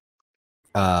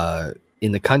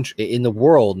in the country, in the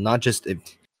world, not just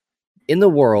in the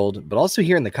world, but also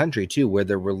here in the country too, where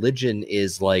their religion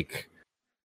is like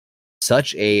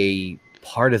such a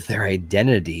part of their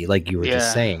identity, like you were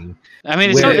just saying. I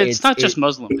mean, it's not just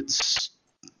Muslim.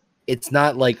 It's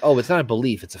not like, oh, it's not a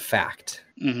belief, it's a fact.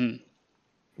 Mm-hmm.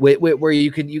 Where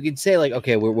you could say like,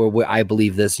 okay, I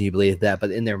believe this and you believe that, but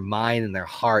in their mind and their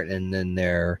heart and then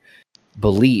their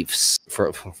beliefs,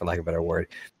 for lack of a better word,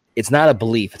 it's not a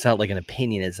belief. It's not like an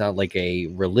opinion. It's not like a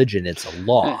religion. It's a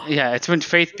law. Yeah, it's when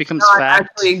faith becomes God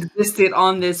fact. Actually existed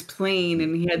on this plane,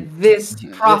 and he had this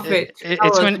prophet.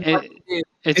 It's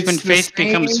when faith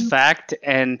becomes fact,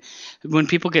 and when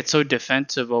people get so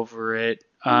defensive over it,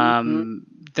 then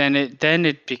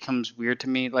it becomes weird to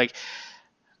me. Like.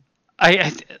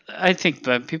 I think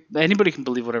that anybody can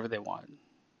believe whatever they want.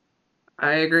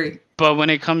 I agree. But when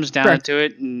it comes down to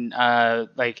it, and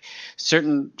like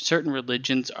certain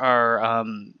religions are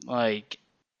like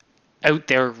out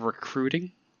there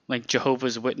recruiting, like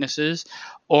Jehovah's Witnesses,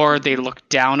 or they look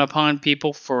down upon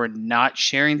people for not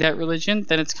sharing that religion,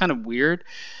 then it's kind of weird.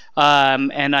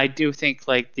 And I do think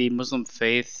like the Muslim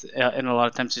faith, and a lot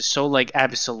of times is so like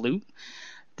absolute,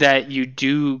 that you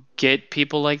do get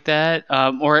people like that,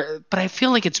 but I feel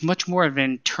like it's much more of an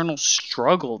internal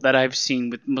struggle that I've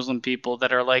seen with Muslim people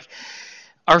that are like,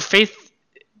 their faith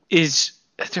is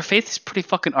pretty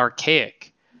fucking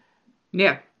archaic.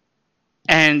 Yeah.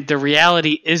 And the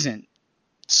reality isn't.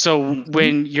 So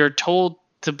when you're told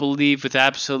to believe with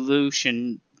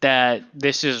absolution that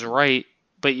this is right,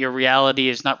 but your reality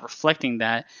is not reflecting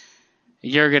that,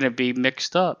 you're going to be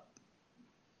mixed up.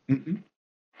 Mm-hmm.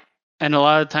 And a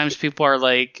lot of times people are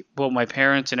like, well, my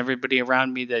parents and everybody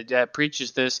around me that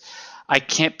preaches this, I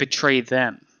can't betray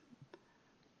them.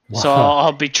 Wow. So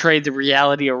I'll betray the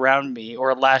reality around me,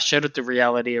 or lash out at the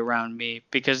reality around me,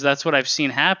 because that's what I've seen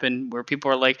happen, where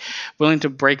people are like willing to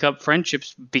break up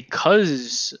friendships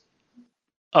because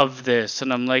of this.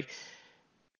 And I'm like,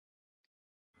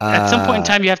 At some point in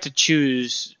time, you have to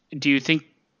choose. Do you think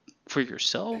for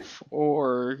yourself,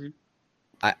 or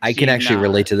I can actually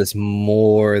relate to this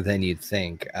more than you'd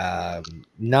think.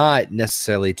 Not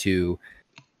necessarily to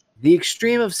the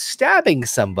extreme of stabbing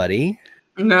somebody.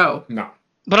 No.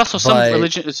 But also some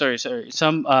religion. Sorry.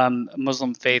 Some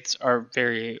Muslim faiths are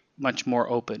very much more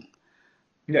open.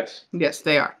 Yes,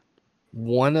 they are.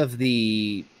 One of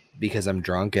the, because I'm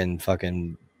drunk and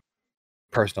fucking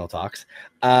personal talks.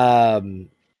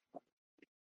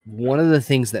 One of the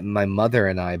things that my mother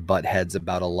and I butt heads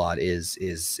about a lot is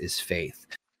faith.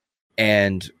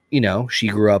 And, she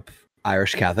grew up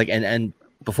Irish Catholic. And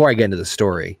before I get into the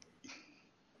story,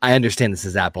 I understand this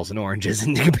is apples and oranges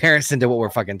in comparison to what we're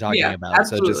fucking talking about.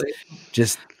 Absolutely. So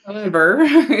just whatever.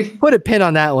 put a pin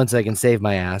on that one so I can save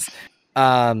my ass.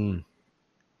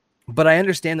 But I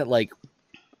understand that, like,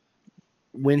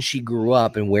 when she grew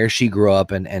up and where she grew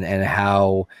up and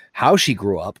how she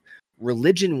grew up,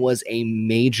 religion was a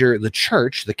major, the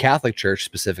church, the Catholic Church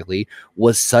specifically,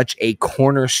 was such a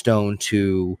cornerstone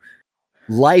to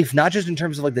life, not just in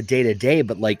terms of like the day to day,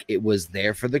 but like it was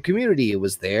there for the community. It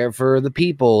was there for the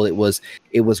people. It was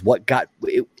what got,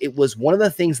 it was one of the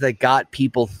things that got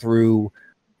people through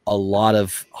a lot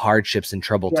of hardships and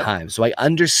troubled times. So I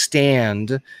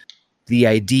understand the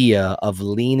idea of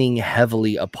leaning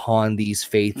heavily upon these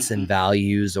faiths and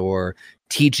values or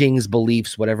teachings,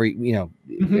 beliefs, whatever,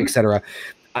 etc.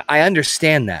 I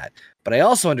understand that, but I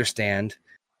also understand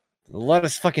a lot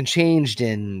has fucking changed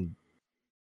in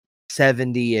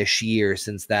 70-ish years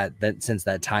since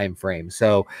that time frame.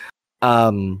 So, it's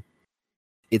I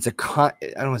don't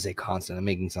want to say constant. I'm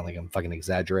making it sound like I'm fucking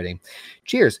exaggerating.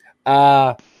 Cheers.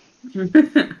 But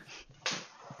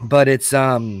it's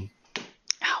a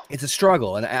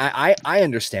struggle, and I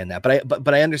understand that,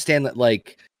 but I understand that,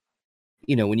 like,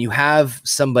 when you have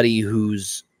somebody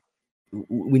who's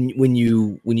when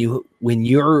your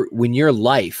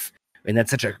life, and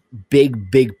that's such a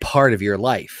big part of your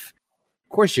life,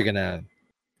 of course you're gonna,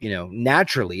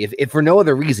 naturally, if for no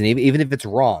other reason, even if it's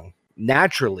wrong,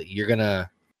 naturally you're gonna,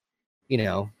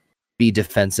 be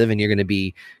defensive, and you're gonna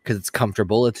be, because it's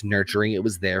comfortable, it's nurturing, it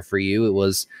was there for you, it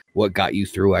was what got you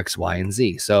through X, Y, and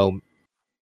Z. So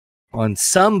on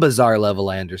some bizarre level,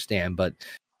 I understand, but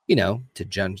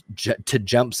to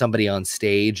jump somebody on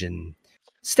stage and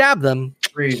stab them,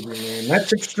 crazy, man.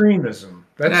 That's extremism.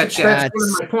 That's my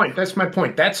point. That's my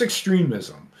point. That's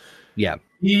extremism. Yeah.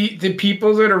 The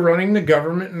people that are running the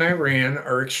government in Iran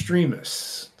are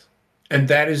extremists. And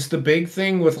that is the big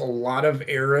thing with a lot of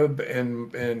Arab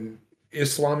and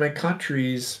Islamic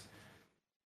countries,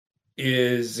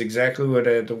 is exactly what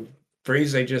the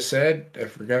phrase I just said. I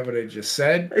forgot what I just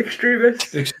said.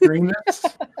 Extremists.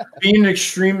 Being an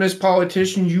extremist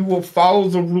politician, you will follow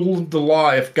the rule of the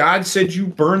law. If God said you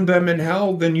burn them in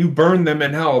hell, then you burn them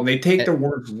in hell. And they take their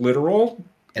words literal.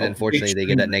 And unfortunately, they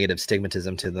get that negative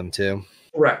stigmatism to them too.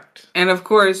 Correct. And of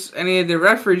course, any of the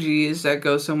refugees that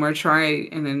go somewhere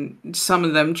and then some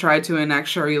of them try to enact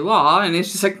Sharia law, and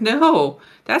it's just like, no,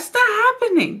 that's not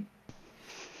happening.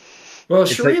 Well,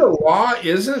 Sharia law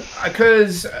isn't,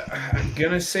 because I'm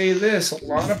going to say this, a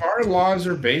lot of our laws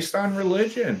are based on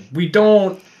religion.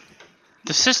 The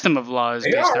system of law is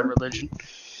based on religion.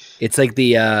 It's like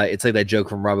it's like that joke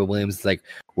from Robin Williams. It's like,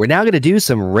 we're now going to do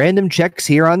some random checks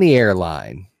here on the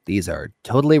airline. These are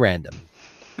totally random.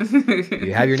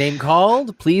 You have your name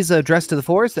called. Please address to the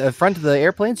front of the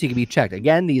airplane so you can be checked.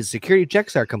 Again, these security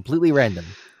checks are completely random.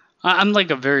 I'm like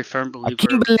a very firm believer.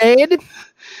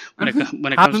 When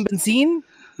it haven't been seen,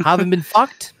 haven't been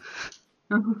fucked.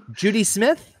 Judy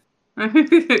Smith.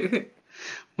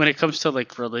 When it comes to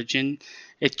like religion,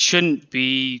 it shouldn't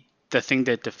be the thing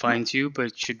that defines you, but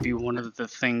it should be one of the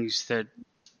things that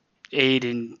aid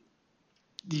in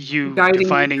you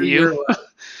defining you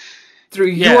through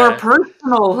your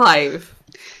personal life.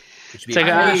 It's like,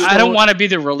 I don't want to be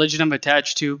the religion I'm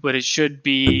attached to, but it should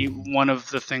be one of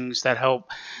the things that help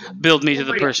build me to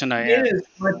the person I am.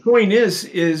 My point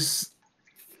is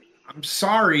I'm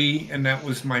sorry, and that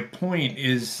was my point,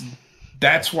 is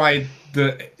that's why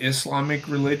the Islamic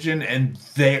religion and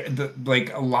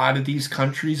like a lot of these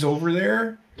countries over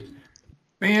there,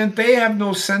 man, they have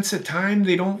no sense of time.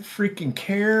 They don't freaking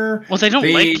care. Well, they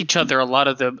don't like each other. A lot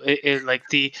of them, like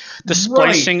the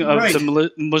splicing of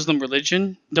the Muslim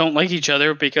religion, don't like each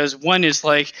other, because one is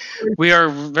like, we are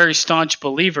very staunch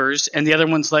believers, and the other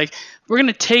one's like, we're going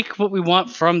to take what we want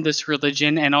from this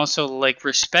religion and also like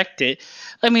respect it.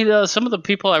 I mean, some of the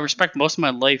people I respect most of my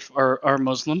life are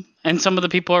Muslim, and some of the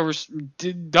people are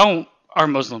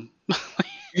Muslim.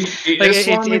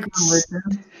 Islamic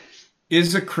religion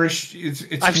is a Christian.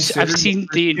 I've seen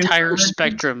the entire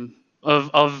spectrum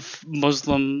of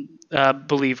Muslim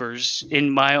believers in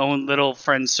my own little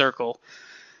friend circle.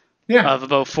 Yeah. Of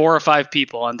about 4 or 5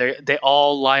 people, and they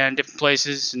all lie on different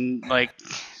places, and like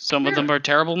some of them are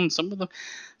terrible, and some of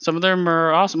them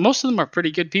are awesome. Most of them are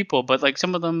pretty good people, but like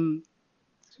some of them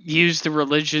use the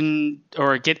religion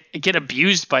or get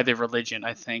abused by the religion,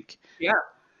 I think. Yeah.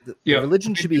 The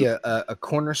religion should be a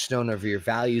cornerstone of your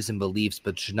values and beliefs,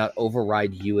 but should not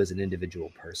override you as an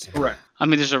individual person. Correct. I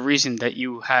mean, there's a reason that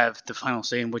you have the final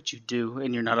say in what you do,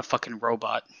 and you're not a fucking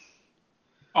robot.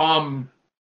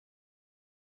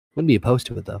 Wouldn't be opposed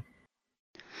to it though.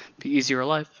 Be easier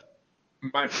life.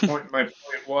 My point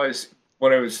was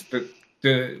what I was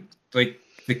the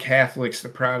Catholics, the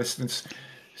Protestants.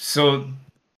 So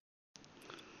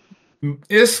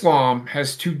Islam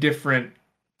has 2 different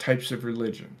types of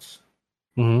religions.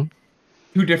 Mm-hmm.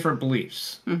 2 different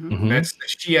beliefs. Mm-hmm. That's the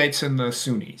Shiites and the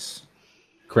Sunnis.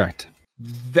 Correct.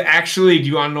 Actually, do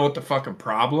you want to know what the fucking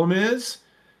problem is?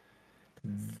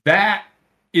 That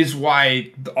is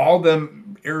why all them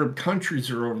Arab countries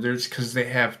are over there. It's because they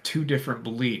have 2 different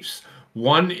beliefs.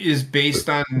 One is based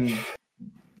on,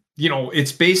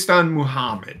 it's based on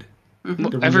Muhammad.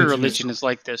 Mm-hmm. Every religion is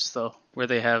like this, though, where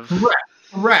they have...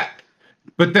 Correct.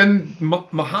 But then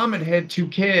Muhammad had 2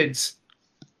 kids.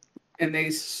 And they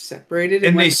separated.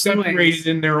 And they separated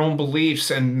in their own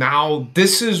beliefs. And now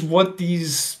this is what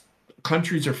these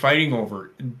countries are fighting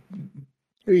over.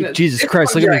 Jesus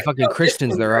Christ, look how many fucking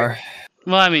Christians there are.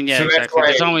 Well, I mean, yeah, so exactly.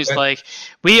 There's always like,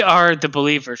 we are the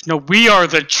believers. No, we are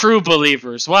the true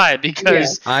believers. Why?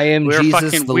 Because I am we're Jesus,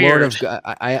 fucking the weird. Lord of God.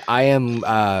 I am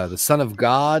the Son of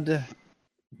God.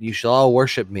 You shall all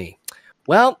worship me.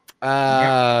 Well,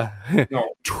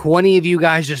 20 of you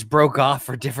guys just broke off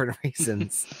for different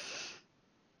reasons.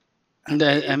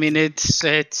 I mean,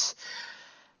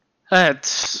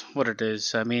 that's what it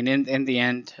is. I mean, in the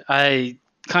end, I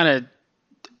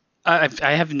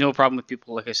have no problem with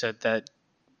people, like I said, that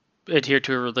adhere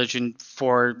to a religion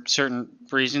for certain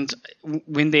reasons.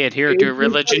 When they adhere to a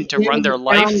religion to run their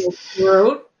life,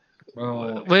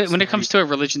 when it comes to a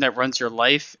religion that runs your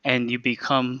life and you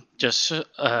become just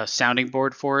a sounding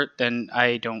board for it, then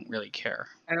I don't really care.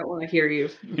 I don't want to hear you.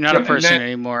 You're not a person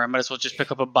anymore. I might as well just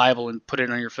pick up a Bible and put it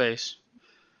on your face.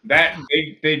 That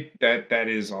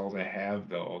is all they have,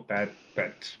 though.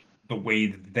 That's the way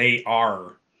they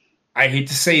are. I hate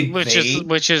to say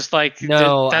which is like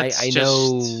no, that's I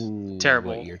know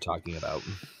terrible. What you're talking about.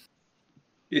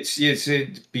 It's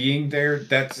being there.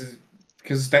 That's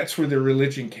because that's where their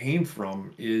religion came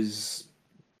from. Is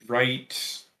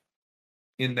right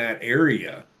in that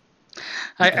area.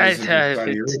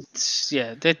 It's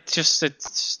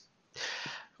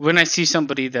when I see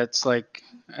somebody that's like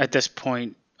at this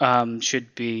point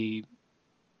should be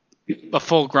a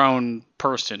full-grown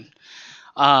person.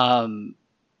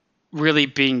 Really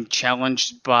being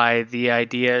challenged by the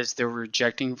ideas they're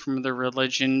rejecting from their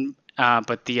religion,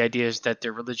 but the ideas that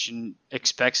their religion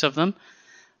expects of them,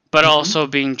 but also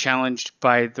being challenged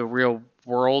by the real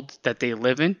world that they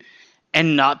live in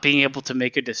and not being able to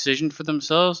make a decision for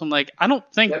themselves. I'm like, I don't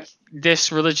think this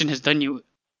religion has done you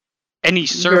any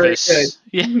service.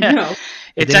 Yeah, No.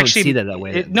 It's actually see that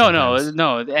way. No.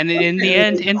 And in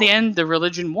the end, the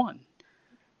religion won.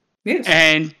 Yes.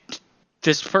 And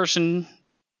this person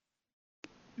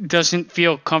doesn't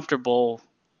feel comfortable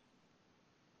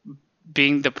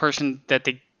being the person that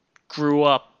they grew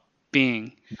up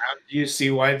being. Now, do you see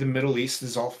why the Middle East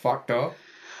is all fucked up?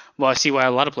 Well, I see why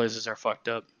a lot of places are fucked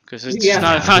up because it's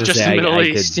not just the Middle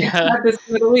East. It's not just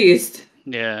the Middle East.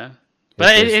 Yeah.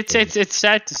 But it's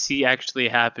sad to see actually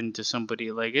happen to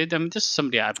somebody like it. I mean, this is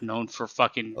somebody I've known for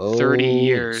fucking 30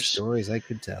 years. Stories I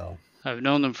could tell. I've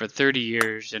known them for 30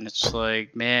 years, and it's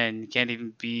like, man, you can't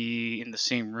even be in the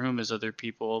same room as other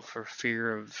people for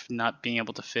fear of not being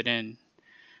able to fit in.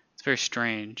 It's very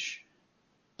strange.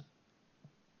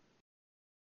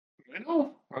 I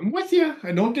know. I'm with you.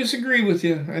 I don't disagree with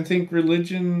you. I think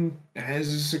religion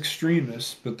has its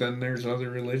extremists, but then there's other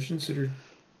religions that are...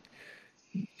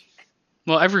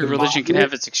 Well, every religion can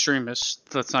have its extremists.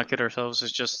 Let's not get ourselves.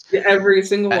 It's just... Every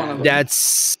single one of them.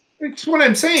 That's what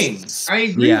I'm saying. I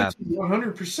agree with you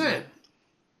 100%.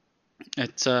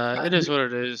 It is what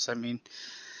it is. I mean...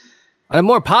 On a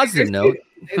more positive note...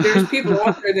 There's people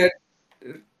out there that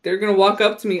they're going to walk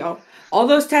up to me, all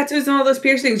those tattoos and all those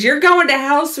piercings, you're going to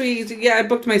hell, sweet. Yeah, I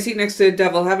booked my seat next to the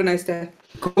devil. Have a nice day.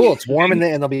 Cool. It's warm and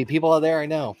there'll be people out there, I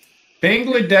know.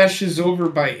 Bangladesh is over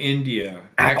by India.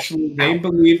 Actually, they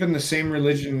believe in the same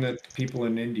religion that the people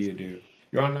in India do.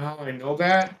 You want to know how I know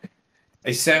that?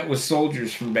 I sat with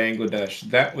soldiers from Bangladesh.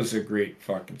 That was a great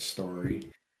fucking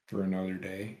story for another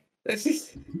day.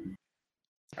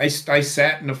 I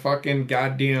sat in a fucking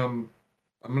goddamn.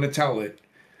 I'm gonna tell it.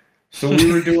 So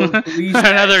we were doing police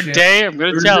Another action. day. I'm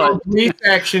gonna tell it. Police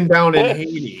action down in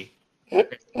Haiti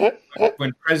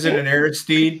when President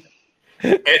Aristide,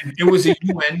 and it was a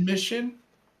UN mission.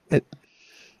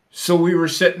 So we were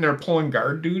sitting there pulling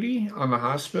guard duty on the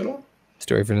hospital.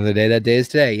 Story for another day. That day is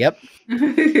today. Yep.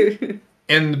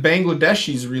 And the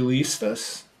Bangladeshis released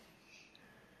us.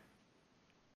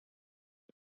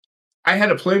 I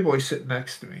had a Playboy sitting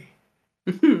next to me.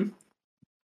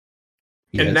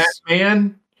 Yes. And that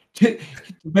man, the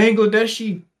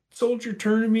Bangladeshi soldier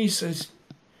turned to me and says,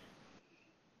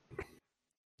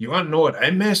 "You want to know what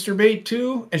I masturbate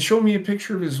to?" And showed me a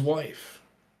picture of his wife.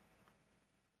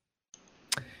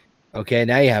 Okay,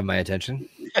 now you have my attention.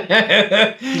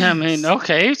 I mean,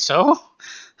 okay, so.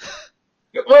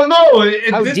 Well, no.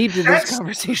 How deep did this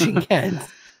conversation get?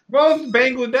 Well,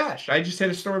 Bangladesh. I just had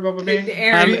a story about I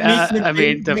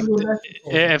mean,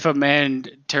 if a man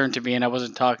turned to me and I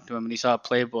wasn't talking to him and he saw a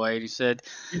Playboy and he said,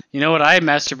 "You know what I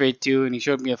masturbate to?" and he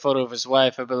showed me a photo of his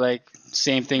wife, I'd be like,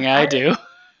 "Same thing I do."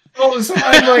 Oh, so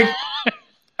I'm like,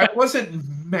 I wasn't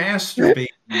masturbating,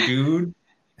 dude.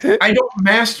 I don't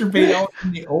masturbate out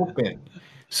in the open.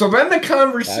 So then the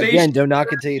conversation. Again, don't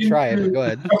knock it till you try it. But go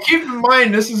ahead. Now keep in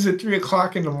mind, this is at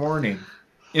 3:00 in the morning,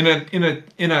 in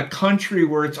a country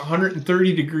where it's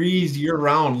 130 degrees year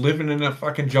round, living in a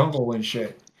fucking jungle and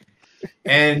shit.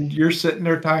 And you're sitting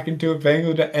there talking to a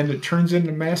Bangladesh, and it turns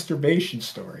into a masturbation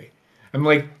story. I'm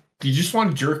like, do you just want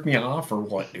to jerk me off or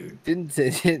what, dude? It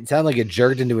didn't sound like it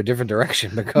jerked into a different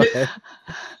direction, but go ahead.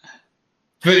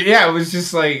 But yeah, it was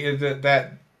just like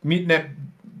that meeting that.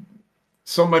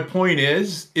 So my point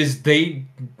is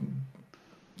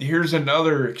here's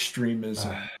another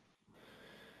extremism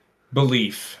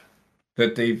belief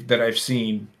that I've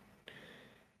seen.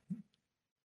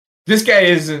 This guy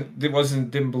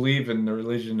didn't believe in the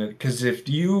religion, because if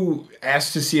you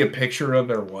ask to see a picture of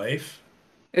their wife,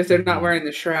 if they're not wearing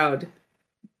the shroud,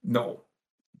 no,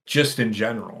 just in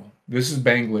general. This is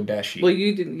Bangladeshi. Well,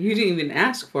 you didn't even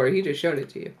ask for it. He just showed it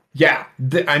to you. Yeah,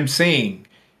 I'm saying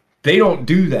they don't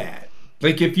do that.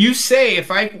 Like,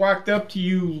 if I walked up to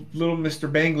you, little Mr.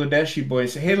 Bangladeshi boy,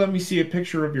 say, "Hey, let me see a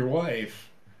picture of your wife,"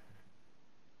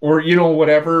 or,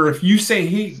 whatever. If you say,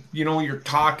 "Hey," you're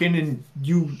talking and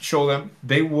you show them,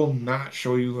 they will not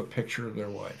show you a picture of their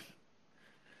wife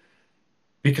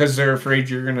because they're afraid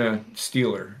you're gonna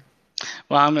steal her.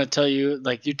 Well, I'm gonna tell you,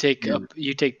 like, you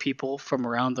take people from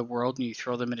around the world and you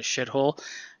throw them in a shithole,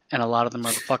 and a lot of them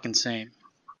are the fucking same.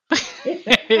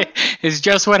 It's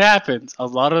just what happens. A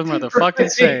lot of them are the fucking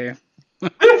same.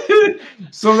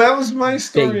 So that was my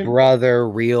story. Big Brother,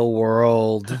 Real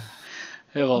World.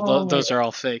 Yeah, well, those are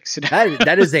all fakes.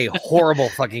 That is a horrible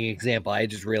fucking example. I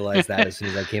just realized that as soon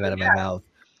as that came out of my mouth.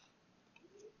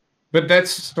 But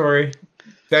that's the story.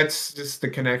 That's just the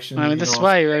connection. I mean, this is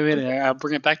why. I'll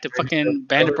bring it back to fucking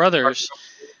Band of Brothers.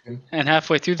 And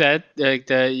halfway through that,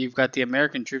 you've got the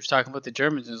American troops talking about the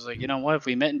Germans. It's like, you know what? If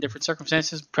we met in different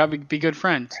circumstances, probably be good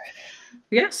friends.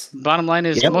 Yes. Bottom line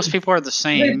is, most people are the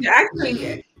same.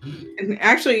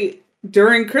 Actually,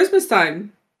 during Christmas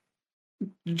time,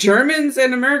 Germans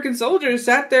and American soldiers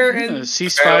sat there and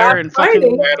ceasefire and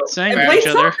fucking sang at each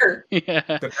other. Yeah.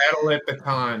 The battle at the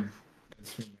con.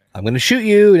 I'm going to shoot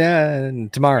you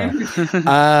tomorrow.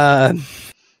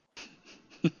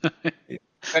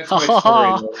 That's my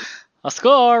story. A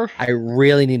score. I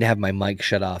really need to have my mic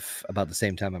shut off about the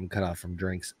same time I'm cut off from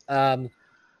drinks. And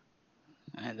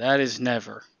that is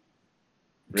never.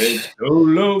 Red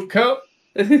Solo Cup.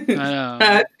 I know.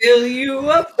 I fill you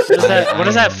up. What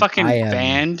is that fucking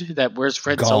band that wears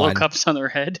red Solo cups on their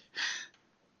head?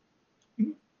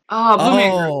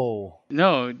 Oh.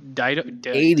 No,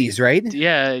 80s, right?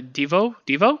 Yeah, Devo?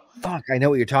 Fuck, I know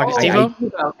what you're talking about.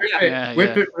 Devo?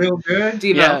 Whip it real good.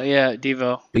 Devo. Yeah,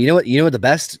 Devo. But you know what the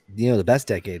best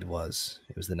decade was?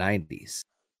 It was the 90s.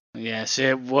 Yes,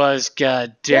 it was.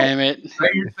 God damn it. Is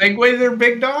that your segue there,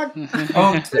 big dog?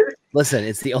 Listen,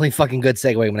 it's the only fucking good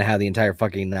segue I'm going to have the entire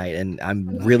fucking night, and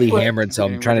I'm really hammered, so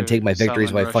I'm trying to take my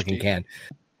victories while I fucking can.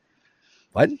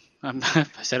 What? I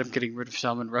said I'm getting rid of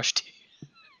Salman Rushdie.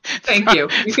 Thank you.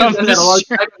 You can do that a long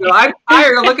time ago. I'm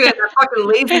tired of looking at that fucking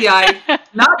lazy eye,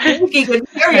 not thinking and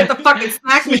staring at the fucking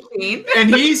snack machine.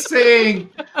 And he's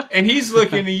saying, and he's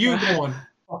looking at you going,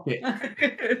 fuck it.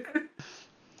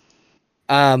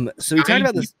 So we talked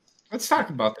about this. Let's talk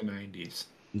about the 90s.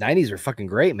 90s were fucking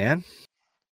great, man.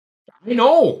 I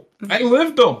know. I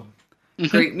lived them.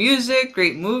 Great music,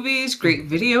 great movies, great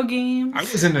video games. I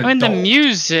was an adult. I mean, the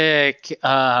music.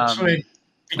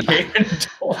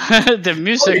 The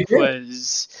music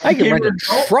was. I can rent a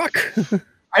truck.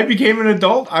 I became an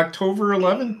adult October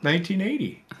 11th,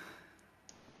 1980.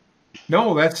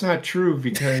 No, that's not true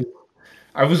because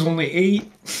I was only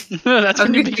 8. That's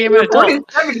when you became an adult.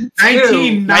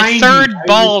 1990. My third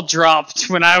ball dropped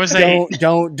when I was 8.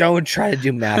 Don't try to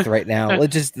do math right now.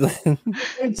 Let's just.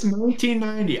 It's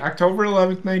 1990. October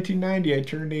 11th, 1990. I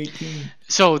turned 18.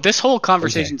 So this whole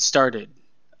conversation started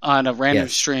on a random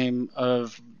Yes. stream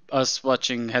of us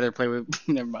watching Heather play with.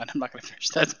 Never mind. I'm not going to finish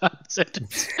that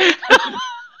sentence.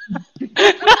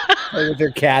 With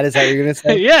your cat, is that what you're gonna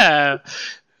say? Yeah,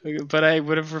 but I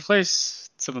would have replaced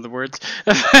some of the words.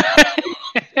 The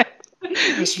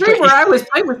stream where I was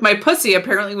playing with my pussy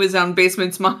apparently was on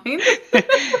Basement's mind.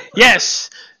 Yes,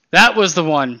 that was the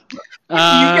one. What do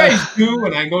you guys do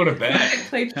when I go to bed? I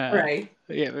played Stray.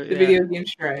 The The video game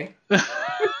Stray.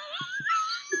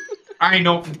 I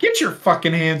know. Get your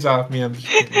fucking hands off me. I'm just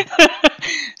kidding.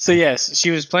 So yes,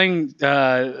 she was playing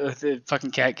the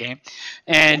fucking cat game,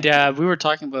 and we were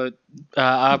talking about.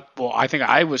 Well, I think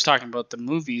I was talking about the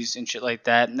movies and shit like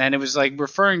that, and then it was like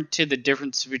referring to the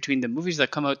difference between the movies that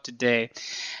come out today,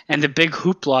 and the big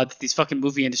hoopla that these fucking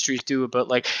movie industries do about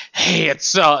like, hey,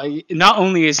 it's not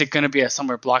only is it going to be a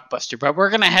summer blockbuster, but we're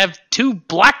going to have 2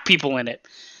 black people in it,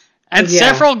 and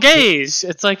several gays.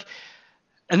 It's like.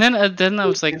 And then I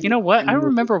was like, you know what? I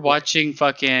remember watching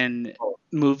fucking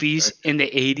movies in the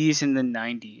 80s and the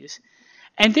 90s.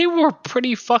 And they were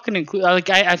pretty fucking inclusive. Like,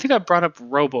 I think I brought up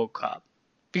RoboCop.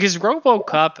 Because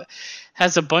RoboCop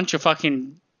has a bunch of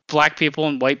fucking black people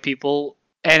and white people.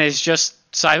 And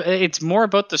it's more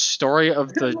about the story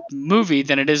of the movie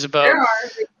than it is about...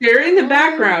 They're in the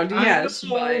background, yes.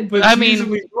 But I mean...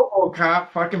 usually RoboCop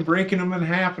fucking breaking them in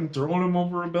half and throwing them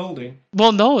over a building.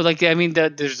 Well, no, like, I mean,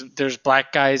 there's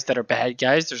black guys that are bad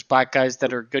guys. There's black guys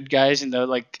that are good guys. And they're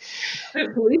like... The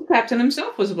police captain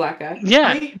himself was a black guy.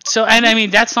 Yeah. So, and I mean,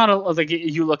 that's not like,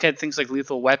 you look at things like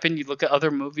Lethal Weapon, you look at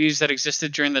other movies that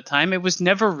existed during the time, it was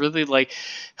never really like,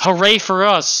 hooray for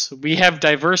us, we have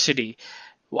diversity.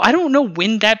 Well, I don't know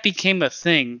when that became a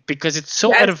thing because it's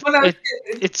so out of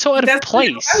it's so out of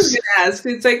place. What I was going to ask.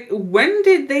 It's like, when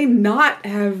did they not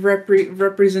have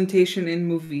representation in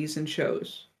movies and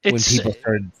shows? When people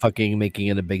started fucking making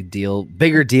it a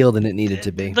bigger deal than it needed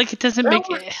to be. Like, it doesn't make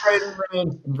it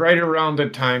right around the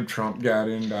time Trump got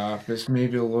into office,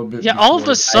 maybe a little bit. Yeah, all of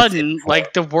a sudden,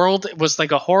 like, the world was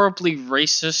like a horribly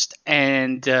racist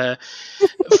and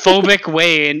phobic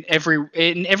way in every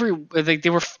like, they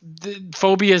were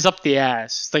phobias up the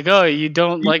ass. It's like, oh, you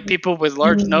don't like people with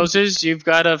large noses, you've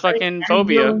got a fucking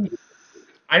phobia.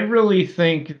 I really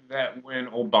think that when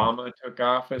Obama took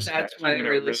office, that's when it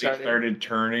really started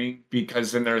turning,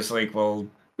 because then there's like, well,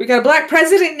 we got a black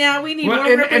president now. We need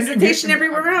more representation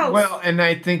everywhere else. Well, and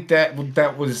I think that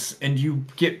was, and you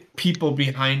get people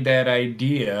behind that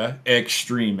idea,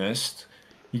 extremists.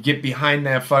 You get behind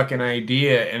that fucking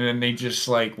idea, and then they just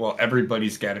like, well,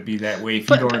 everybody's got to be that way. If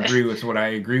you don't agree with what I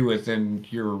agree with, then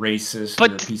you're a racist.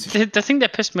 But or a piece of the thing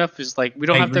that pissed me off is like, we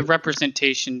don't have the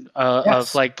representation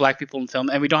of like black people in film,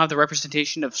 and we don't have the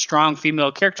representation of strong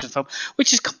female characters in film,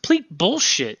 which is complete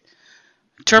bullshit.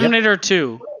 Terminator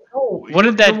 2. What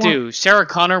did that do? Sarah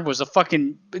Connor was a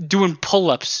fucking doing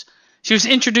pull-ups. She was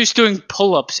introduced doing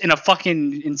pull-ups in a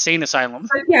fucking insane asylum.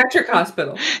 Psychiatric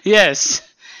hospital. Yes.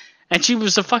 And she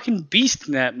was a fucking beast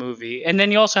in that movie. And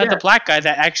then you also had the black guy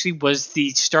that actually was the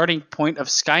starting point of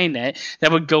Skynet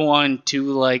that would go on to,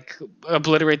 like,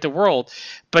 obliterate the world.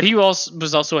 But he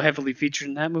was also heavily featured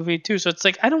in that movie, too. So it's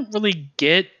like, I don't really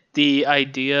get the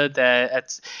idea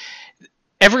that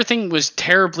everything was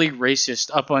terribly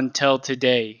racist up until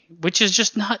today. Which is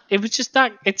just not...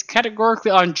 It's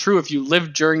categorically untrue if you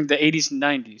lived during the 80s and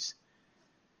 90s.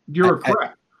 You're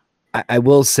correct. I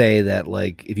will say that,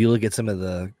 like, if you look at some of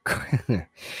the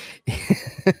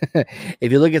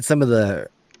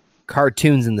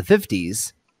cartoons in the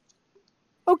 50s,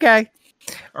 okay.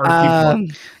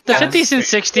 The 50s and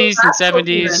 60s and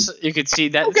 70s, you could see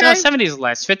that. Okay. 70s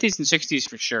less, 50s and 60s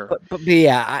for sure. But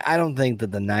yeah, I don't think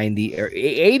that the 90s or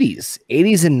 80s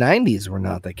and 90s were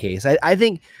not the case. I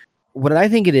think what I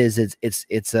think it is,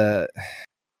 it's a,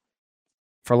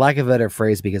 for lack of a better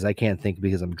phrase, because I can't think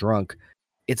because I'm drunk.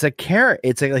 It's a Karen.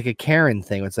 It's like a Karen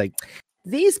thing. It's like,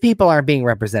 these people aren't being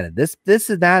represented. This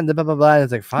is that, and blah blah blah.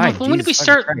 It's like, fine. When did we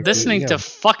start listening to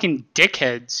fucking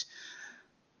dickheads?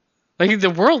 Like, the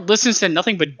world listens to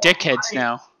nothing but dickheads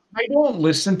now. I don't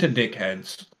listen to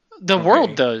dickheads. The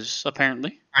world does,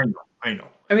 apparently. I know.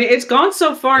 I mean, it's gone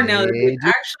so far now that they've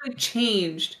actually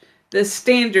changed the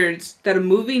standards that a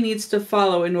movie needs to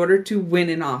follow in order to win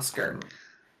an Oscar.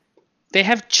 They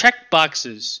have check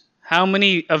boxes. How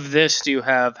many of this do you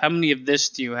have? How many of this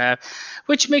do you have?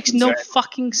 Which makes no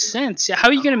fucking sense. How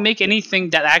are you going to make anything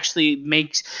that actually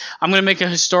makes... I'm going to make a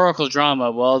historical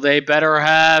drama. Well, they better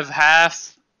have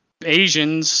half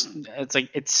Asians. It's like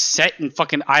it's set in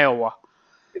fucking Iowa.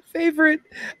 Favorite.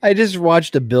 I just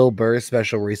watched a Bill Burr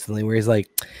special recently where he's like,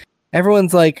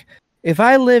 everyone's like, if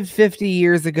I lived 50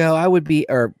 years ago, I would be,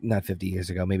 or not 50 years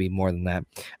ago, maybe more than that.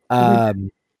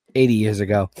 80 years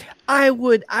ago, they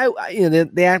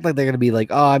act like they're going to be like,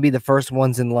 oh, I'd be the first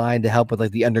ones in line to help with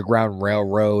like the Underground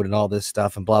Railroad and all this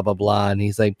stuff and blah, blah, blah. And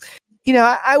he's like,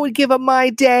 I would give up my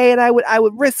day and I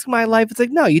would risk my life. It's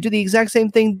like, no, you do the exact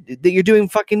same thing that you're doing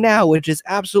fucking now, which is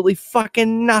absolutely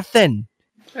fucking nothing.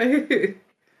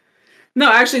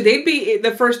 No, actually, they'd be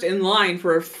the first in line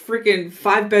for a freaking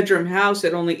 5-bedroom house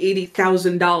at only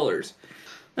 $80,000.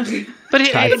 But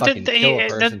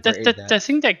the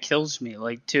thing that kills me,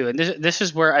 like, too, and this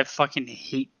is where I fucking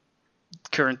hate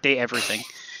current day everything.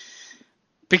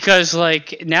 Because,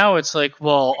 like, now it's like,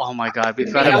 well, oh my god,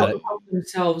 we've got to help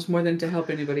themselves more than to help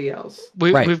anybody else.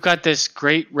 We've got this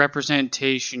great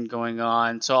representation going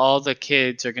on, so all the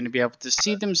kids are going to be able to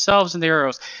see themselves in the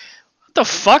heroes. What the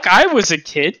fuck? I was a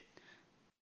kid.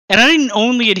 And I didn't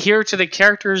only adhere to the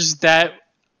characters that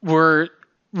were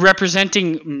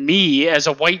representing me as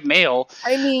a white male.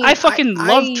 I mean, I fucking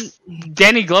loved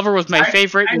Danny Glover was my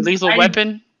favorite in Lethal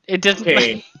Weapon. It didn't.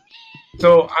 Okay.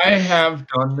 So I have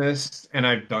done this, and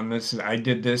I've done this. I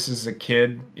did this as a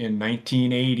kid in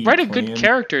 1980. Write a good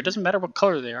character. It doesn't matter what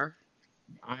color they are.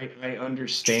 I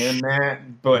understand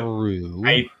that, but there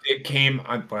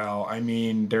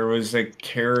was a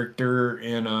character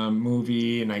in a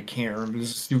movie, and I can't remember, it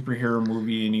was a superhero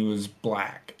movie, and he was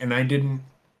black, and I didn't...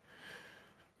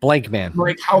 Blank Man.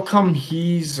 Like, how come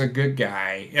he's a good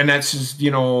guy? And that's just,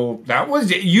 that was...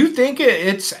 You think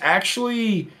it's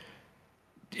actually...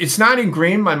 It's not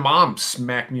ingrained. My mom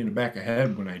smacked me in the back of the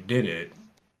head when I did it.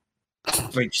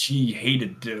 Like, she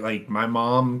hated it. Like, my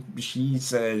mom, she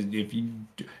said,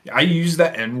 I use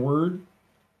the N-word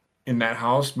in that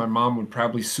house, my mom would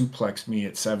probably suplex me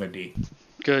at 70.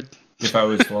 Good. If I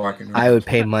was walking around. I would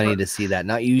pay money to see that.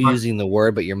 Not you using the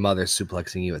word, but your mother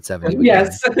suplexing you at 70.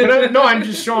 Yes. No,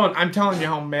 I'm telling you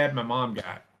how mad my mom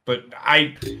got. But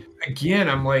I'm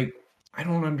like, I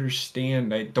don't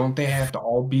understand. Don't they have to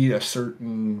all be a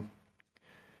certain...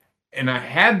 And I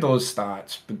had those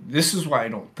thoughts, but this is why I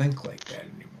don't think like that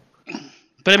anymore.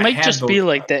 But it might just be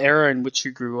like the era in which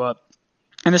you grew up.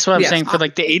 And that's what I'm saying for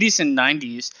like the 80s and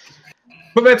 90s.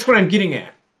 But that's what I'm getting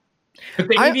at. But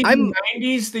the 80s and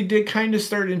 90s, they did kind of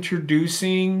start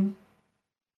introducing,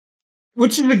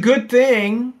 which is a good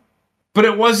thing, but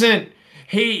it wasn't,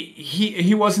 hey,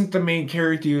 he wasn't the main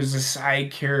character, he was a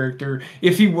side character.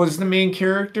 If he was the main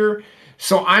character,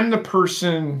 so I'm the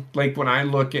person, like when I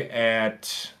look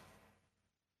at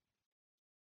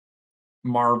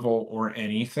Marvel or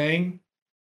anything,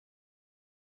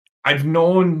 I've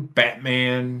known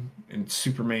Batman and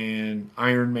Superman,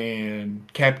 Iron Man,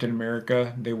 Captain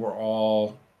America, they were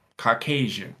all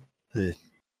Caucasian.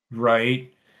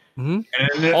 Right? Mm-hmm.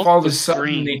 And then all of a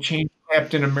sudden they changed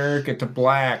Captain America to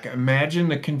black. Imagine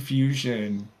the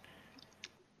confusion.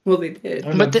 Well, they did.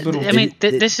 But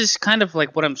this is kind of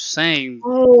like what I'm saying.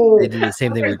 They did the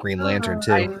same thing with Green Lantern,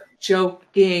 too. I'm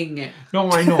joking. No,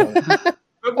 I know.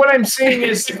 But what I'm saying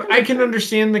is, I can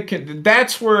understand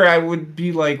that's where I would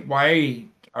be like, why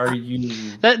are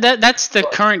you... That's the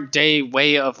current day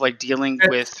way of like dealing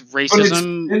with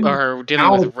racism or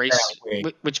dealing with race,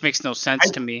 which makes no sense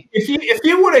to me. If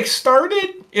he would have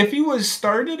started, if he was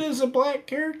started as a black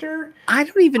character... I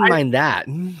don't even mind that,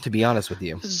 to be honest with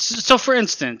you. So for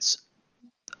instance...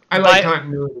 I like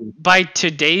continuity. By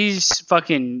today's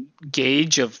fucking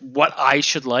gauge of what I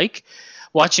should like...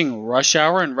 Watching Rush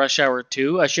Hour and Rush Hour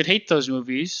 2, I should hate those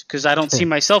movies because I don't see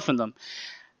myself in them.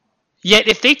 Yet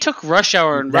if they took Rush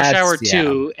Hour and Rush Hour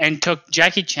 2 and took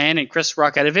Jackie Chan and Chris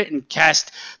Rock out of it and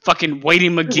cast fucking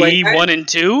Whitey McGee 1 and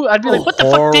 2, I'd be like, what the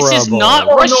fuck? This is not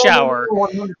Rush Hour. I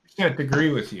 100%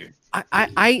 agree with you.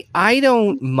 I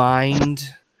don't mind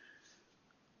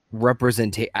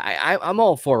representation. I'm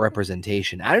all for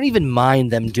representation. I don't even mind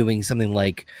them doing something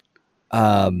like...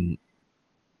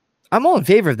 I'm all in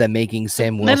favor of them making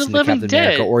Sam Wilson the Captain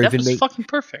America, or that even was fucking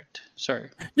perfect. Sorry.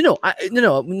 No.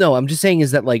 I'm just saying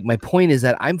is that like my point is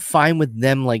that I'm fine with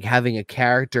them like having a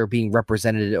character being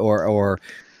represented or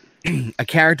a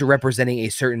character representing a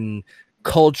certain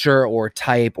culture or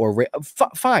type or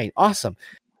fine, awesome,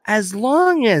 as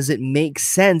long as it makes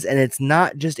sense and it's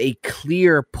not just a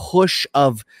clear push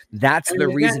of that's the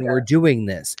reason we're doing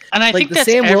this. And I like think that's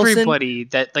Sam everybody Wilson,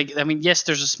 that like, I mean, yes,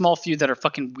 there's a small few that are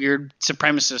fucking weird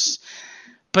supremacists,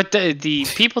 But the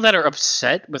people that are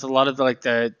upset with a lot of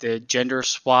the gender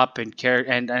swap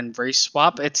and race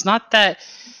swap, it's not that.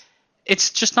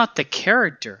 It's just not the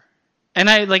character. And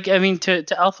I mean,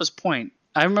 to Alpha's point,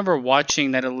 I remember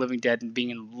watching Night of the Living Dead and being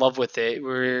in love with it,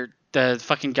 where the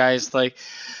fucking guy's like,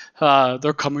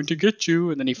 they're coming to get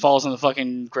you, and then he falls on the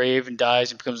fucking grave and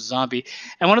dies and becomes a zombie.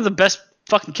 And one of the best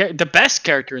the best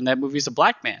character in that movie is a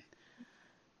black man.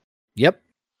 Yep.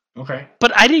 Okay.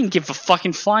 But I didn't give a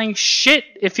fucking flying shit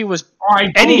if he was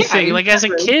anything. Like, as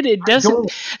a kid, it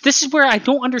doesn't. This is where I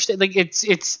don't understand. Like,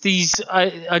 it's these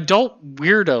adult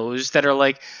weirdos that are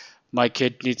like, my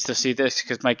kid needs to see this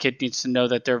because my kid needs to know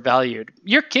that they're valued.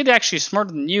 Your kid actually is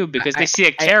smarter than you because they see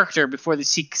a character before they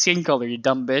see skin color, you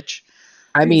dumb bitch.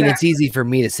 I mean, it's easy for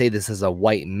me to say this as a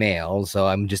white male, so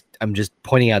I'm just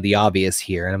pointing out the obvious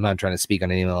here, and I'm not trying to speak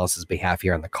on anyone else's behalf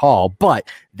here on the call. But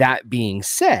that being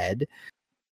said,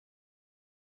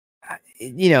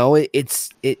 you know,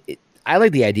 I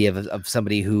like the idea of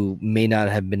somebody who may not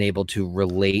have been able to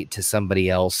relate to somebody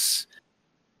else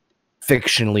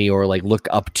fictionally or like look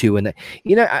up to, and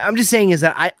you know, I'm just saying is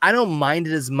that I don't mind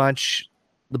it as much.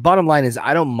 The bottom line is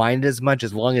I don't mind it as much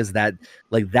as long as that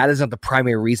is not the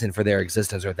primary reason for their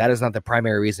existence, or that is not the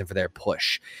primary reason for their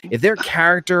push. If their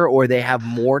character or they have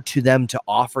more to them to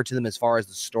offer to them as far as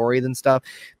the story than stuff,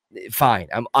 fine.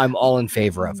 I'm all in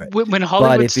favor of it. When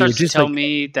Hollywood starts to tell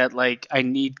me that like I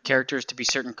need characters to be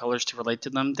certain colors to relate to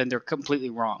them, then they're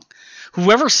completely wrong.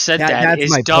 Whoever said that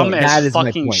is dumb as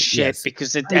fucking shit, yes.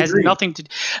 Because it has nothing to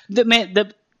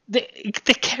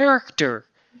the character.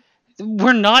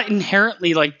 We're not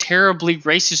inherently like terribly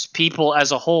racist people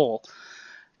as a whole.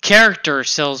 Character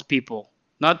sells people,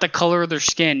 not the color of their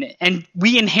skin, and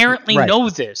we inherently know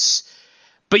this.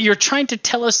 But you're trying to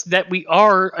tell us that we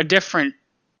are a different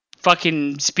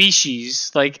fucking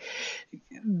species. Like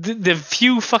the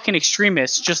few fucking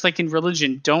extremists, just like in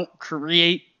religion, don't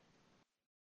create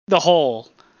the whole.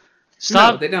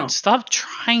 Stop! No, they don't. Stop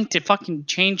trying to fucking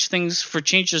change things for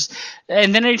changes.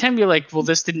 And then anytime you're like, well,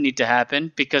 this didn't need to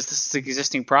happen because this is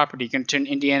existing property, you can turn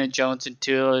Indiana Jones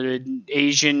into an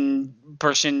Asian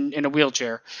person in a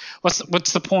wheelchair. What's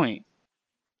the point?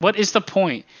 What is the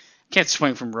point? Can't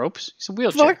swing from ropes. It's a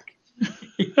wheelchair.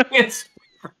 Can't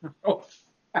swing from ropes.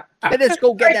 Let's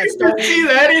go get that stone. See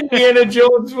that Indiana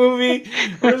Jones movie?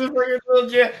 Where's the freaking little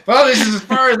jet? Well, this is as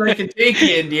far as I can take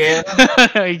you, Indiana.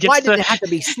 Why did it have to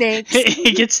be snakes?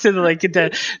 He gets to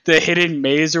the hidden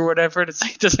maze or whatever, and it's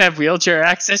like, it doesn't have wheelchair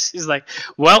access. He's like,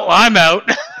 well, I'm out.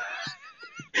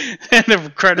 And the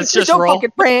credits just roll.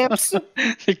 Fucking ramps.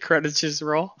 The credits just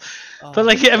roll. Oh, but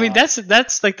like, I mean,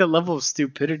 that's like the level of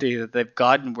stupidity that they've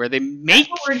gotten, where they make.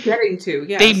 That's what we're getting to.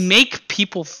 Yes. They make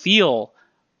people feel.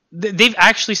 They've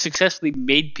actually successfully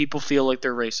made people feel like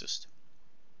they're racist.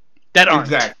 That aren't.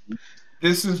 Exactly.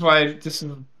 This is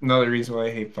another reason why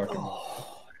I hate fucking.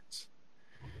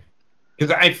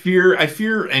 Because I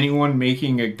fear anyone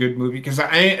making a good movie. Because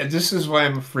this is why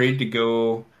I'm afraid to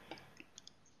go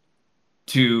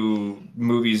to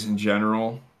movies in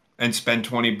general and spend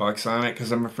 $20 on it.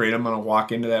 Because I'm afraid I'm gonna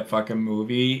walk into that fucking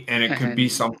movie and it could be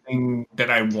something that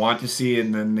I want to see,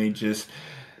 and then they just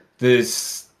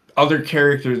this other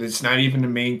character that's not even the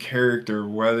main character,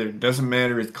 whether it doesn't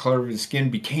matter his color of his skin,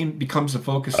 becomes the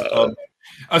focus of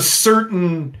a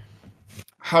certain.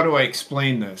 How do I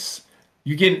explain this?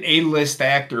 You get an A-list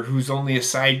actor who's only a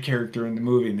side character in the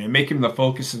movie, and they make him the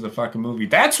focus of the fucking movie.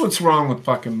 That's what's wrong with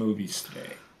fucking movies today.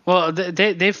 Well,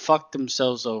 they fucked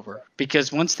themselves over,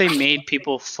 because once they made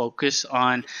people focus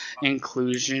on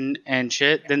inclusion and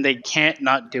shit, then they can't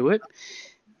not do it.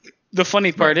 The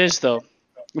funny part is, though,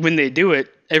 when they do it,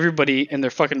 everybody and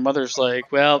their fucking mother's like,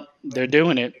 well, they're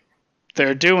doing it,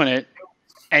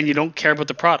 and you don't care about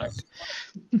the product.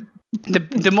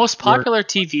 The most popular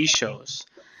TV shows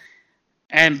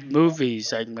and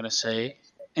movies, I'm going to say,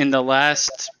 in the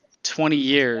last 20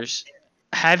 years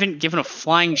haven't given a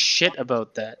flying shit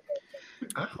about that.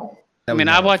 I mean,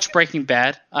 I watched Breaking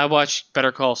Bad. I watched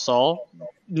Better Call Saul.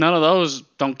 None of those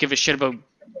don't give a shit about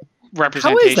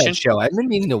representation. How is that show? I've been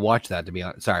meaning to watch that, to be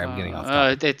honest. Sorry, I'm getting off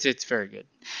topic. It's very good.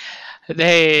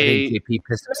 He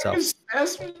pissed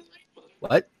himself.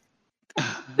 What?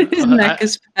 His neck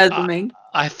is spasming.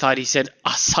 I thought he said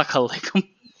 "Asakalikum."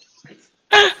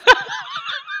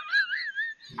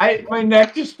 My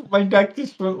neck just went like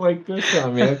this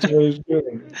on me. That's what I was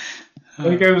doing. I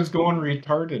think I was going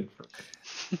retarded.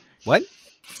 What?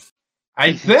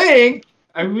 I think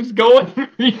I was going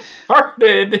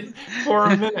retarded for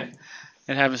a minute.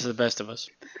 It happens to the best of us.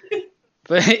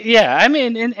 But yeah, I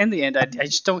mean, in the end, I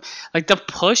just don't like the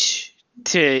push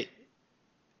to.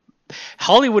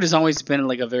 Hollywood has always been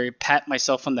like a very pat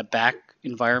myself on the back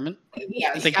environment.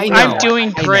 Yeah, It's like, I know, I'm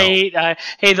doing I know. great.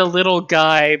 Hey, the little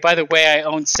guy. By the way, I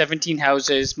own 17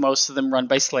 houses, most of them run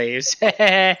by slaves.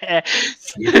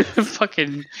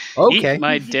 Fucking Okay. eat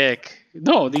my dick.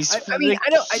 No, these. I mean, these I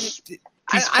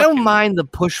don't fucking- mind the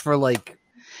push for like.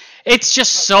 It's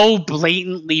just so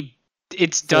blatantly.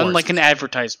 It's done like Forced. an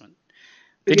advertisement.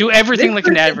 They do everything like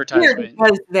an Here advertisement.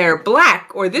 because they're black,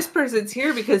 or this person's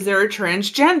here because they're a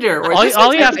transgender. Or All this you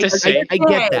person's have to because say- they're I gay.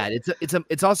 get that.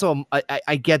 It's also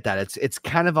I get that. It's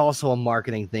kind of also a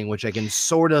marketing thing, which I can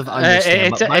sort of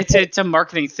understand. but my It's a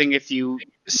marketing thing if you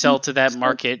sell to that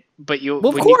market, but you. well,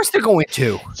 of when course they're going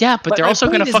to. Yeah, but they're my also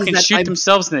going to point is fucking that shoot I'm-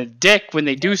 themselves in the dick when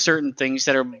they do certain things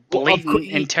that are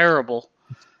blatant and terrible.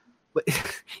 But,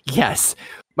 yes,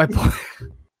 my point.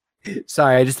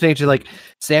 Sorry, I just pictured like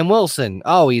Sam Wilson.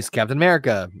 Oh, he's Captain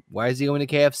America. Why is he going to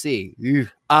KFC? Ew.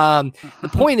 The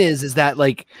point is that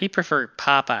like He preferred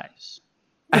Popeyes.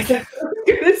 I was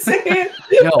gonna say it.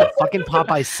 no, fucking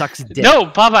Popeye sucks dick. No,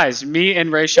 Popeyes. Me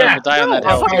and Ray Sean will die on that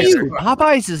hill. fuck you.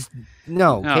 Popeyes is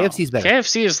no, No, KFC's better.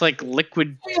 KFC is like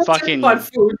liquid It's fucking fun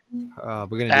food. We're gonna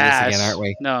do this ass. again, aren't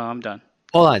we? No, I'm done.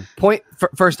 Hold on. Point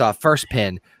first off, first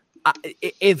pin.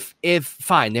 If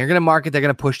fine, they're gonna market, they're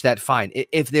gonna push that. Fine.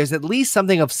 If there's at least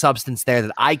something of substance there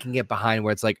that I can get behind,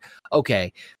 where it's like,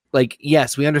 okay, like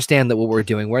yes, we understand that what we're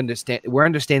doing. We're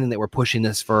understanding that we're pushing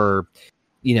this for,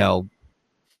 you know,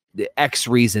 the X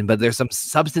reason, but there's some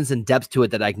substance and depth to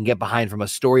it that I can get behind from a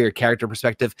story or character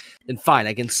perspective. Then fine,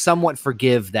 I can somewhat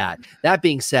forgive that. That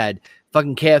being said,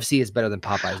 fucking KFC is better than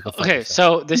Popeyes. Go fuck Okay,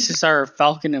 yourself. so this is our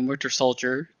Falcon and Winter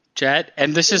Soldier chat,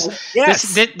 and this is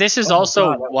Yes. this is Oh my also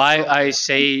God, that was why so I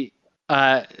say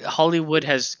Hollywood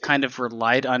has kind of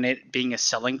relied on it being a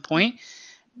selling point,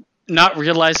 not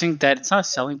realizing that it's not a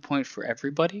selling point for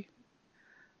everybody.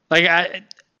 Like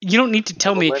you don't need to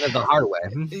tell me. Learn it the hard way.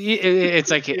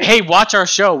 It's like, hey, watch our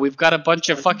show. We've got a bunch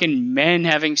of fucking men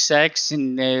having sex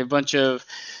and a bunch of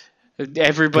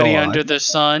everybody Go on. under the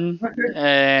sun.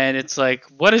 And it's like,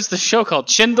 what is the show called?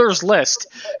 Schindler's List.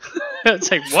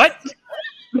 It's like, what?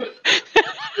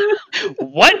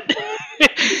 What?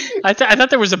 I thought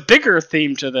there was a bigger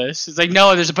theme to this. It's like,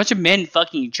 no, there's a bunch of men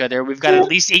fucking each other. We've got at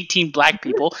least 18 black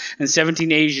people and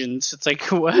 17 Asians. It's like,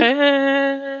 what?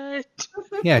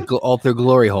 Yeah, go all through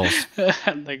glory holes.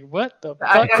 I'm like, what the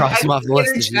I- fuck? Cross them off the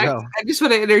list as you interject- go. I just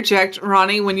want to interject,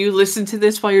 Ronnie. When you listen to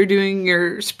this while you're doing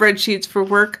your spreadsheets for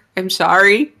work, I'm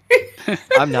sorry.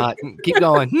 I'm not. Keep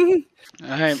going.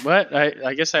 What?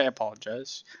 I guess I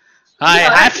apologize. I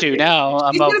have to now.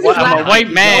 I'm He's a gonna be I'm a laughing white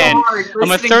so man. hard I'm a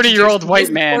listening to 30-year-old just white this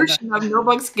man. portion of No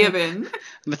Bucks Given.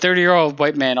 I'm a 30-year-old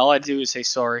white man. All I do is say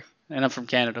sorry, and I'm from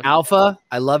Canada. Alpha,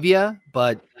 I love you,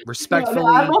 but respectfully,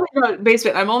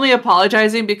 I'm only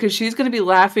apologizing because she's going to be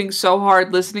laughing so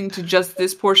hard listening to just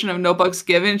this portion of No Bucks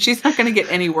Given. She's not going to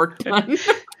get any work done.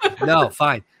 no,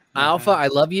 fine. Alpha, I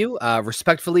love you.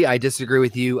 Respectfully, I disagree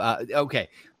with you. Okay,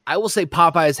 I will say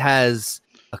Popeyes has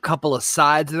a couple of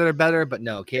sides that are better, but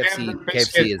no,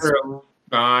 KFC is.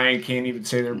 I can't even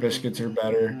say their biscuits are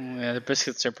better. Yeah, the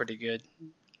biscuits are pretty good.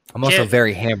 I'm also K-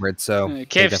 very hammered, so take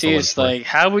that for KFC what is it's worth. like,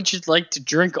 how would you like to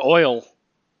drink oil?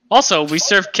 Also, we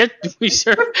serve we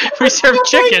serve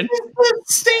chicken. The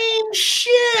same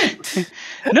shit.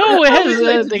 No, it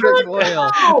has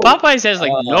oil. Popeyes has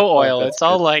like Oh, no oil. that's It's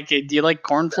all good. like, do you like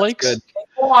cornflakes? That's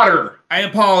Water. I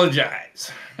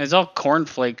apologize. It's all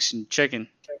cornflakes and chicken.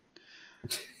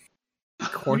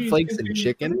 Cornflakes and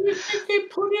chicken. What do you think they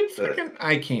put in fucking?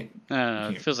 I can't. I don't know.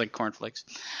 It feels like cornflakes.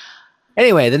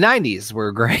 Anyway, the '90s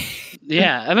were great.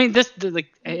 Yeah, I mean,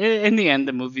 in the end,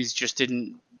 the movies just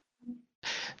didn't.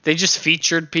 They just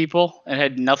featured people and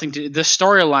had nothing to. The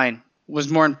storyline was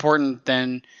more important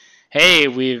than, hey,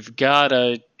 we've got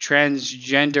a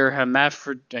transgender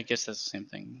hermaphrodite. I guess that's the same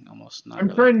thing, almost. Not I'm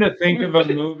really. trying to think of a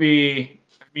movie.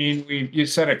 I mean, you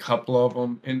said a couple of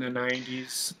them in the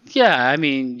 '90s. Yeah, I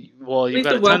mean, well, you've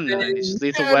got a Lethal ton of Weapon. 90s.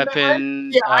 Lethal Yeah,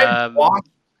 Weapon, I watched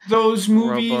those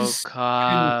movies. RoboCop.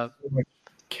 I didn't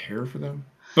care for them,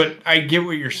 but I get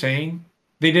what you're saying.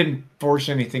 They didn't force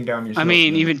anything down your throat. I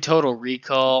mean, did they? even Total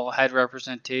Recall had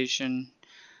representation.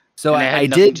 So and it had I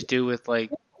nothing did. to do with like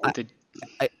the.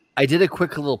 I did a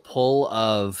quick little poll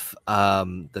of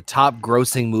the top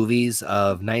grossing movies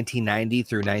of 1990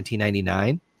 through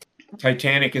 1999.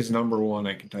 Titanic is number one.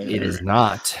 I can tell you. It that. is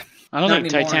not. I don't Not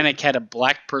think anymore. Titanic had a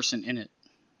black person in it.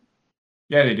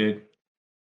 Yeah, they did.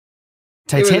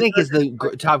 Titanic is the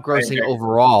top grossing Titanic.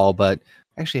 overall, but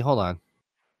actually, hold on.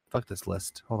 Fuck this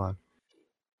list. Hold on.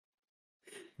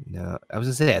 No, I was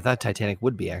gonna say I thought Titanic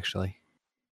would be actually.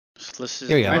 This is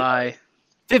Here a you go. lie.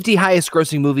 50 highest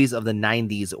grossing movies of the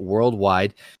 90s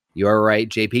worldwide. You are right,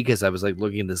 JP, because I was like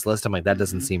looking at this list. I'm like, that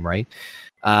doesn't seem right.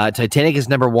 Titanic is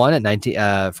number 1 at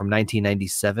from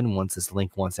 1997. Once this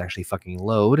link wants to actually fucking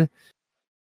load.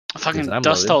 Fucking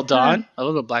Dust Till Dawn. I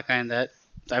love the black guy in that.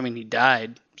 I mean, he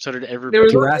died. So did everybody.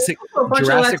 Jurassic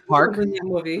Park. In that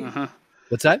movie.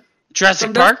 What's that?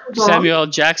 Jurassic Park. Samuel L.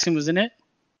 Jackson was in it.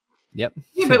 Yep.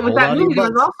 Yeah, but with that movie, there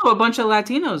was also a bunch of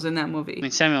Latinos in that movie. I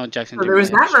mean, Samuel L. Jackson. So there was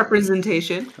that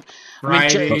representation. I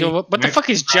mean, what the fuck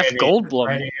is Jeff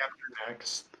Goldblum?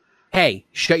 Hey,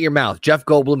 shut your mouth. Jeff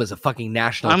Goldblum is a fucking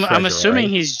national treasure, I'm assuming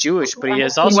he's Jewish, but he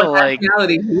is also like... I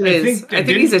think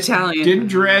he's Italian. Didn't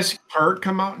Jurassic Park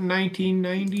come out in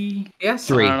 1990? Yes.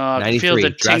 3. I can feel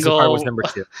the Jurassic tingle. Park was number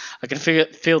 2. I can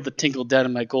feel the tingle down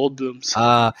in my Goldblums.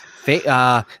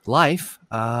 Life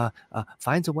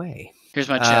finds a way. Here's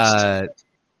my chest.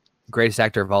 Greatest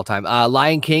actor of all time.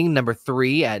 Lion King, number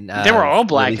 3. And they were all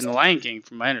black in The Lion King,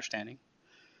 from my understanding.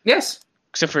 Yes.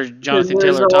 Except for Jonathan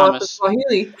Taylor Thomas.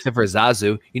 Except for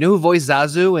Zazu. You know who voiced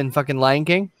Zazu in fucking Lion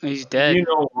King? He's dead. Do you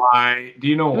know why? Do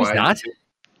you know why? He's not? Do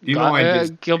you know why?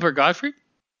 Gilbert Gottfried?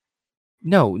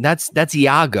 No, that's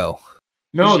Iago.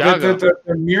 No,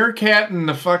 the meerkat and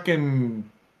the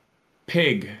fucking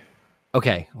pig.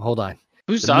 Okay, hold on.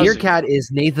 Who's the Zazu? meerkat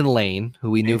is Nathan Lane, who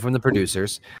we knew from the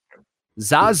producers.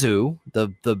 Zazu,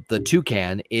 the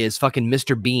toucan, is fucking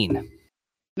Mr. Bean.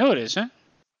 No, it isn't.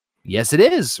 Yes, it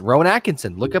is. Rowan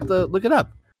Atkinson. Look it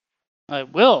up. I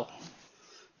will.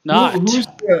 Not.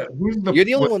 You're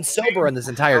the only one sober in this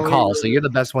entire call, so you're the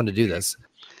best one to do this.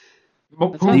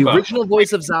 The original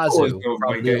voice of Zazu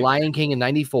from The Lion King in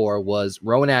 '94 was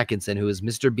Rowan Atkinson, who is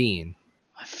Mr. Bean.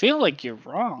 I feel like you're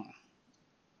wrong.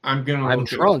 I'm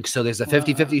drunk, so there's a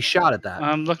 50-50 shot at that.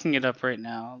 I'm looking it up right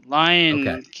now.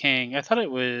 Lion King. I thought it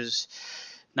was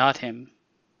not him.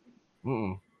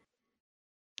 Mm-mm.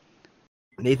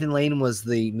 Nathan Lane was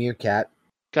the meerkat.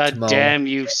 God damn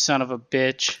you, son of a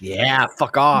bitch. Yeah,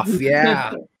 fuck off.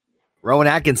 Yeah. Rowan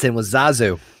Atkinson was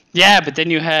Zazu. Yeah, but then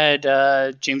you had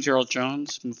James Earl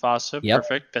Jones, Mufasa. Yep.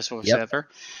 Perfect. Best voice ever.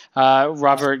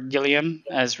 Robert Gilliam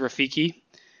as Rafiki.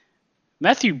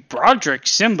 Matthew Broderick,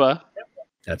 Simba.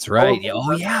 That's right.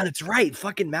 Oh, yeah, that's right.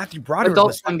 Fucking Matthew Broderick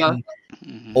was fucking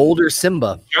older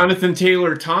Simba. Jonathan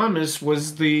Taylor Thomas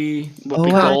was the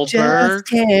Whoopi Goldberg. I just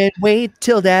can't wait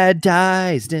till Dad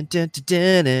dies. I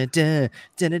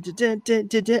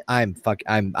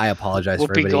apologize for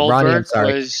everybody. Whoopi Goldberg Ronnie, I'm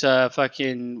sorry. was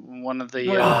fucking one of the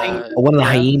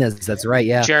hyenas. That's right.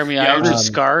 Yeah. Jeremy Irons'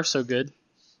 Scar, so good.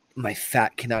 My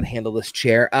fat cannot handle this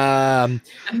chair.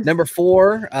 Number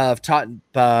 4 of top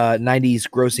 90s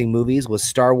grossing movies was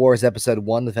Star Wars Episode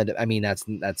 1. I mean, that's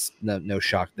no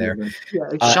shock there.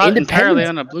 Shot entirely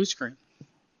on a blue screen.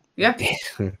 Yeah.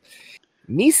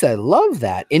 Misa, love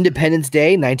that. Independence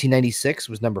Day 1996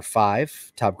 was number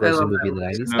 5 top grossing movie in the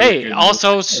 90s. Hey,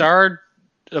 also starred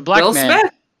a black man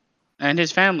and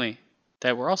his family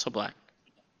that were also black.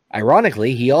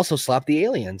 Ironically, he also slapped the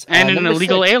aliens. And an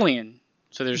illegal alien.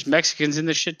 So there's Mexicans in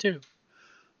this shit too.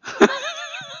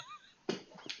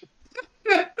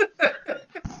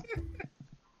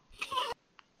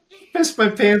 Pissed my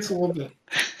pants a little bit.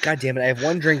 God damn it! I have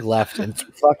one drink left and it's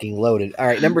fucking loaded. All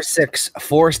right, number 6,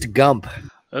 Forrest Gump.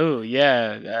 Oh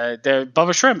yeah, the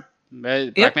Bubba Shrimp,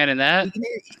 black man in that.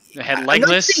 They had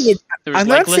Legless. I'm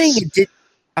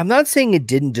not saying it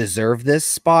didn't deserve this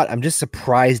spot. I'm just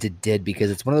surprised it did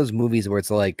because it's one of those movies where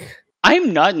it's like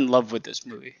I'm not in love with this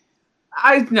movie.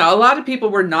 I know a lot of people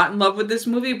were not in love with this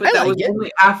movie, but that was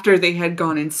only after they had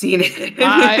gone and seen it.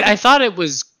 I thought it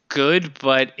was good,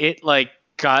 but it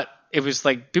was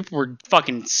like people were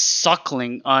fucking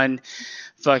suckling on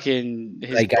fucking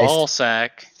his ball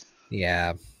sack.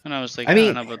 Yeah. And I was like, I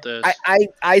don't know about this.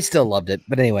 I still loved it.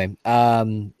 But anyway,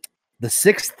 The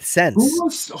Sixth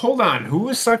Sense. Hold on. Who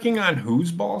was sucking on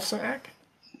whose ball sack?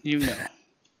 You know.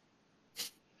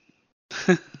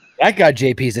 That got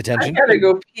JP's attention. I gotta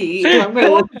go pee. I'm gonna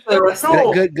listen to the rest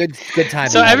of it. Good time.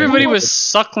 So everybody was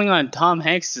suckling on Tom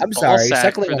Hanks' ball sack.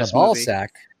 Suckling on a ball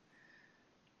sack.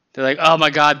 They're like, "Oh my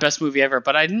god, best movie ever!"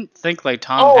 But I didn't think like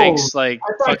Tom Hanks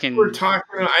fucking.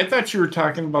 I thought you were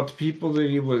talking about the people that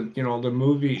he was, the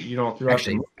movie, throughout.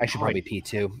 Actually, I should probably pee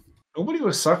too. Nobody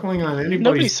was suckling on anybody's.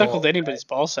 Nobody suckled anybody's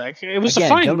ball sack. It was a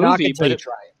fine movie, but it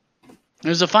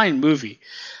was a fine movie,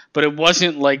 but it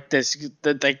wasn't like this.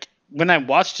 Like when I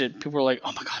watched it, people were like,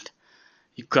 "Oh my god,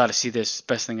 you got to see this!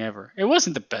 Best thing ever!" It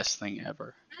wasn't the best thing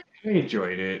ever. I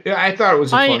enjoyed it. Yeah, I thought it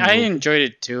was. I enjoyed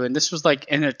it too, and this was like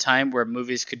in a time where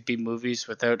movies could be movies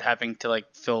without having to like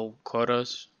fill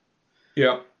quotas.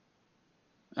 Yeah.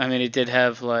 I mean, it did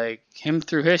have like him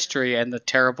through history and the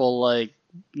terrible like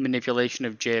manipulation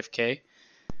of JFK.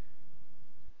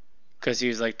 because he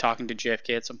was like talking to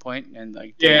JFK at some point, and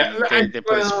like Yeah, they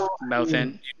put his mouth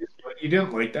in. You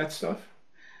didn't like that stuff?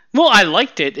 Well, I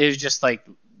liked it. It was just like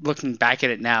looking back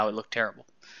at it now, it looked terrible.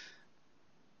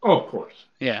 Oh, of course.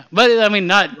 Yeah, but I mean,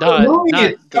 not itself,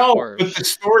 the worst. But the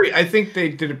story, I think they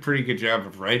did a pretty good job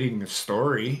of writing the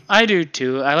story. I do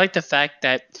too. I like the fact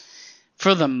that,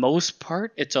 for the most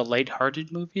part, it's a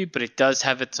lighthearted movie, but it does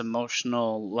have its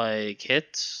emotional like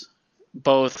hits,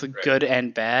 both good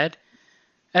and bad.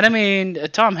 And I mean,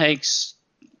 Tom Hanks.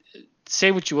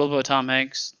 Say what you will about Tom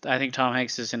Hanks, I think Tom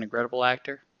Hanks is an incredible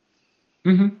actor.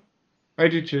 Mm-hmm. I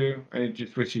do too. I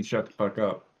just wish he'd shut the fuck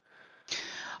up.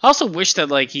 I also wish that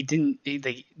like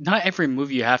not every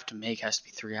movie you have to make has to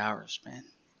be 3 hours, man.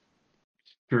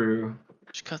 True.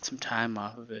 Just cut some time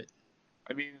off of it.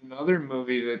 I mean, another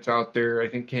movie that's out there, I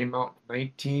think came out in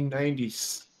 1990.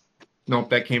 Nope,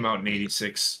 that came out in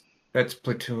 86. That's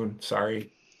Platoon.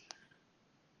 Sorry.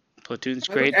 Platoon's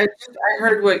great. I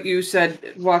heard what you said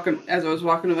as I was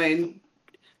walking away, and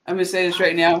I'm gonna say this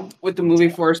right now with the movie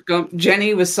Forrest Gump.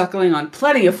 Jenny was suckling on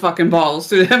plenty of fucking balls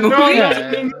through that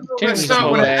movie. That's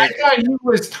not what I thought he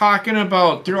was talking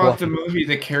about throughout the movie.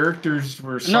 The characters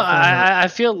were suckling. No, I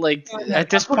feel like at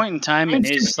this point in time in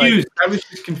his like, I was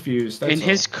just confused. In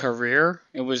his career,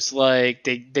 it was like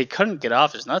they couldn't get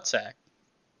off his nutsack.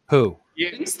 Who?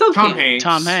 Yeah, Tom Hanks.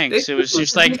 Tom Hanks. It was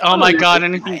just like, oh my god,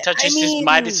 anything touches his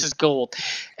Midas is gold.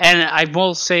 And I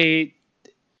will say,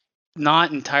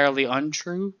 not entirely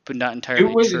untrue, but not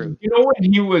entirely true. You know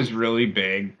when he was really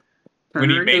big? When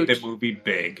he made the movie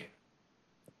Big.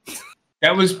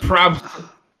 That was probably...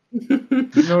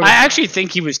 I actually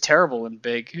think he was terrible in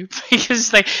Big.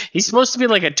 Because like he's supposed to be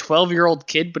like a 12-year-old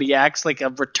kid, but he acts like a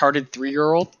retarded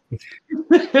 3-year-old.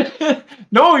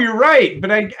 No, you're right.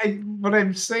 But what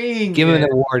I'm saying, give him an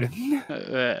award. He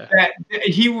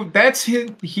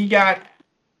got.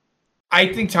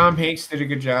 I think Tom Hanks did a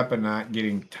good job of not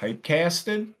getting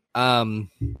typecasted.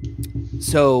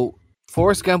 So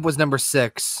Forrest Gump was number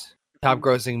 6, top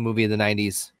grossing movie of the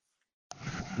 90s.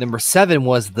 Number 7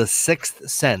 was The Sixth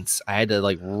Sense. I had to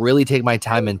like really take my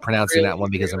time in pronouncing that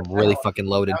one because I'm really fucking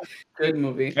loaded. Good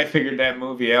movie. I figured that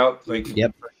movie out like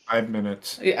 5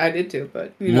 minutes. Yeah, I did too.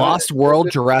 But Lost World,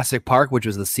 Jurassic Park, which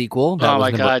was the sequel. That oh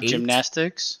was my god, 8.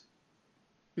 gymnastics.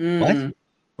 What?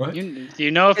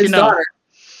 You know if his you know. Daughter.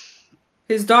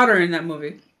 His daughter in that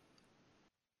movie.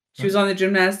 She was on the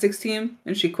gymnastics team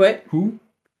and she quit. Who?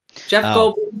 Jeff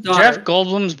Goldblum's daughter. Jeff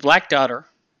Goldblum's black daughter.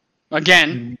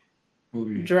 Again.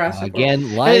 Jurassic again,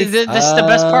 this is the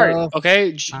best part.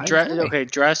 Okay,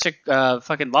 Jurassic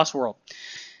fucking Lost World.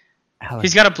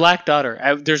 He's got a black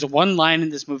daughter. There's one line in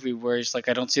this movie where he's like,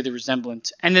 I don't see the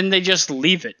resemblance. And then they just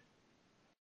leave it.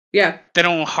 Yeah. They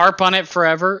don't harp on it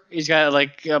forever. He's got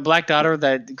like a black daughter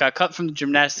that got cut from the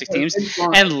gymnastics teams.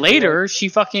 And later, she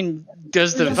fucking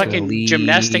does the fucking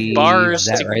gymnastic bars.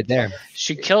 Right there.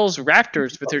 She kills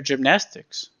raptors with her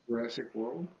gymnastics. Jurassic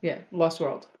World? Yeah, Lost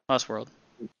World. Lost World.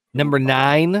 Number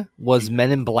 9 was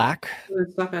Men in Black.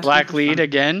 Black lead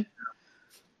again.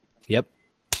 Yep.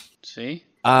 See?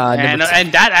 And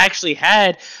that actually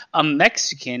had a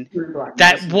Mexican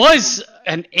that was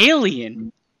an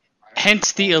alien,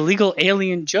 hence the illegal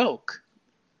alien joke.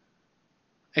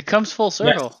 It comes full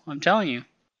circle, yes. I'm telling you.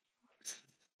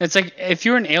 It's like, if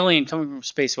you're an alien coming from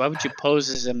space, why would you pose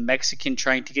as a Mexican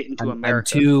trying to get into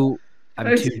America?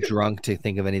 I'm too drunk to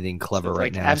think of anything clever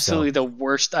right now. Absolutely the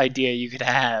worst idea you could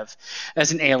have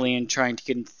as an alien trying to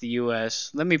get into the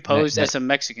U.S. Let me pose as a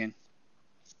Mexican.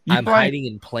 I'm hiding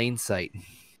in plain sight.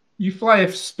 You fly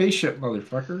a spaceship,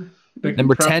 motherfucker.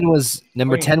 Number 10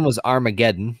 was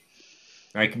Armageddon.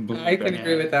 I can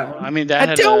agree with that one. I mean, that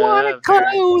had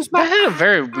a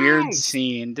very weird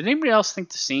scene. Did anybody else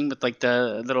think the scene with like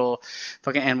the little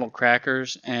fucking animal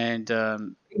crackers and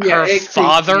her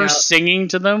father singing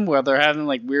to them while they're having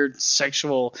like weird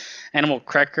sexual animal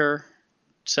cracker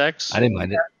sex? I didn't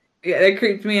mind it. Yeah, that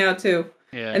creeped me out too.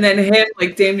 Yeah. And then him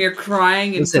like damn near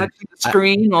crying and touching the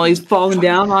screen while he's falling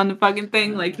down on the fucking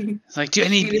thing. Like, it's like, do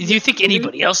you think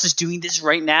anybody else is doing this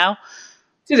right now?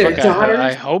 To their daughters?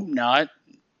 I hope not.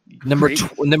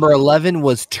 Number 11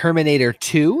 was Terminator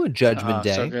 2, Judgment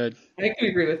Day. So good. I can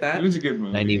agree with that. It was a good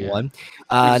movie. 91.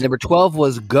 Yeah. Number 12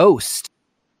 was Ghost.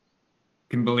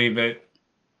 Can believe it.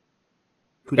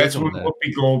 That's when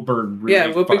Whoopi Goldberg.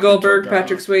 Whoopi Goldberg,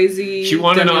 Patrick Swayze. She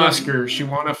won an Oscar. She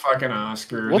won a fucking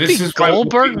Oscar. Whoopi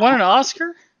Goldberg won an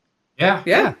Oscar?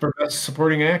 Yeah. For Best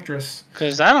Supporting Actress.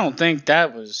 Because I don't think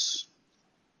that was.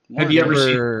 Have you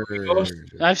ever seen Ghost?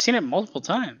 I've seen it multiple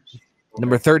times.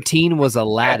 Number 13 was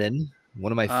Aladdin.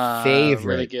 One of my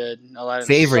really good.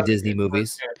 favorite Disney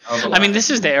movies. I mean, this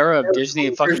is the era of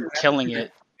Disney fucking killing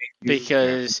it.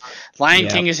 because Lion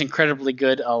King is incredibly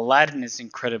good. Aladdin is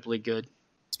incredibly good.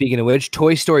 Speaking of which,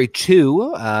 Toy Story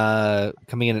 2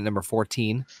 coming in at number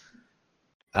 14.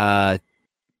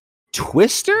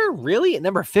 Twister? Really? At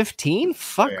number 15?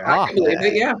 Fuck off. I believe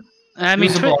it, yeah. I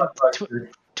mean,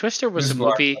 Twister was a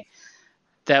movie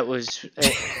that was...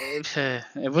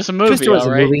 it was a movie, Twister was all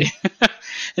a right? movie.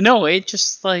 No, it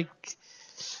just like...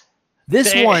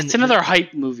 It's another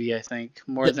hype movie, I think,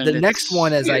 more than the next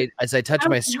one. As I touch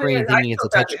my screen, thinking it's a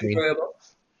touchscreen.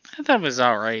 I thought it was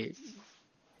all right.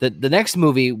 The next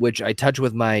movie, which I touch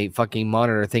with my fucking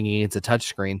monitor, thinking it's a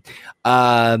touchscreen.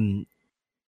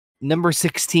 Number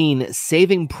 16,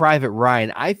 Saving Private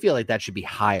Ryan. I feel like that should be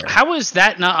higher. How is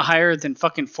that not higher than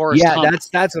fucking Forrest Gump? Yeah,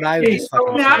 that's what I was just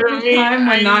fucking saying. That was a time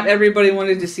when not everybody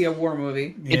wanted to see a war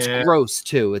movie. It's gross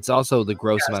too. It's also the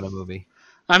gross amount of movie.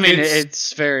 I mean,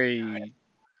 it's very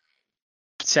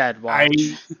sad watch.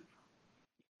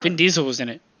 Vin Diesel was in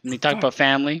it. And he talked about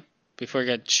family before he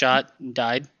got shot and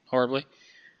died horribly.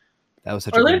 That was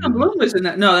such Orlando a good movie. Bloom was in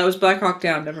that. No, that was Black Hawk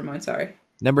Down. Never mind. Sorry.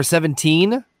 Number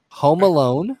 17, Home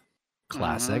Alone.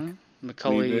 Classic.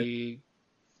 Macaulay.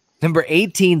 Number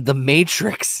 18, The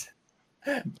Matrix.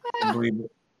 Unbelievable.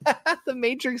 The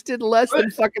Matrix did less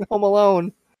than fucking Home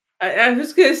Alone. I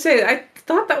was gonna say I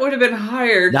thought that would have been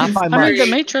higher. Not by I much. mean, The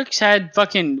Matrix had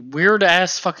fucking weird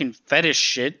ass fucking fetish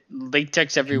shit,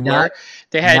 latex everywhere.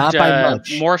 They had not by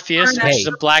much. Morpheus, which is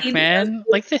a black man.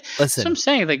 Like that's Listen, what I'm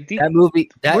saying. Like that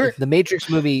movie, the Matrix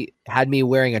movie had me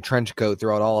wearing a trench coat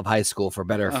throughout all of high school, for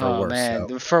better or for worse. Man,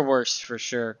 so. for worse, for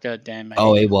sure. God damn it.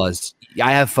 Oh, it was.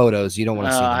 I have photos. You don't want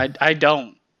to see them. I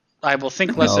don't. I will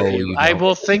think less of you. I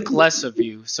will think less of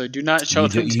you. So do not show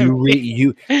them to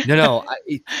me. No.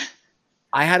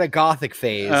 I had a gothic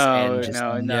phase. Oh, and just,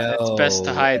 no. It's best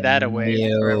to hide that away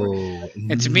forever.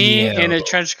 It's me in a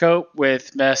trench coat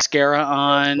with mascara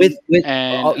on,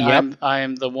 and I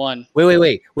am the one.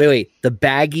 Wait. The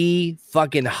baggy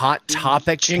fucking Hot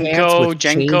Topic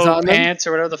Jenko pants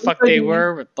or whatever the fuck they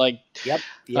were. With like, yep.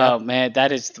 Oh, man,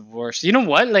 that is the worst. You know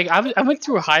what? Like, I went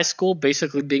through high school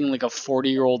basically being like a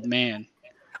 40-year-old man.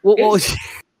 Well,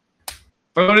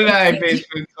 So did I,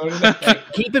 basement. So did I.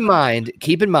 Keep in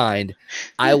mind,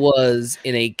 I was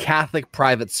in a Catholic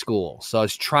private school, so I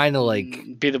was trying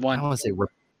to be the one. I don't want to say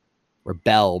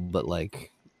rebel, but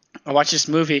like I watched this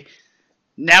movie.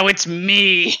 Now it's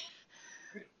me.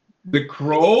 The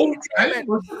Crow?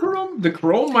 The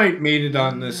Crow might made it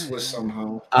on this list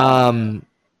somehow. I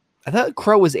thought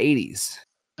Crow was 80s.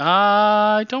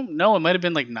 I don't know. It might have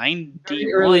been like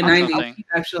 90, early 90s,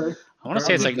 actually. I want to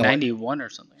say it's like 91 or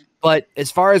something. But as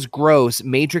far as gross,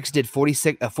 Matrix did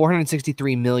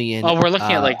 463 million. Oh, we're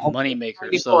looking at like money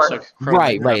makers, so it's like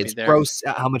right. It's gross.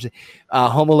 How much?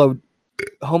 Home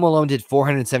Alone did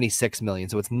 476 million,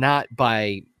 so it's not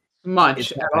by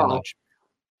much at all. Much.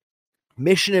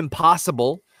 Mission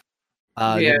Impossible,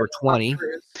 number 20.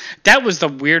 That was the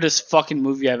weirdest fucking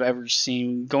movie I've ever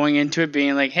seen. Going into it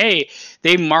being like, hey,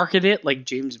 they market it like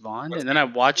James Bond, and then I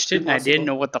watched it and I didn't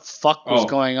know what the fuck was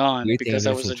going on because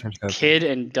I was a kid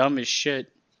and dumb as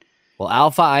shit. Well,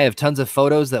 Alpha, I have tons of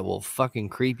photos that will fucking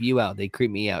creep you out. They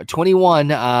creep me out. 21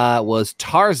 was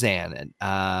Tarzan.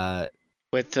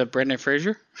 With Brendan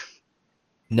Fraser?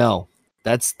 No,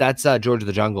 that's George of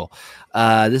the Jungle.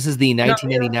 This is the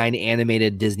 1999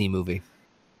 animated Disney movie.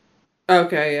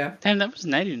 Okay, yeah. Damn, that was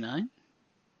 99.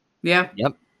 Yeah.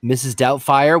 Yep. Mrs.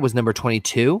 Doubtfire was number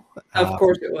 22. Of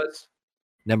course it was.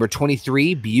 Number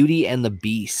 23, Beauty and the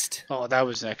Beast. Oh, that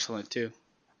was excellent too.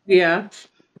 Yeah.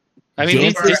 I mean,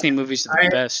 these Disney movies are the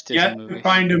best Disney movies. To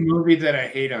find a movie that I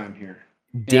hate on here.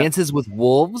 Dances with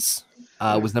Wolves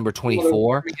was number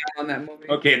 24. On that movie.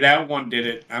 Okay, that one did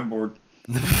it. I'm bored.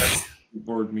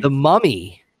 Bored me. The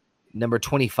Mummy, number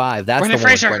 25. That's Brendan the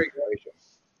one. Fraser.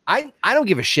 I don't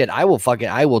give a shit. I will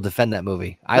defend that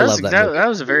movie. I love that movie. That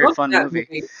was a very fun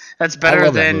movie. That's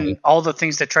better than all the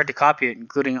things that tried to copy it,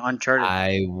 including Uncharted.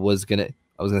 I was gonna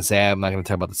say I'm not gonna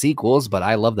talk about the sequels, but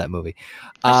I love that movie.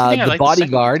 The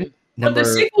Bodyguard. But the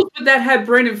sequels that had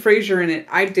Brendan Fraser in it,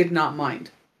 I did not mind.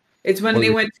 It's when they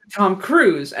went to Tom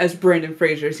Cruise as Brendan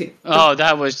Fraser. Oh,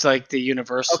 that was like the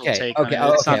Universal take on it.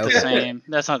 It's not the same.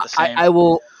 That's not the same.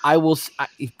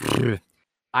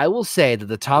 I will say that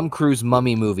the Tom Cruise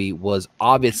Mummy movie was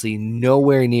obviously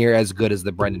nowhere near as good as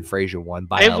the Brendan Fraser one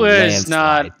by a landslide. It was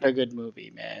not a good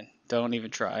movie, man. Don't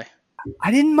even try. I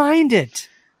didn't mind it.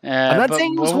 I'm not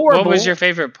saying it was horrible. What was your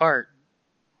favorite part?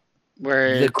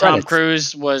 Where Tom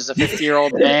Cruise was a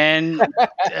 50-year-old man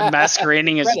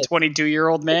masquerading as a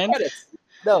 22-year-old man?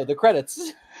 The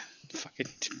credits. Fucking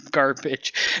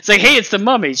garbage. It's like, hey, it's the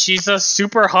Mummy. She's a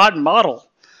super hot model.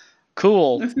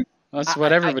 Cool. That's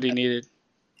what everybody needed.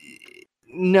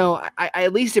 No, I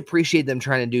at least appreciate them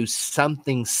trying to do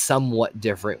something somewhat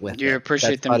different with it. You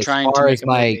appreciate That's them trying as to far make as a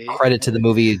my movie. credit to the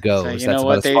movie goes. So you That's know about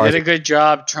what? as They far did as a good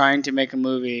job trying to make a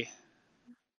movie.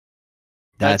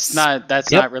 That's not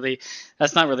really a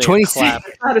 26. clap.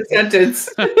 That's not a sentence.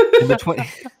 Number 20.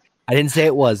 I didn't say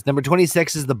it was. Number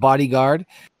 26 is The Bodyguard.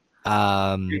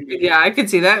 Yeah, I could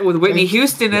see that with Whitney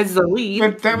Houston as the lead.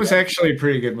 But that was actually a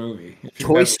pretty good movie.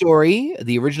 Toy Story,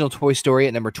 the original Toy Story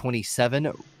at number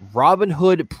 27. Robin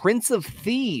Hood, Prince of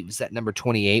Thieves at number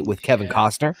 28 with Kevin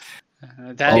Costner.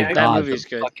 That movie is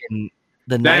good.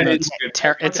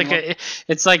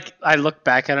 It's like I look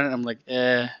back at it and I'm like,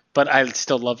 but I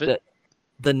still love it.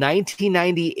 The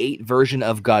 1998 version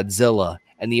of Godzilla,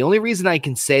 and the only reason I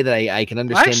can say that I can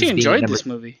understand. I actually enjoyed this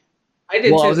movie. I did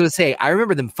too. I was going to say, I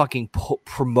remember them fucking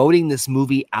promoting this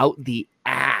movie out the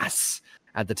ass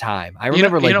at the time. I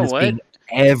remember this being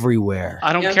everywhere.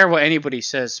 I don't care what anybody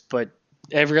says, but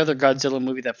every other Godzilla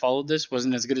movie that followed this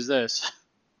wasn't as good as this.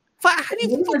 How do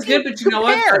you it was good, but you know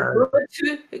what?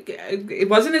 It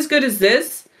wasn't as good as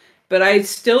this, but I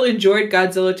still enjoyed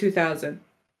Godzilla 2000.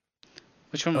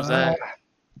 Which one was that?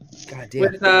 God damn.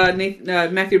 With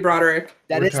Matthew Broderick.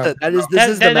 This is the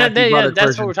Matthew Broderick that's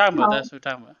version. what we're talking about. That's what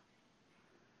we're talking about.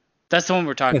 That's the one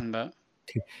we're talking about.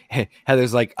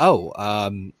 Heather's like, yeah.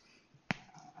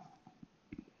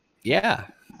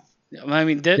 I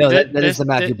mean, that is the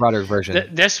Matthew Broderick version.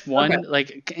 This one,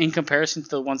 like in comparison to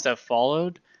the ones that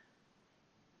followed,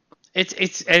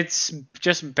 it's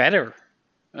just better.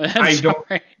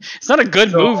 It's not a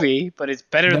good movie, but it's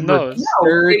better than those.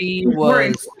 30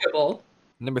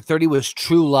 Number 30 was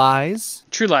True Lies.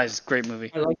 True Lies is a great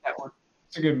movie. I like that one.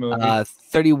 It's a good movie.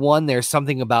 31, There's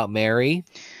Something About Mary.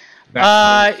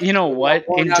 You know what?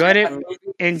 Enjoyed it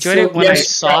when I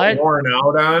saw it. Worn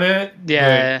out on it.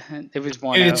 Yeah, it was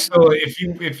worn out. It's still,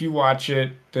 if you watch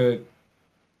it,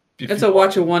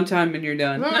 watch it one time and you're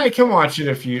done. No, I can watch it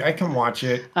I can watch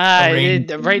it.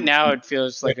 Right now it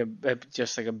feels like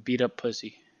just like a beat up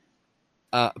pussy.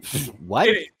 What?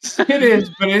 It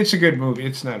is, but it's a good movie.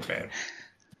 It's not bad.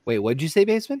 Wait, what did you say,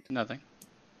 Basement? Nothing.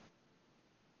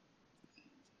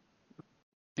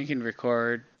 You can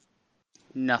record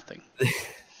nothing.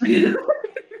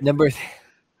 Number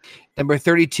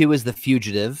 32 is The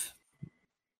Fugitive.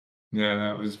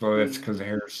 Yeah, that's because of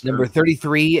Harris. Number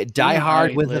 33, Die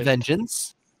Hard with a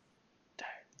Vengeance. Die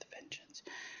Hard with a Vengeance.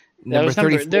 Number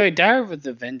 34. Die Hard with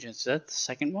a Vengeance. Is that the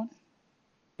second one?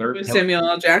 Samuel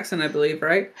L. Jackson, I believe,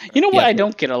 right? You know what I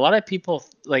don't get? A lot of people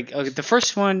the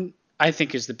first one I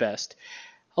think is the best.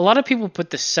 A lot of people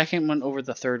put the second one over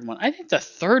the third one. I think the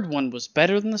third one was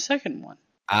better than the second one.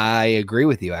 I agree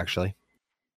with you, actually.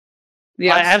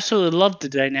 Yeah, I absolutely loved the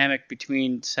dynamic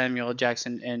between Samuel L.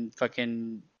 Jackson and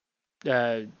fucking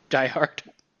Die Hard.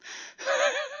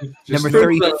 Number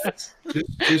 30.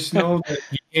 Just know that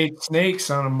he ate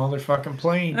snakes on a motherfucking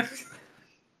plane.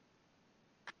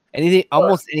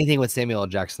 Almost anything with Samuel L.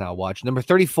 Jackson I'll watch. Number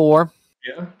 34.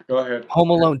 Yeah, go ahead.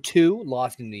 Home Alone 2,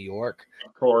 Lost in New York.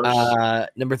 Of course.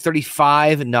 Number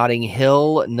 35, Notting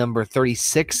Hill. Number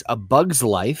 36, A Bug's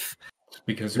Life.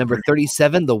 Number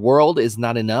 37, The World Is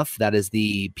Not Enough. That is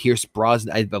the Pierce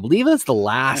Brosnan. I believe that's the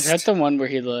last. That's the one where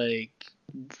he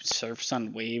surfs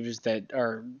on waves that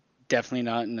are definitely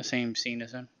not in the same scene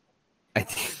as him. I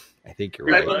think you're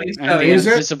right. And the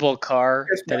invisible car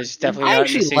that is definitely not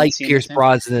in the same like scene Pierce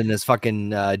Brosnan as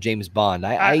fucking James Bond.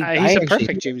 He's a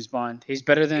perfect James Bond. He's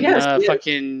better than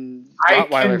fucking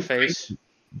Rottweiler face.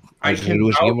 I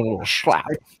can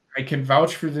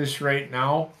vouch for this right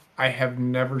now. I have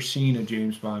never seen a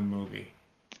James Bond movie.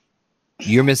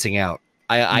 You're missing out.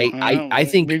 I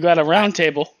think we got a round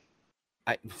table.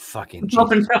 Fucking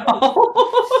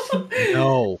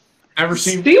no. Never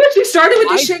seen. See what you started with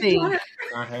this shit?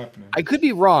 Not happening. I could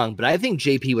be wrong, but I think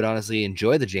JP would honestly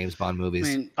enjoy the James Bond movies.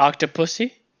 I mean,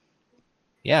 Octopussy?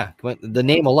 Yeah, the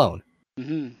name alone.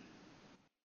 Mm-hmm.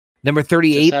 Number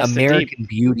 38, American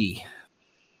Beauty.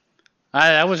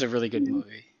 That was a really good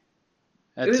movie.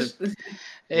 That's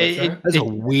a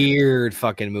weird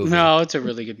fucking movie. No, it's a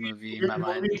really good movie in my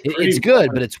mind. It's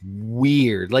good, but it's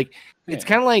weird. It's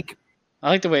kind of like... I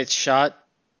like the way it's shot.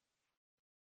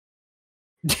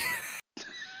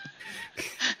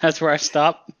 That's where I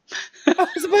stop. I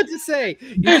was about to say,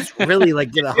 you just really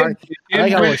did a hard... I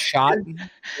like how it was shot.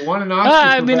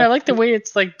 I mean, I like the way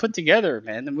it's put together,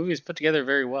 man. The movie is put together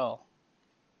very well.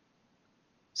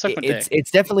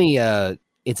 It's definitely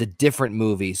it's a different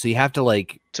movie, so you have to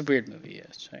It's a weird movie,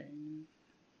 yes.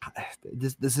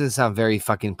 This is gonna sound very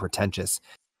fucking pretentious.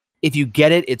 If you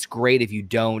get it, it's great. If you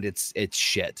don't, it's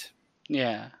shit.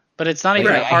 Yeah, but it's not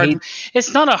even a hard.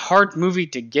 It's not a hard movie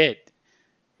to get.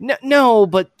 No,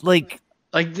 but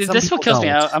Like Some this is what people kills me.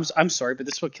 don't. I'm sorry, but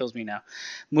this is what kills me now.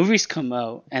 Movies come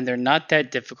out and they're not that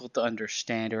difficult to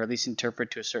understand or at least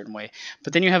interpret to a certain way.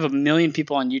 But then you have a million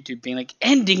people on YouTube being like,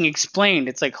 "Ending explained."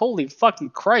 It's like, holy fucking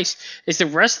Christ! Is the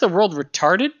rest of the world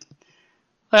retarded?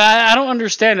 I don't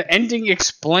understand. Ending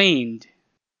explained.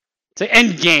 It's like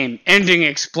end game. Ending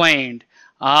explained.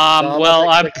 Well,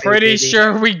 I'm pretty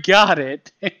sure we got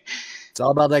it. It's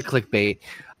all about that clickbait.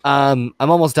 I'm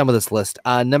almost done with this list.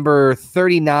 Number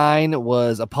 39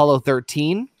 was Apollo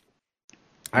 13.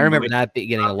 I remember that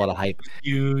getting a lot of hype.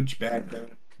 Huge back then.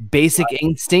 Basic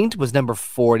Instinct was number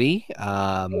 40.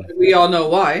 We all know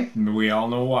why. We all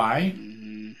know why.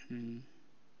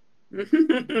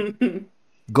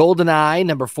 GoldenEye,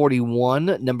 number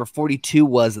 41. Number 42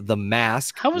 was The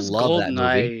Mask. How was Love that movie.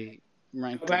 GoldenEye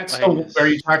ranked? That's are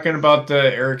you talking about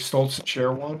the Eric Stoltz and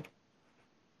Cher one?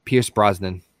 Pierce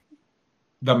Brosnan.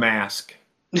 The Mask.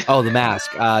 Oh, The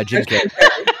Mask. Jim Carrey.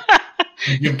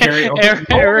 Jim Carrey.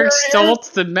 Eric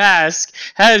Stoltz, The Mask,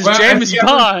 has Well, James have you ever-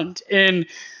 Bond in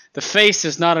The Face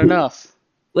is Not Enough.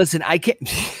 Listen, I can't.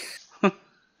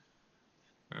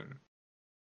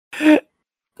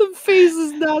 The face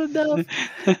is not enough.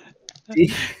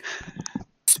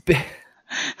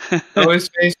 Oh, his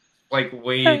face is like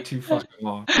way too fucking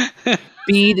long.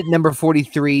 Speed, number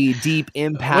 43. Deep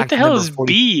Impact. What the hell number is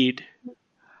 40 Bead?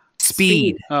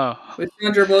 Speed. Oh. With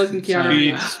Sandra Bullock and Keanu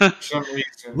Speed, Reeves. for some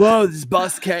reason. Whoa, this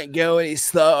bus can't go any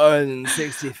slower than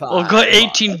 65. Well, got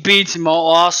 18 beats in my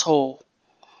asshole.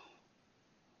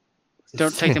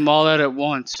 Don't take them all out at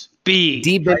once. Bead.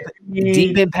 Deep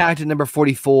Impact at number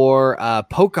 44.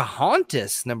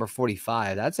 Pocahontas, number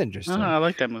 45. That's interesting. Oh, I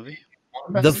like that movie.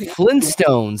 The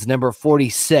Flintstones, number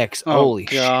 46. Oh, Holy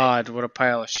shit. God, what a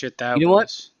pile of shit that You know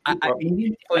what?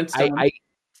 was.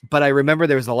 But I remember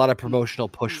there was a lot of promotional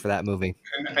push for that movie.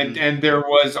 And there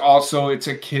was also, it's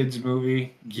a kids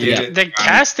movie. The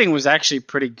casting was actually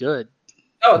pretty good.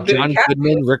 Oh, John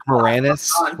Goodman, Rick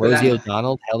Moranis, Rosie that.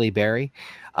 O'Donnell, Halle Berry.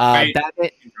 Right.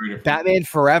 Batman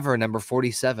Forever, number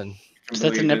 47. Was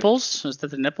that the nipples? Was that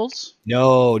the nipples?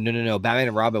 No. Batman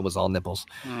and Robin was all nipples.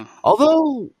 Oh,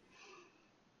 Although,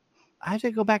 I have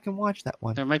to go back and watch that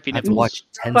one. there might be I have to nipples. watch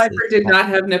Tenses. Piper did not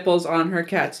have nipples on her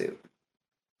catsuit.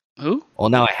 Who? Well,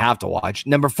 now I have to watch.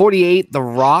 Number 48, The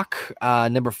Rock.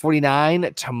 Number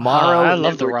 49, Tomorrow. I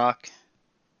love The Rock.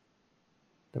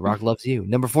 The Rock loves you.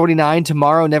 Number 49,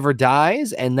 Tomorrow Never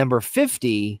Dies. And number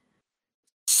 50,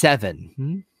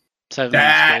 Seven. Seven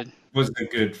That was good. was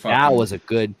a good fucking. That was a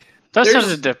good. That There's-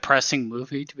 was a depressing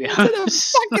movie, to be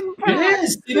honest. It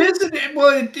is. It is.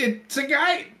 Well, it's a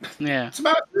guy. Yeah. It's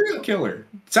about a serial killer.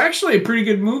 It's actually a pretty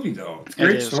good movie, though. It's a It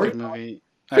great is a story. good movie.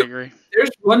 I agree. There's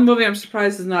one movie I'm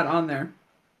surprised is not on there.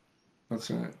 What's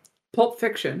that? Pulp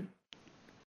Fiction.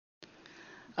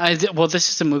 Well, this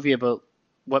is a movie about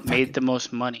what made the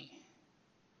most money.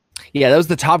 Yeah, that was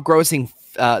the top grossing.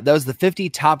 That was the 50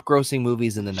 top grossing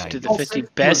movies in the To 90s. the 50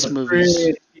 best It was a movies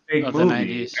pretty big of the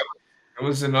movie. 90s. It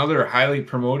was another highly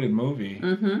promoted movie.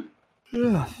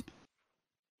 Mm-hmm.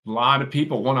 A lot of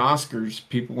people won Oscars.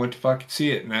 People went to fucking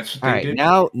see it, and that's what All they right,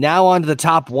 did. now on to the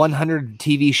top 100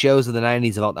 TV shows of the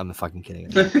 90s. I'm fucking kidding.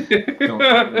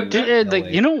 Like,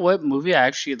 way. you know what movie I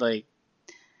actually like?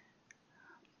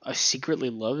 I secretly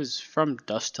love is From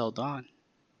Dusk Till Dawn.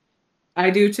 I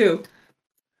do too.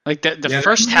 Like the Yeah,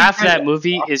 first that half of movie that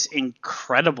movie is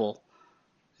incredible.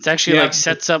 It's actually Yeah. like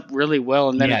sets up really well,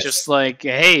 and then Yes. it's just like,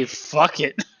 hey, fuck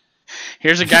it.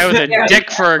 Here's a guy with a Yeah, dick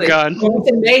for a gun. Let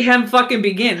the mayhem fucking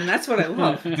begin. And that's what I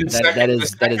love. That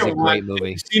is a great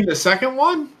movie. You seen the second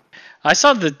one? I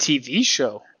saw the TV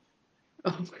show.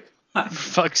 Oh my God. For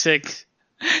fuck's sake.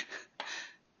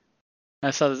 I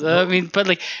saw this. I mean, but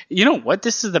like, you know what?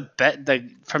 This is the best.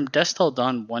 From Dusk Till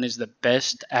Dawn 1 is the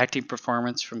best acting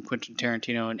performance from Quentin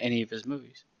Tarantino in any of his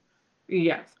movies.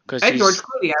 Yes. 'Cause And he's- George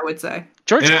Clooney, I would say.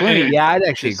 George Yeah, Clooney. Yeah, I'd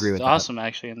actually is agree with awesome,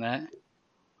 actually, in that.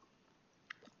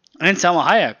 And Salma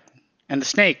Hayek and the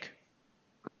Snake.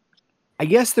 that. I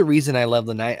guess the reason I love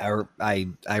the night, or I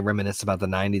reminisce about the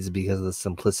 90s, is because of the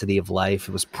simplicity of life.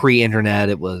 It was pre-internet.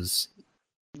 It was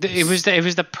It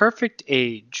was the perfect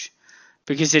age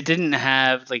because it didn't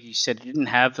have, like you said, it didn't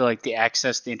have like the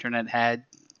access the internet had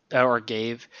or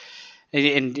gave,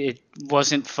 and it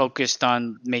wasn't focused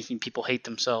on making people hate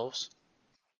themselves.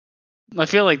 I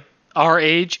feel like our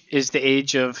age is the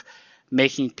age of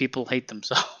making people hate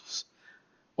themselves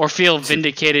or feel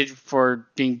vindicated for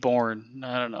being born.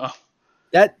 I don't know.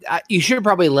 that. You should have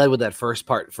probably led with that first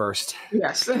part first.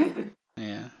 Yes.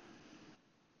 Yeah.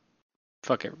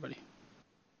 Fuck everybody.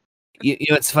 You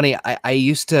know, it's funny. I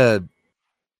used to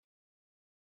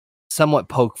somewhat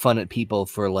poke fun at people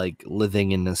for like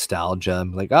living in nostalgia.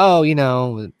 I'm like, oh, you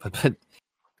know, but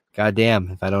goddamn,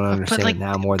 if I don't understand it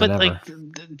now more than ever.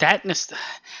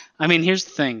 I mean, here's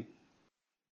the thing.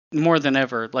 More than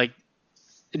ever, like,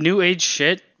 new age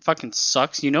shit fucking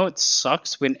sucks. You know it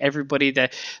sucks when everybody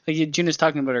that... Like, Gina's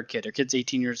talking about her kid. Her kid's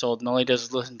 18 years old, and all he does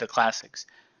is listen to classics.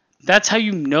 That's how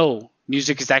you know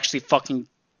music is actually fucking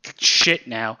shit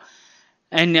now.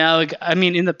 And now, like, I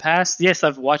mean, in the past, yes,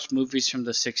 I've watched movies from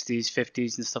the 60s,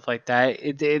 50s, and stuff like that.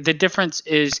 The difference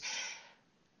is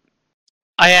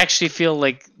I actually feel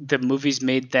like the movies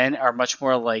made then are much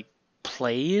more like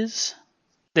plays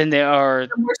than they are...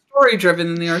 They're more story-driven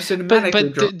than they are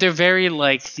cinematically but they're very,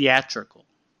 like, theatrical.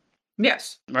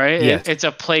 Yes. Right? Yes. It's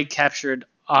a play captured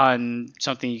on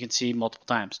something you can see multiple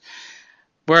times.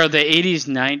 Where the 80s,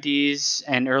 90s,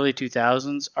 and early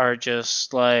 2000s are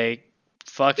just like...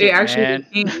 Fuck they it, actually man.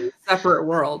 became a separate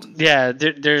world. Yeah,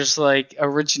 there's like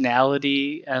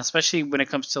originality, especially when it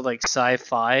comes to like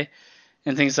sci-fi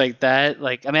and things like that.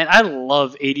 Like, I mean, I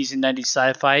love 80s and 90s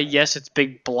sci-fi. Yes, it's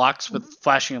big blocks with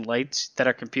flashing lights that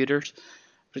are computers,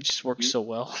 but it just works so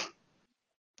well.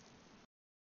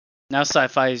 Now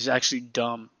sci-fi is actually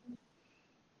dumb,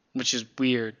 which is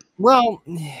weird. Well,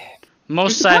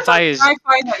 most sci-fi is that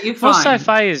you find. most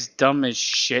sci-fi is dumb as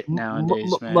shit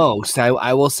nowadays, man. Most,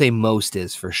 I will say most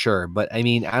is for sure, but I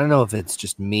mean, I don't know if it's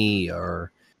just me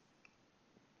or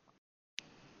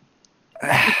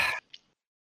I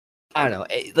don't know.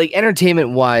 Like entertainment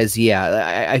wise,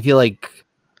 yeah, I feel like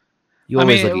you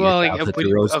always look at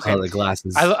the rose-colored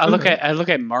glasses. I look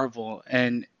at Marvel,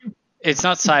 and it's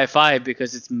not sci-fi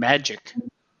because it's magic.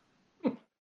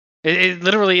 It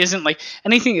literally isn't like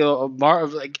anything.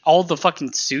 Like all the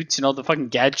fucking suits and all the fucking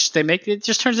gadgets they make, it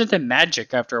just turns into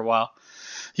magic after a while.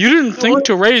 You didn't think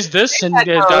to raise this and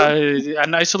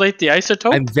isolate the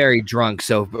isotope? I'm very drunk,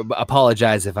 so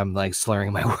apologize if I'm like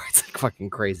slurring my words like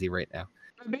fucking crazy right now.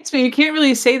 Basically, you can't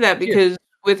really say that because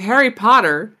with Harry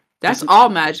Potter, that's all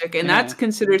magic, and that's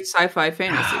considered sci-fi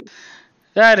fantasy.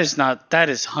 That is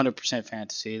 100%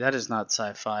 fantasy. That is not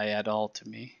sci-fi at all to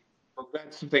me. Well,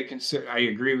 that's what they consider. I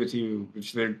agree with you.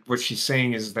 What she's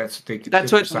saying is that's what they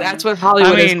consider. That's what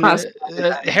Hollywood is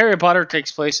classified. Harry Potter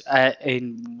takes place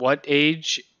in what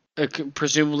age?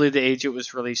 Presumably the age it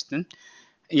was released in.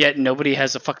 Yet nobody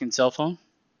has a fucking cell phone.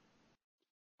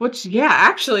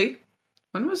 Actually,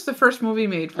 when was the first movie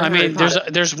made? For Harry Potter?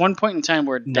 there's one point in time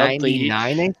where Dudley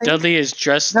is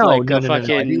dressed I think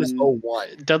it was 01.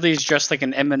 Dudley is dressed like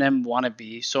an Eminem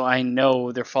wannabe, so I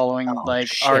know they're following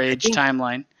our age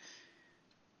timeline.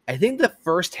 I think the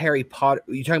first Harry Potter.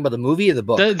 Are you talking about the movie or the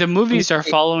book? The movies are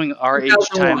following our age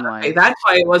timeline. Okay, that's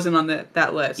why it wasn't on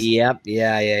that list. Yep.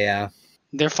 Yeah.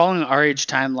 They're following our age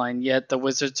timeline, yet the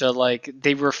wizards are like,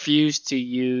 they refuse to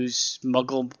use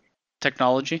Muggle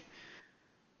technology.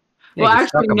 Well,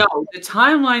 actually, no. The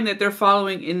timeline that they're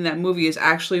following in that movie is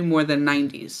actually more than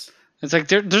 90s. It's like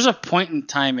there's a point in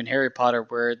time in Harry Potter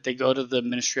where they go to the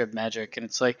Ministry of Magic, and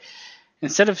it's like,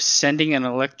 instead of sending an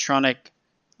electronic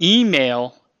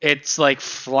email, it's like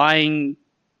flying.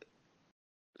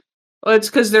 Well, it's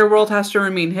because their world has to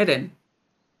remain hidden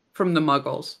from the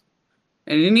Muggles.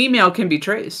 And an email can be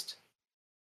traced.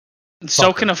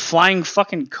 So can a flying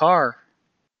fucking car.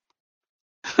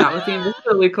 Not with the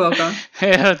invisibility cloak on.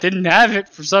 Yeah, didn't have it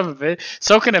for some of it.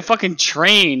 So can a fucking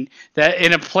train that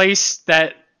in a place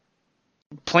that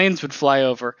planes would fly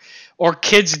over. Or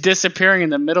kids disappearing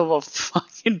in the middle of a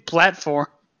fucking platform.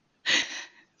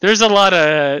 There's a lot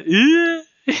of...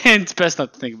 it's best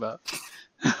not to think about.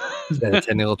 Is that a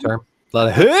technical term? A lot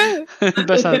of...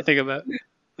 best not to think about.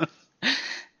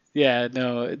 Yeah,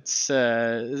 no,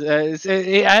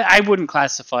 I wouldn't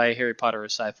classify Harry Potter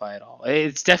as sci-fi at all.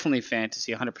 It's definitely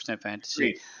fantasy, 100%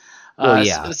 fantasy. Well,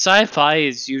 yeah. Sci-fi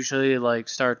is usually like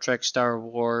Star Trek, Star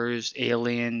Wars,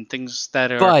 Alien, things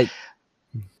that are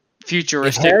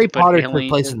futuristic. If Harry Potter took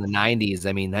place in the 90s,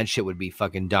 I mean, that shit would be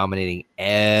fucking dominating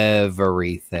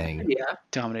everything. Yeah.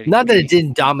 Dominating. Not that it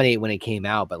didn't dominate when it came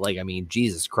out, but like, I mean,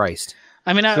 Jesus Christ.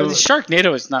 I mean,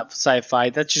 Sharknado is not sci-fi.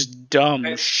 That's just dumb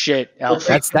shit.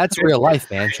 Alfred. That's real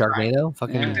life, man. Sharknado,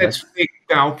 fucking. That's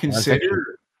now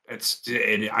consider.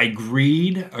 I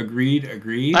agreed.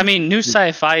 I mean, new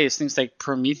sci-fi is things like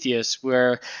Prometheus,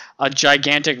 where a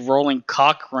gigantic rolling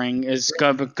cock ring is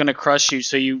gonna crush you,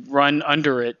 so you run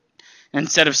under it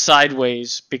instead of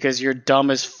sideways because you're dumb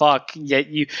as fuck. Yet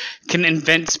you can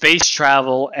invent space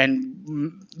travel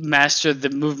and master the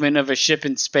movement of a ship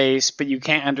in space, but you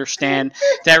can't understand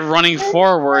that running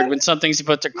forward when something's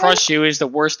about to crush you is the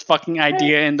worst fucking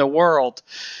idea in the world.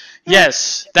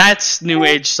 Yes, that's new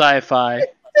age sci-fi.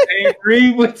 I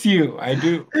agree with you. I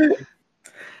do.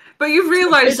 But you've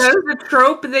realized that is a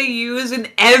trope they use in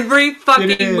every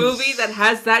fucking movie that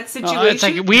has that situation. It's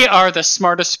like we are the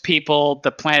smartest people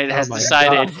the planet has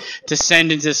decided to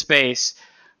send into space.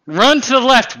 Run to the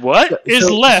left. What is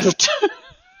left?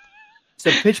 So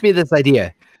pitch me this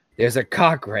idea. There's a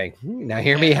cock ring. Now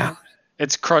hear me out.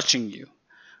 It's crushing you.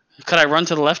 Could I run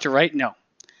to the left or right? No.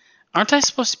 Aren't I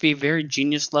supposed to be very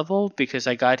genius level because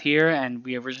I got here and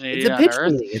we originated on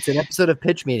Earth? Meeting. It's an episode of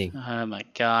pitch meeting. Oh my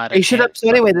god. Hey, shut up. So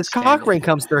anyway, this cock ring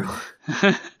comes through.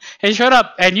 Hey, shut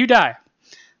up and you die.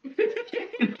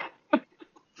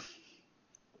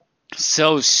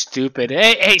 So stupid.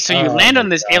 Hey, so you land on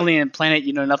this alien planet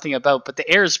you know nothing about, but the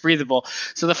air is breathable.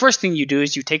 So the first thing you do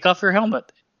is you take off your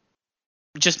helmet.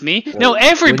 Just me? No,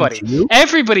 everybody.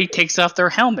 Everybody takes off their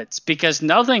helmets because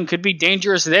nothing could be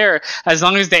dangerous there as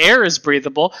long as the air is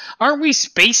breathable. Aren't we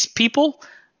space people?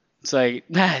 It's like,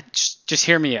 just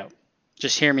hear me out.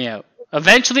 Just hear me out.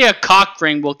 Eventually a cock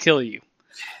ring will kill you.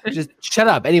 Just shut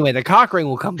up. Anyway, the cock ring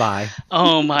will come by.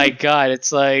 Oh my god.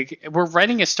 It's like we're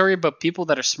writing a story about people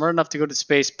that are smart enough to go to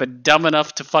space but dumb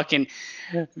enough to fucking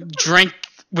drink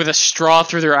with a straw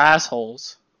through their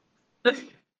assholes.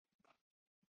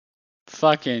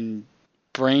 Fucking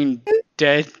brain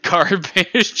dead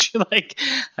garbage. Like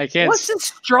I can't. What's the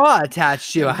straw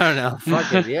attached to? I don't know.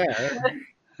 Fuck it, yeah.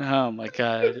 Oh my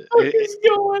god. What is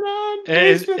going on?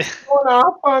 It's going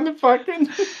off on the fucking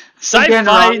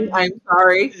sci-fi. I'm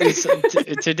sorry.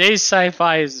 Today's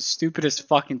sci-fi is the stupidest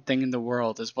fucking thing in the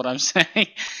world. Is what I'm saying.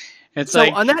 It's so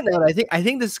like on that note, I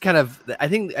think this is kind of. I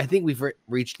think we've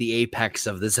reached the apex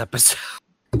of this episode.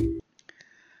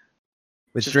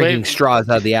 With drinking straws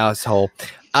out of the asshole.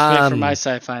 Wait for my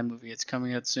sci-fi movie. It's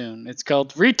coming out soon. It's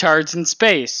called Retards in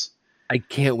Space. I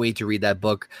can't wait to read that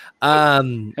book.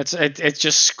 It's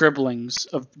just scribblings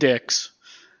of dicks.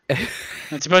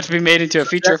 It's about to be made into a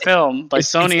feature film by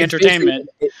Sony Entertainment.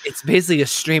 It's basically a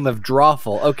stream of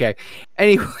drawful. Okay.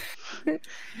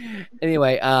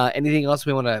 Anyway, anything else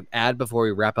we want to add before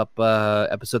we wrap up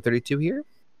episode 32 here?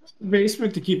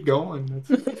 Basement to keep going.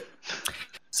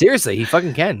 Seriously, he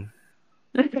fucking can.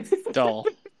 Dull.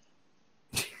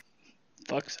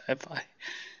 Fuck sci-fi.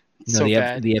 No, so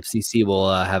bad. The FCC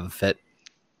will have a fit.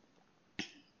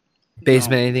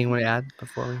 Basement, anything you want to add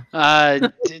before we?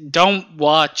 Don't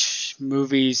watch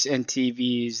movies and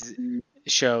TV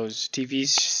shows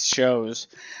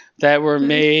that were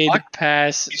made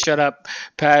past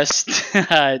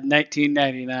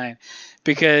 1999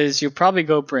 because you'll probably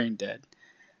go brain dead.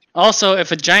 Also,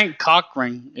 if a giant cock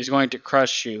ring is going to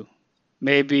crush you,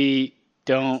 maybe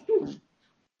don't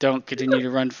continue to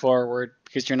run forward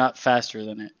because you're not faster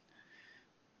than it.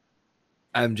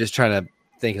 I'm just trying to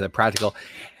think of the practical.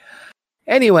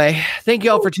 Anyway, thank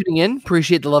you all for tuning in.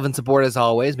 Appreciate the love and support as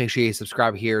always. Make sure you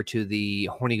subscribe here to the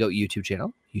Horny Goat YouTube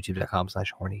channel,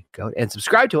 youtube.com/hornygoat, and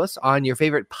subscribe to us on your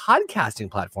favorite podcasting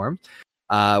platform,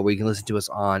 where you can listen to us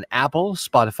on Apple,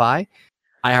 Spotify,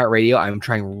 iHeartRadio. I'm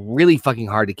trying really fucking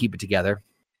hard to keep it together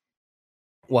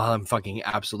while I'm fucking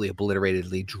absolutely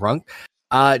obliteratedly drunk.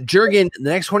 Jurgen, the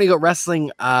next Horny Goat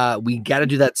Wrestling, we got to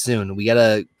do that soon. We got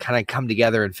to kind of come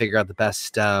together and figure out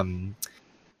the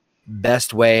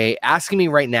best way. Asking me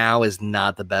right now is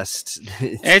not the best.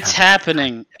 It's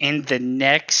happening in the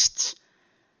next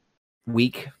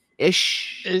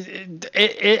week-ish.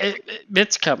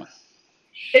 It's coming.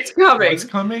 It's coming. It's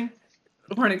coming.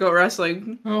 Horny Goat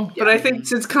Wrestling. Oh, but I think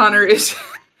since Connor is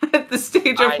at the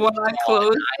stage of one eye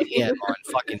closed, I am on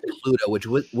fucking Pluto,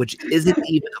 which isn't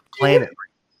even a planet.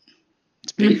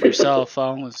 Speak for yourself.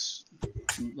 Anyway,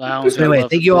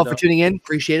 thank you all for tuning in.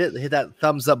 Appreciate it. Hit that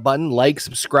thumbs up button, like,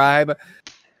 subscribe,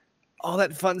 all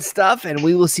that fun stuff. And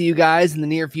we will see you guys in the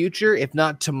near future. If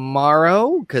not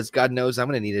tomorrow, because God knows I'm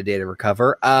going to need a day to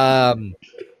recover.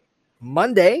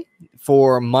 Monday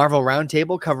for Marvel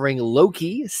Roundtable covering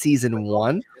Loki Season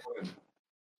 1.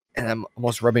 And I'm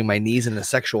almost rubbing my knees in a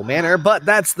sexual manner, but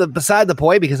that's beside the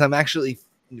point because I'm actually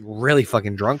really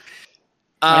fucking drunk.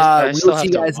 I still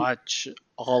have to watch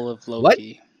all of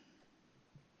Loki. What?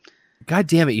 God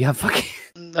damn it, you have fucking...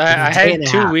 I had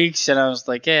 2 weeks and I was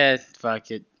like,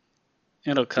 fuck it.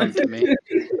 It'll come to me.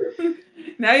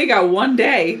 Now you got 1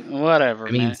 day. Whatever,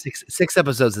 I mean, man. six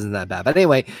episodes isn't that bad. But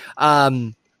anyway,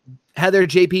 Heather,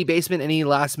 JP, Basement, any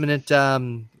last minute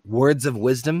words of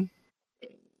wisdom?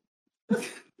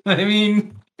 I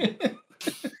mean...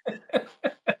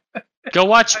 Go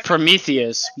watch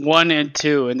Prometheus 1 and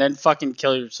 2 and then fucking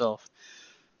kill yourself.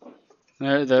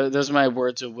 Those are my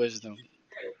words of wisdom.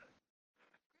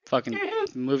 Fucking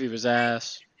movie was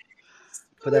ass.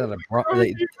 Put that on a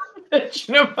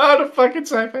about a fucking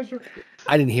sci-fi show.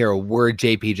 I didn't hear a word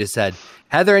JP just said.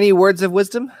 Heather, any words of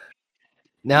wisdom?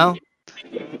 No?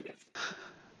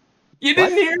 You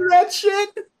didn't hear that shit?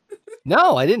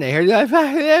 No, I didn't hear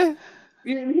that.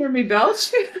 You didn't hear me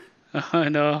belch? Oh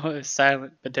no, it's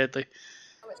silent but deadly.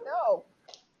 No.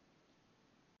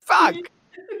 Fuck.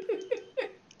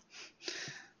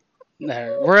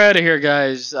 No, we're out of here,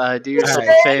 guys. Do yourself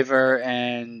a favor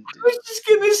and I was just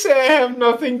gonna say I have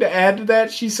nothing to add to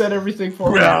that. She said everything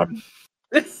for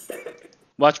me.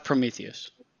 watch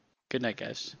Prometheus. Good night,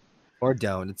 guys. Or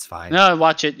don't. It's fine. No,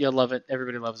 watch it. You'll love it.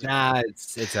 Everybody loves it. Nah,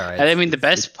 it's all right. I mean, the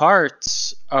best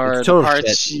parts are it's the total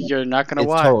parts shit. you're not gonna It's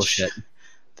watch. total shit.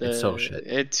 It's total shit.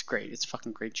 It's great. It's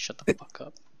fucking great. Shut the fuck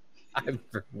up. I've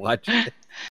watched it.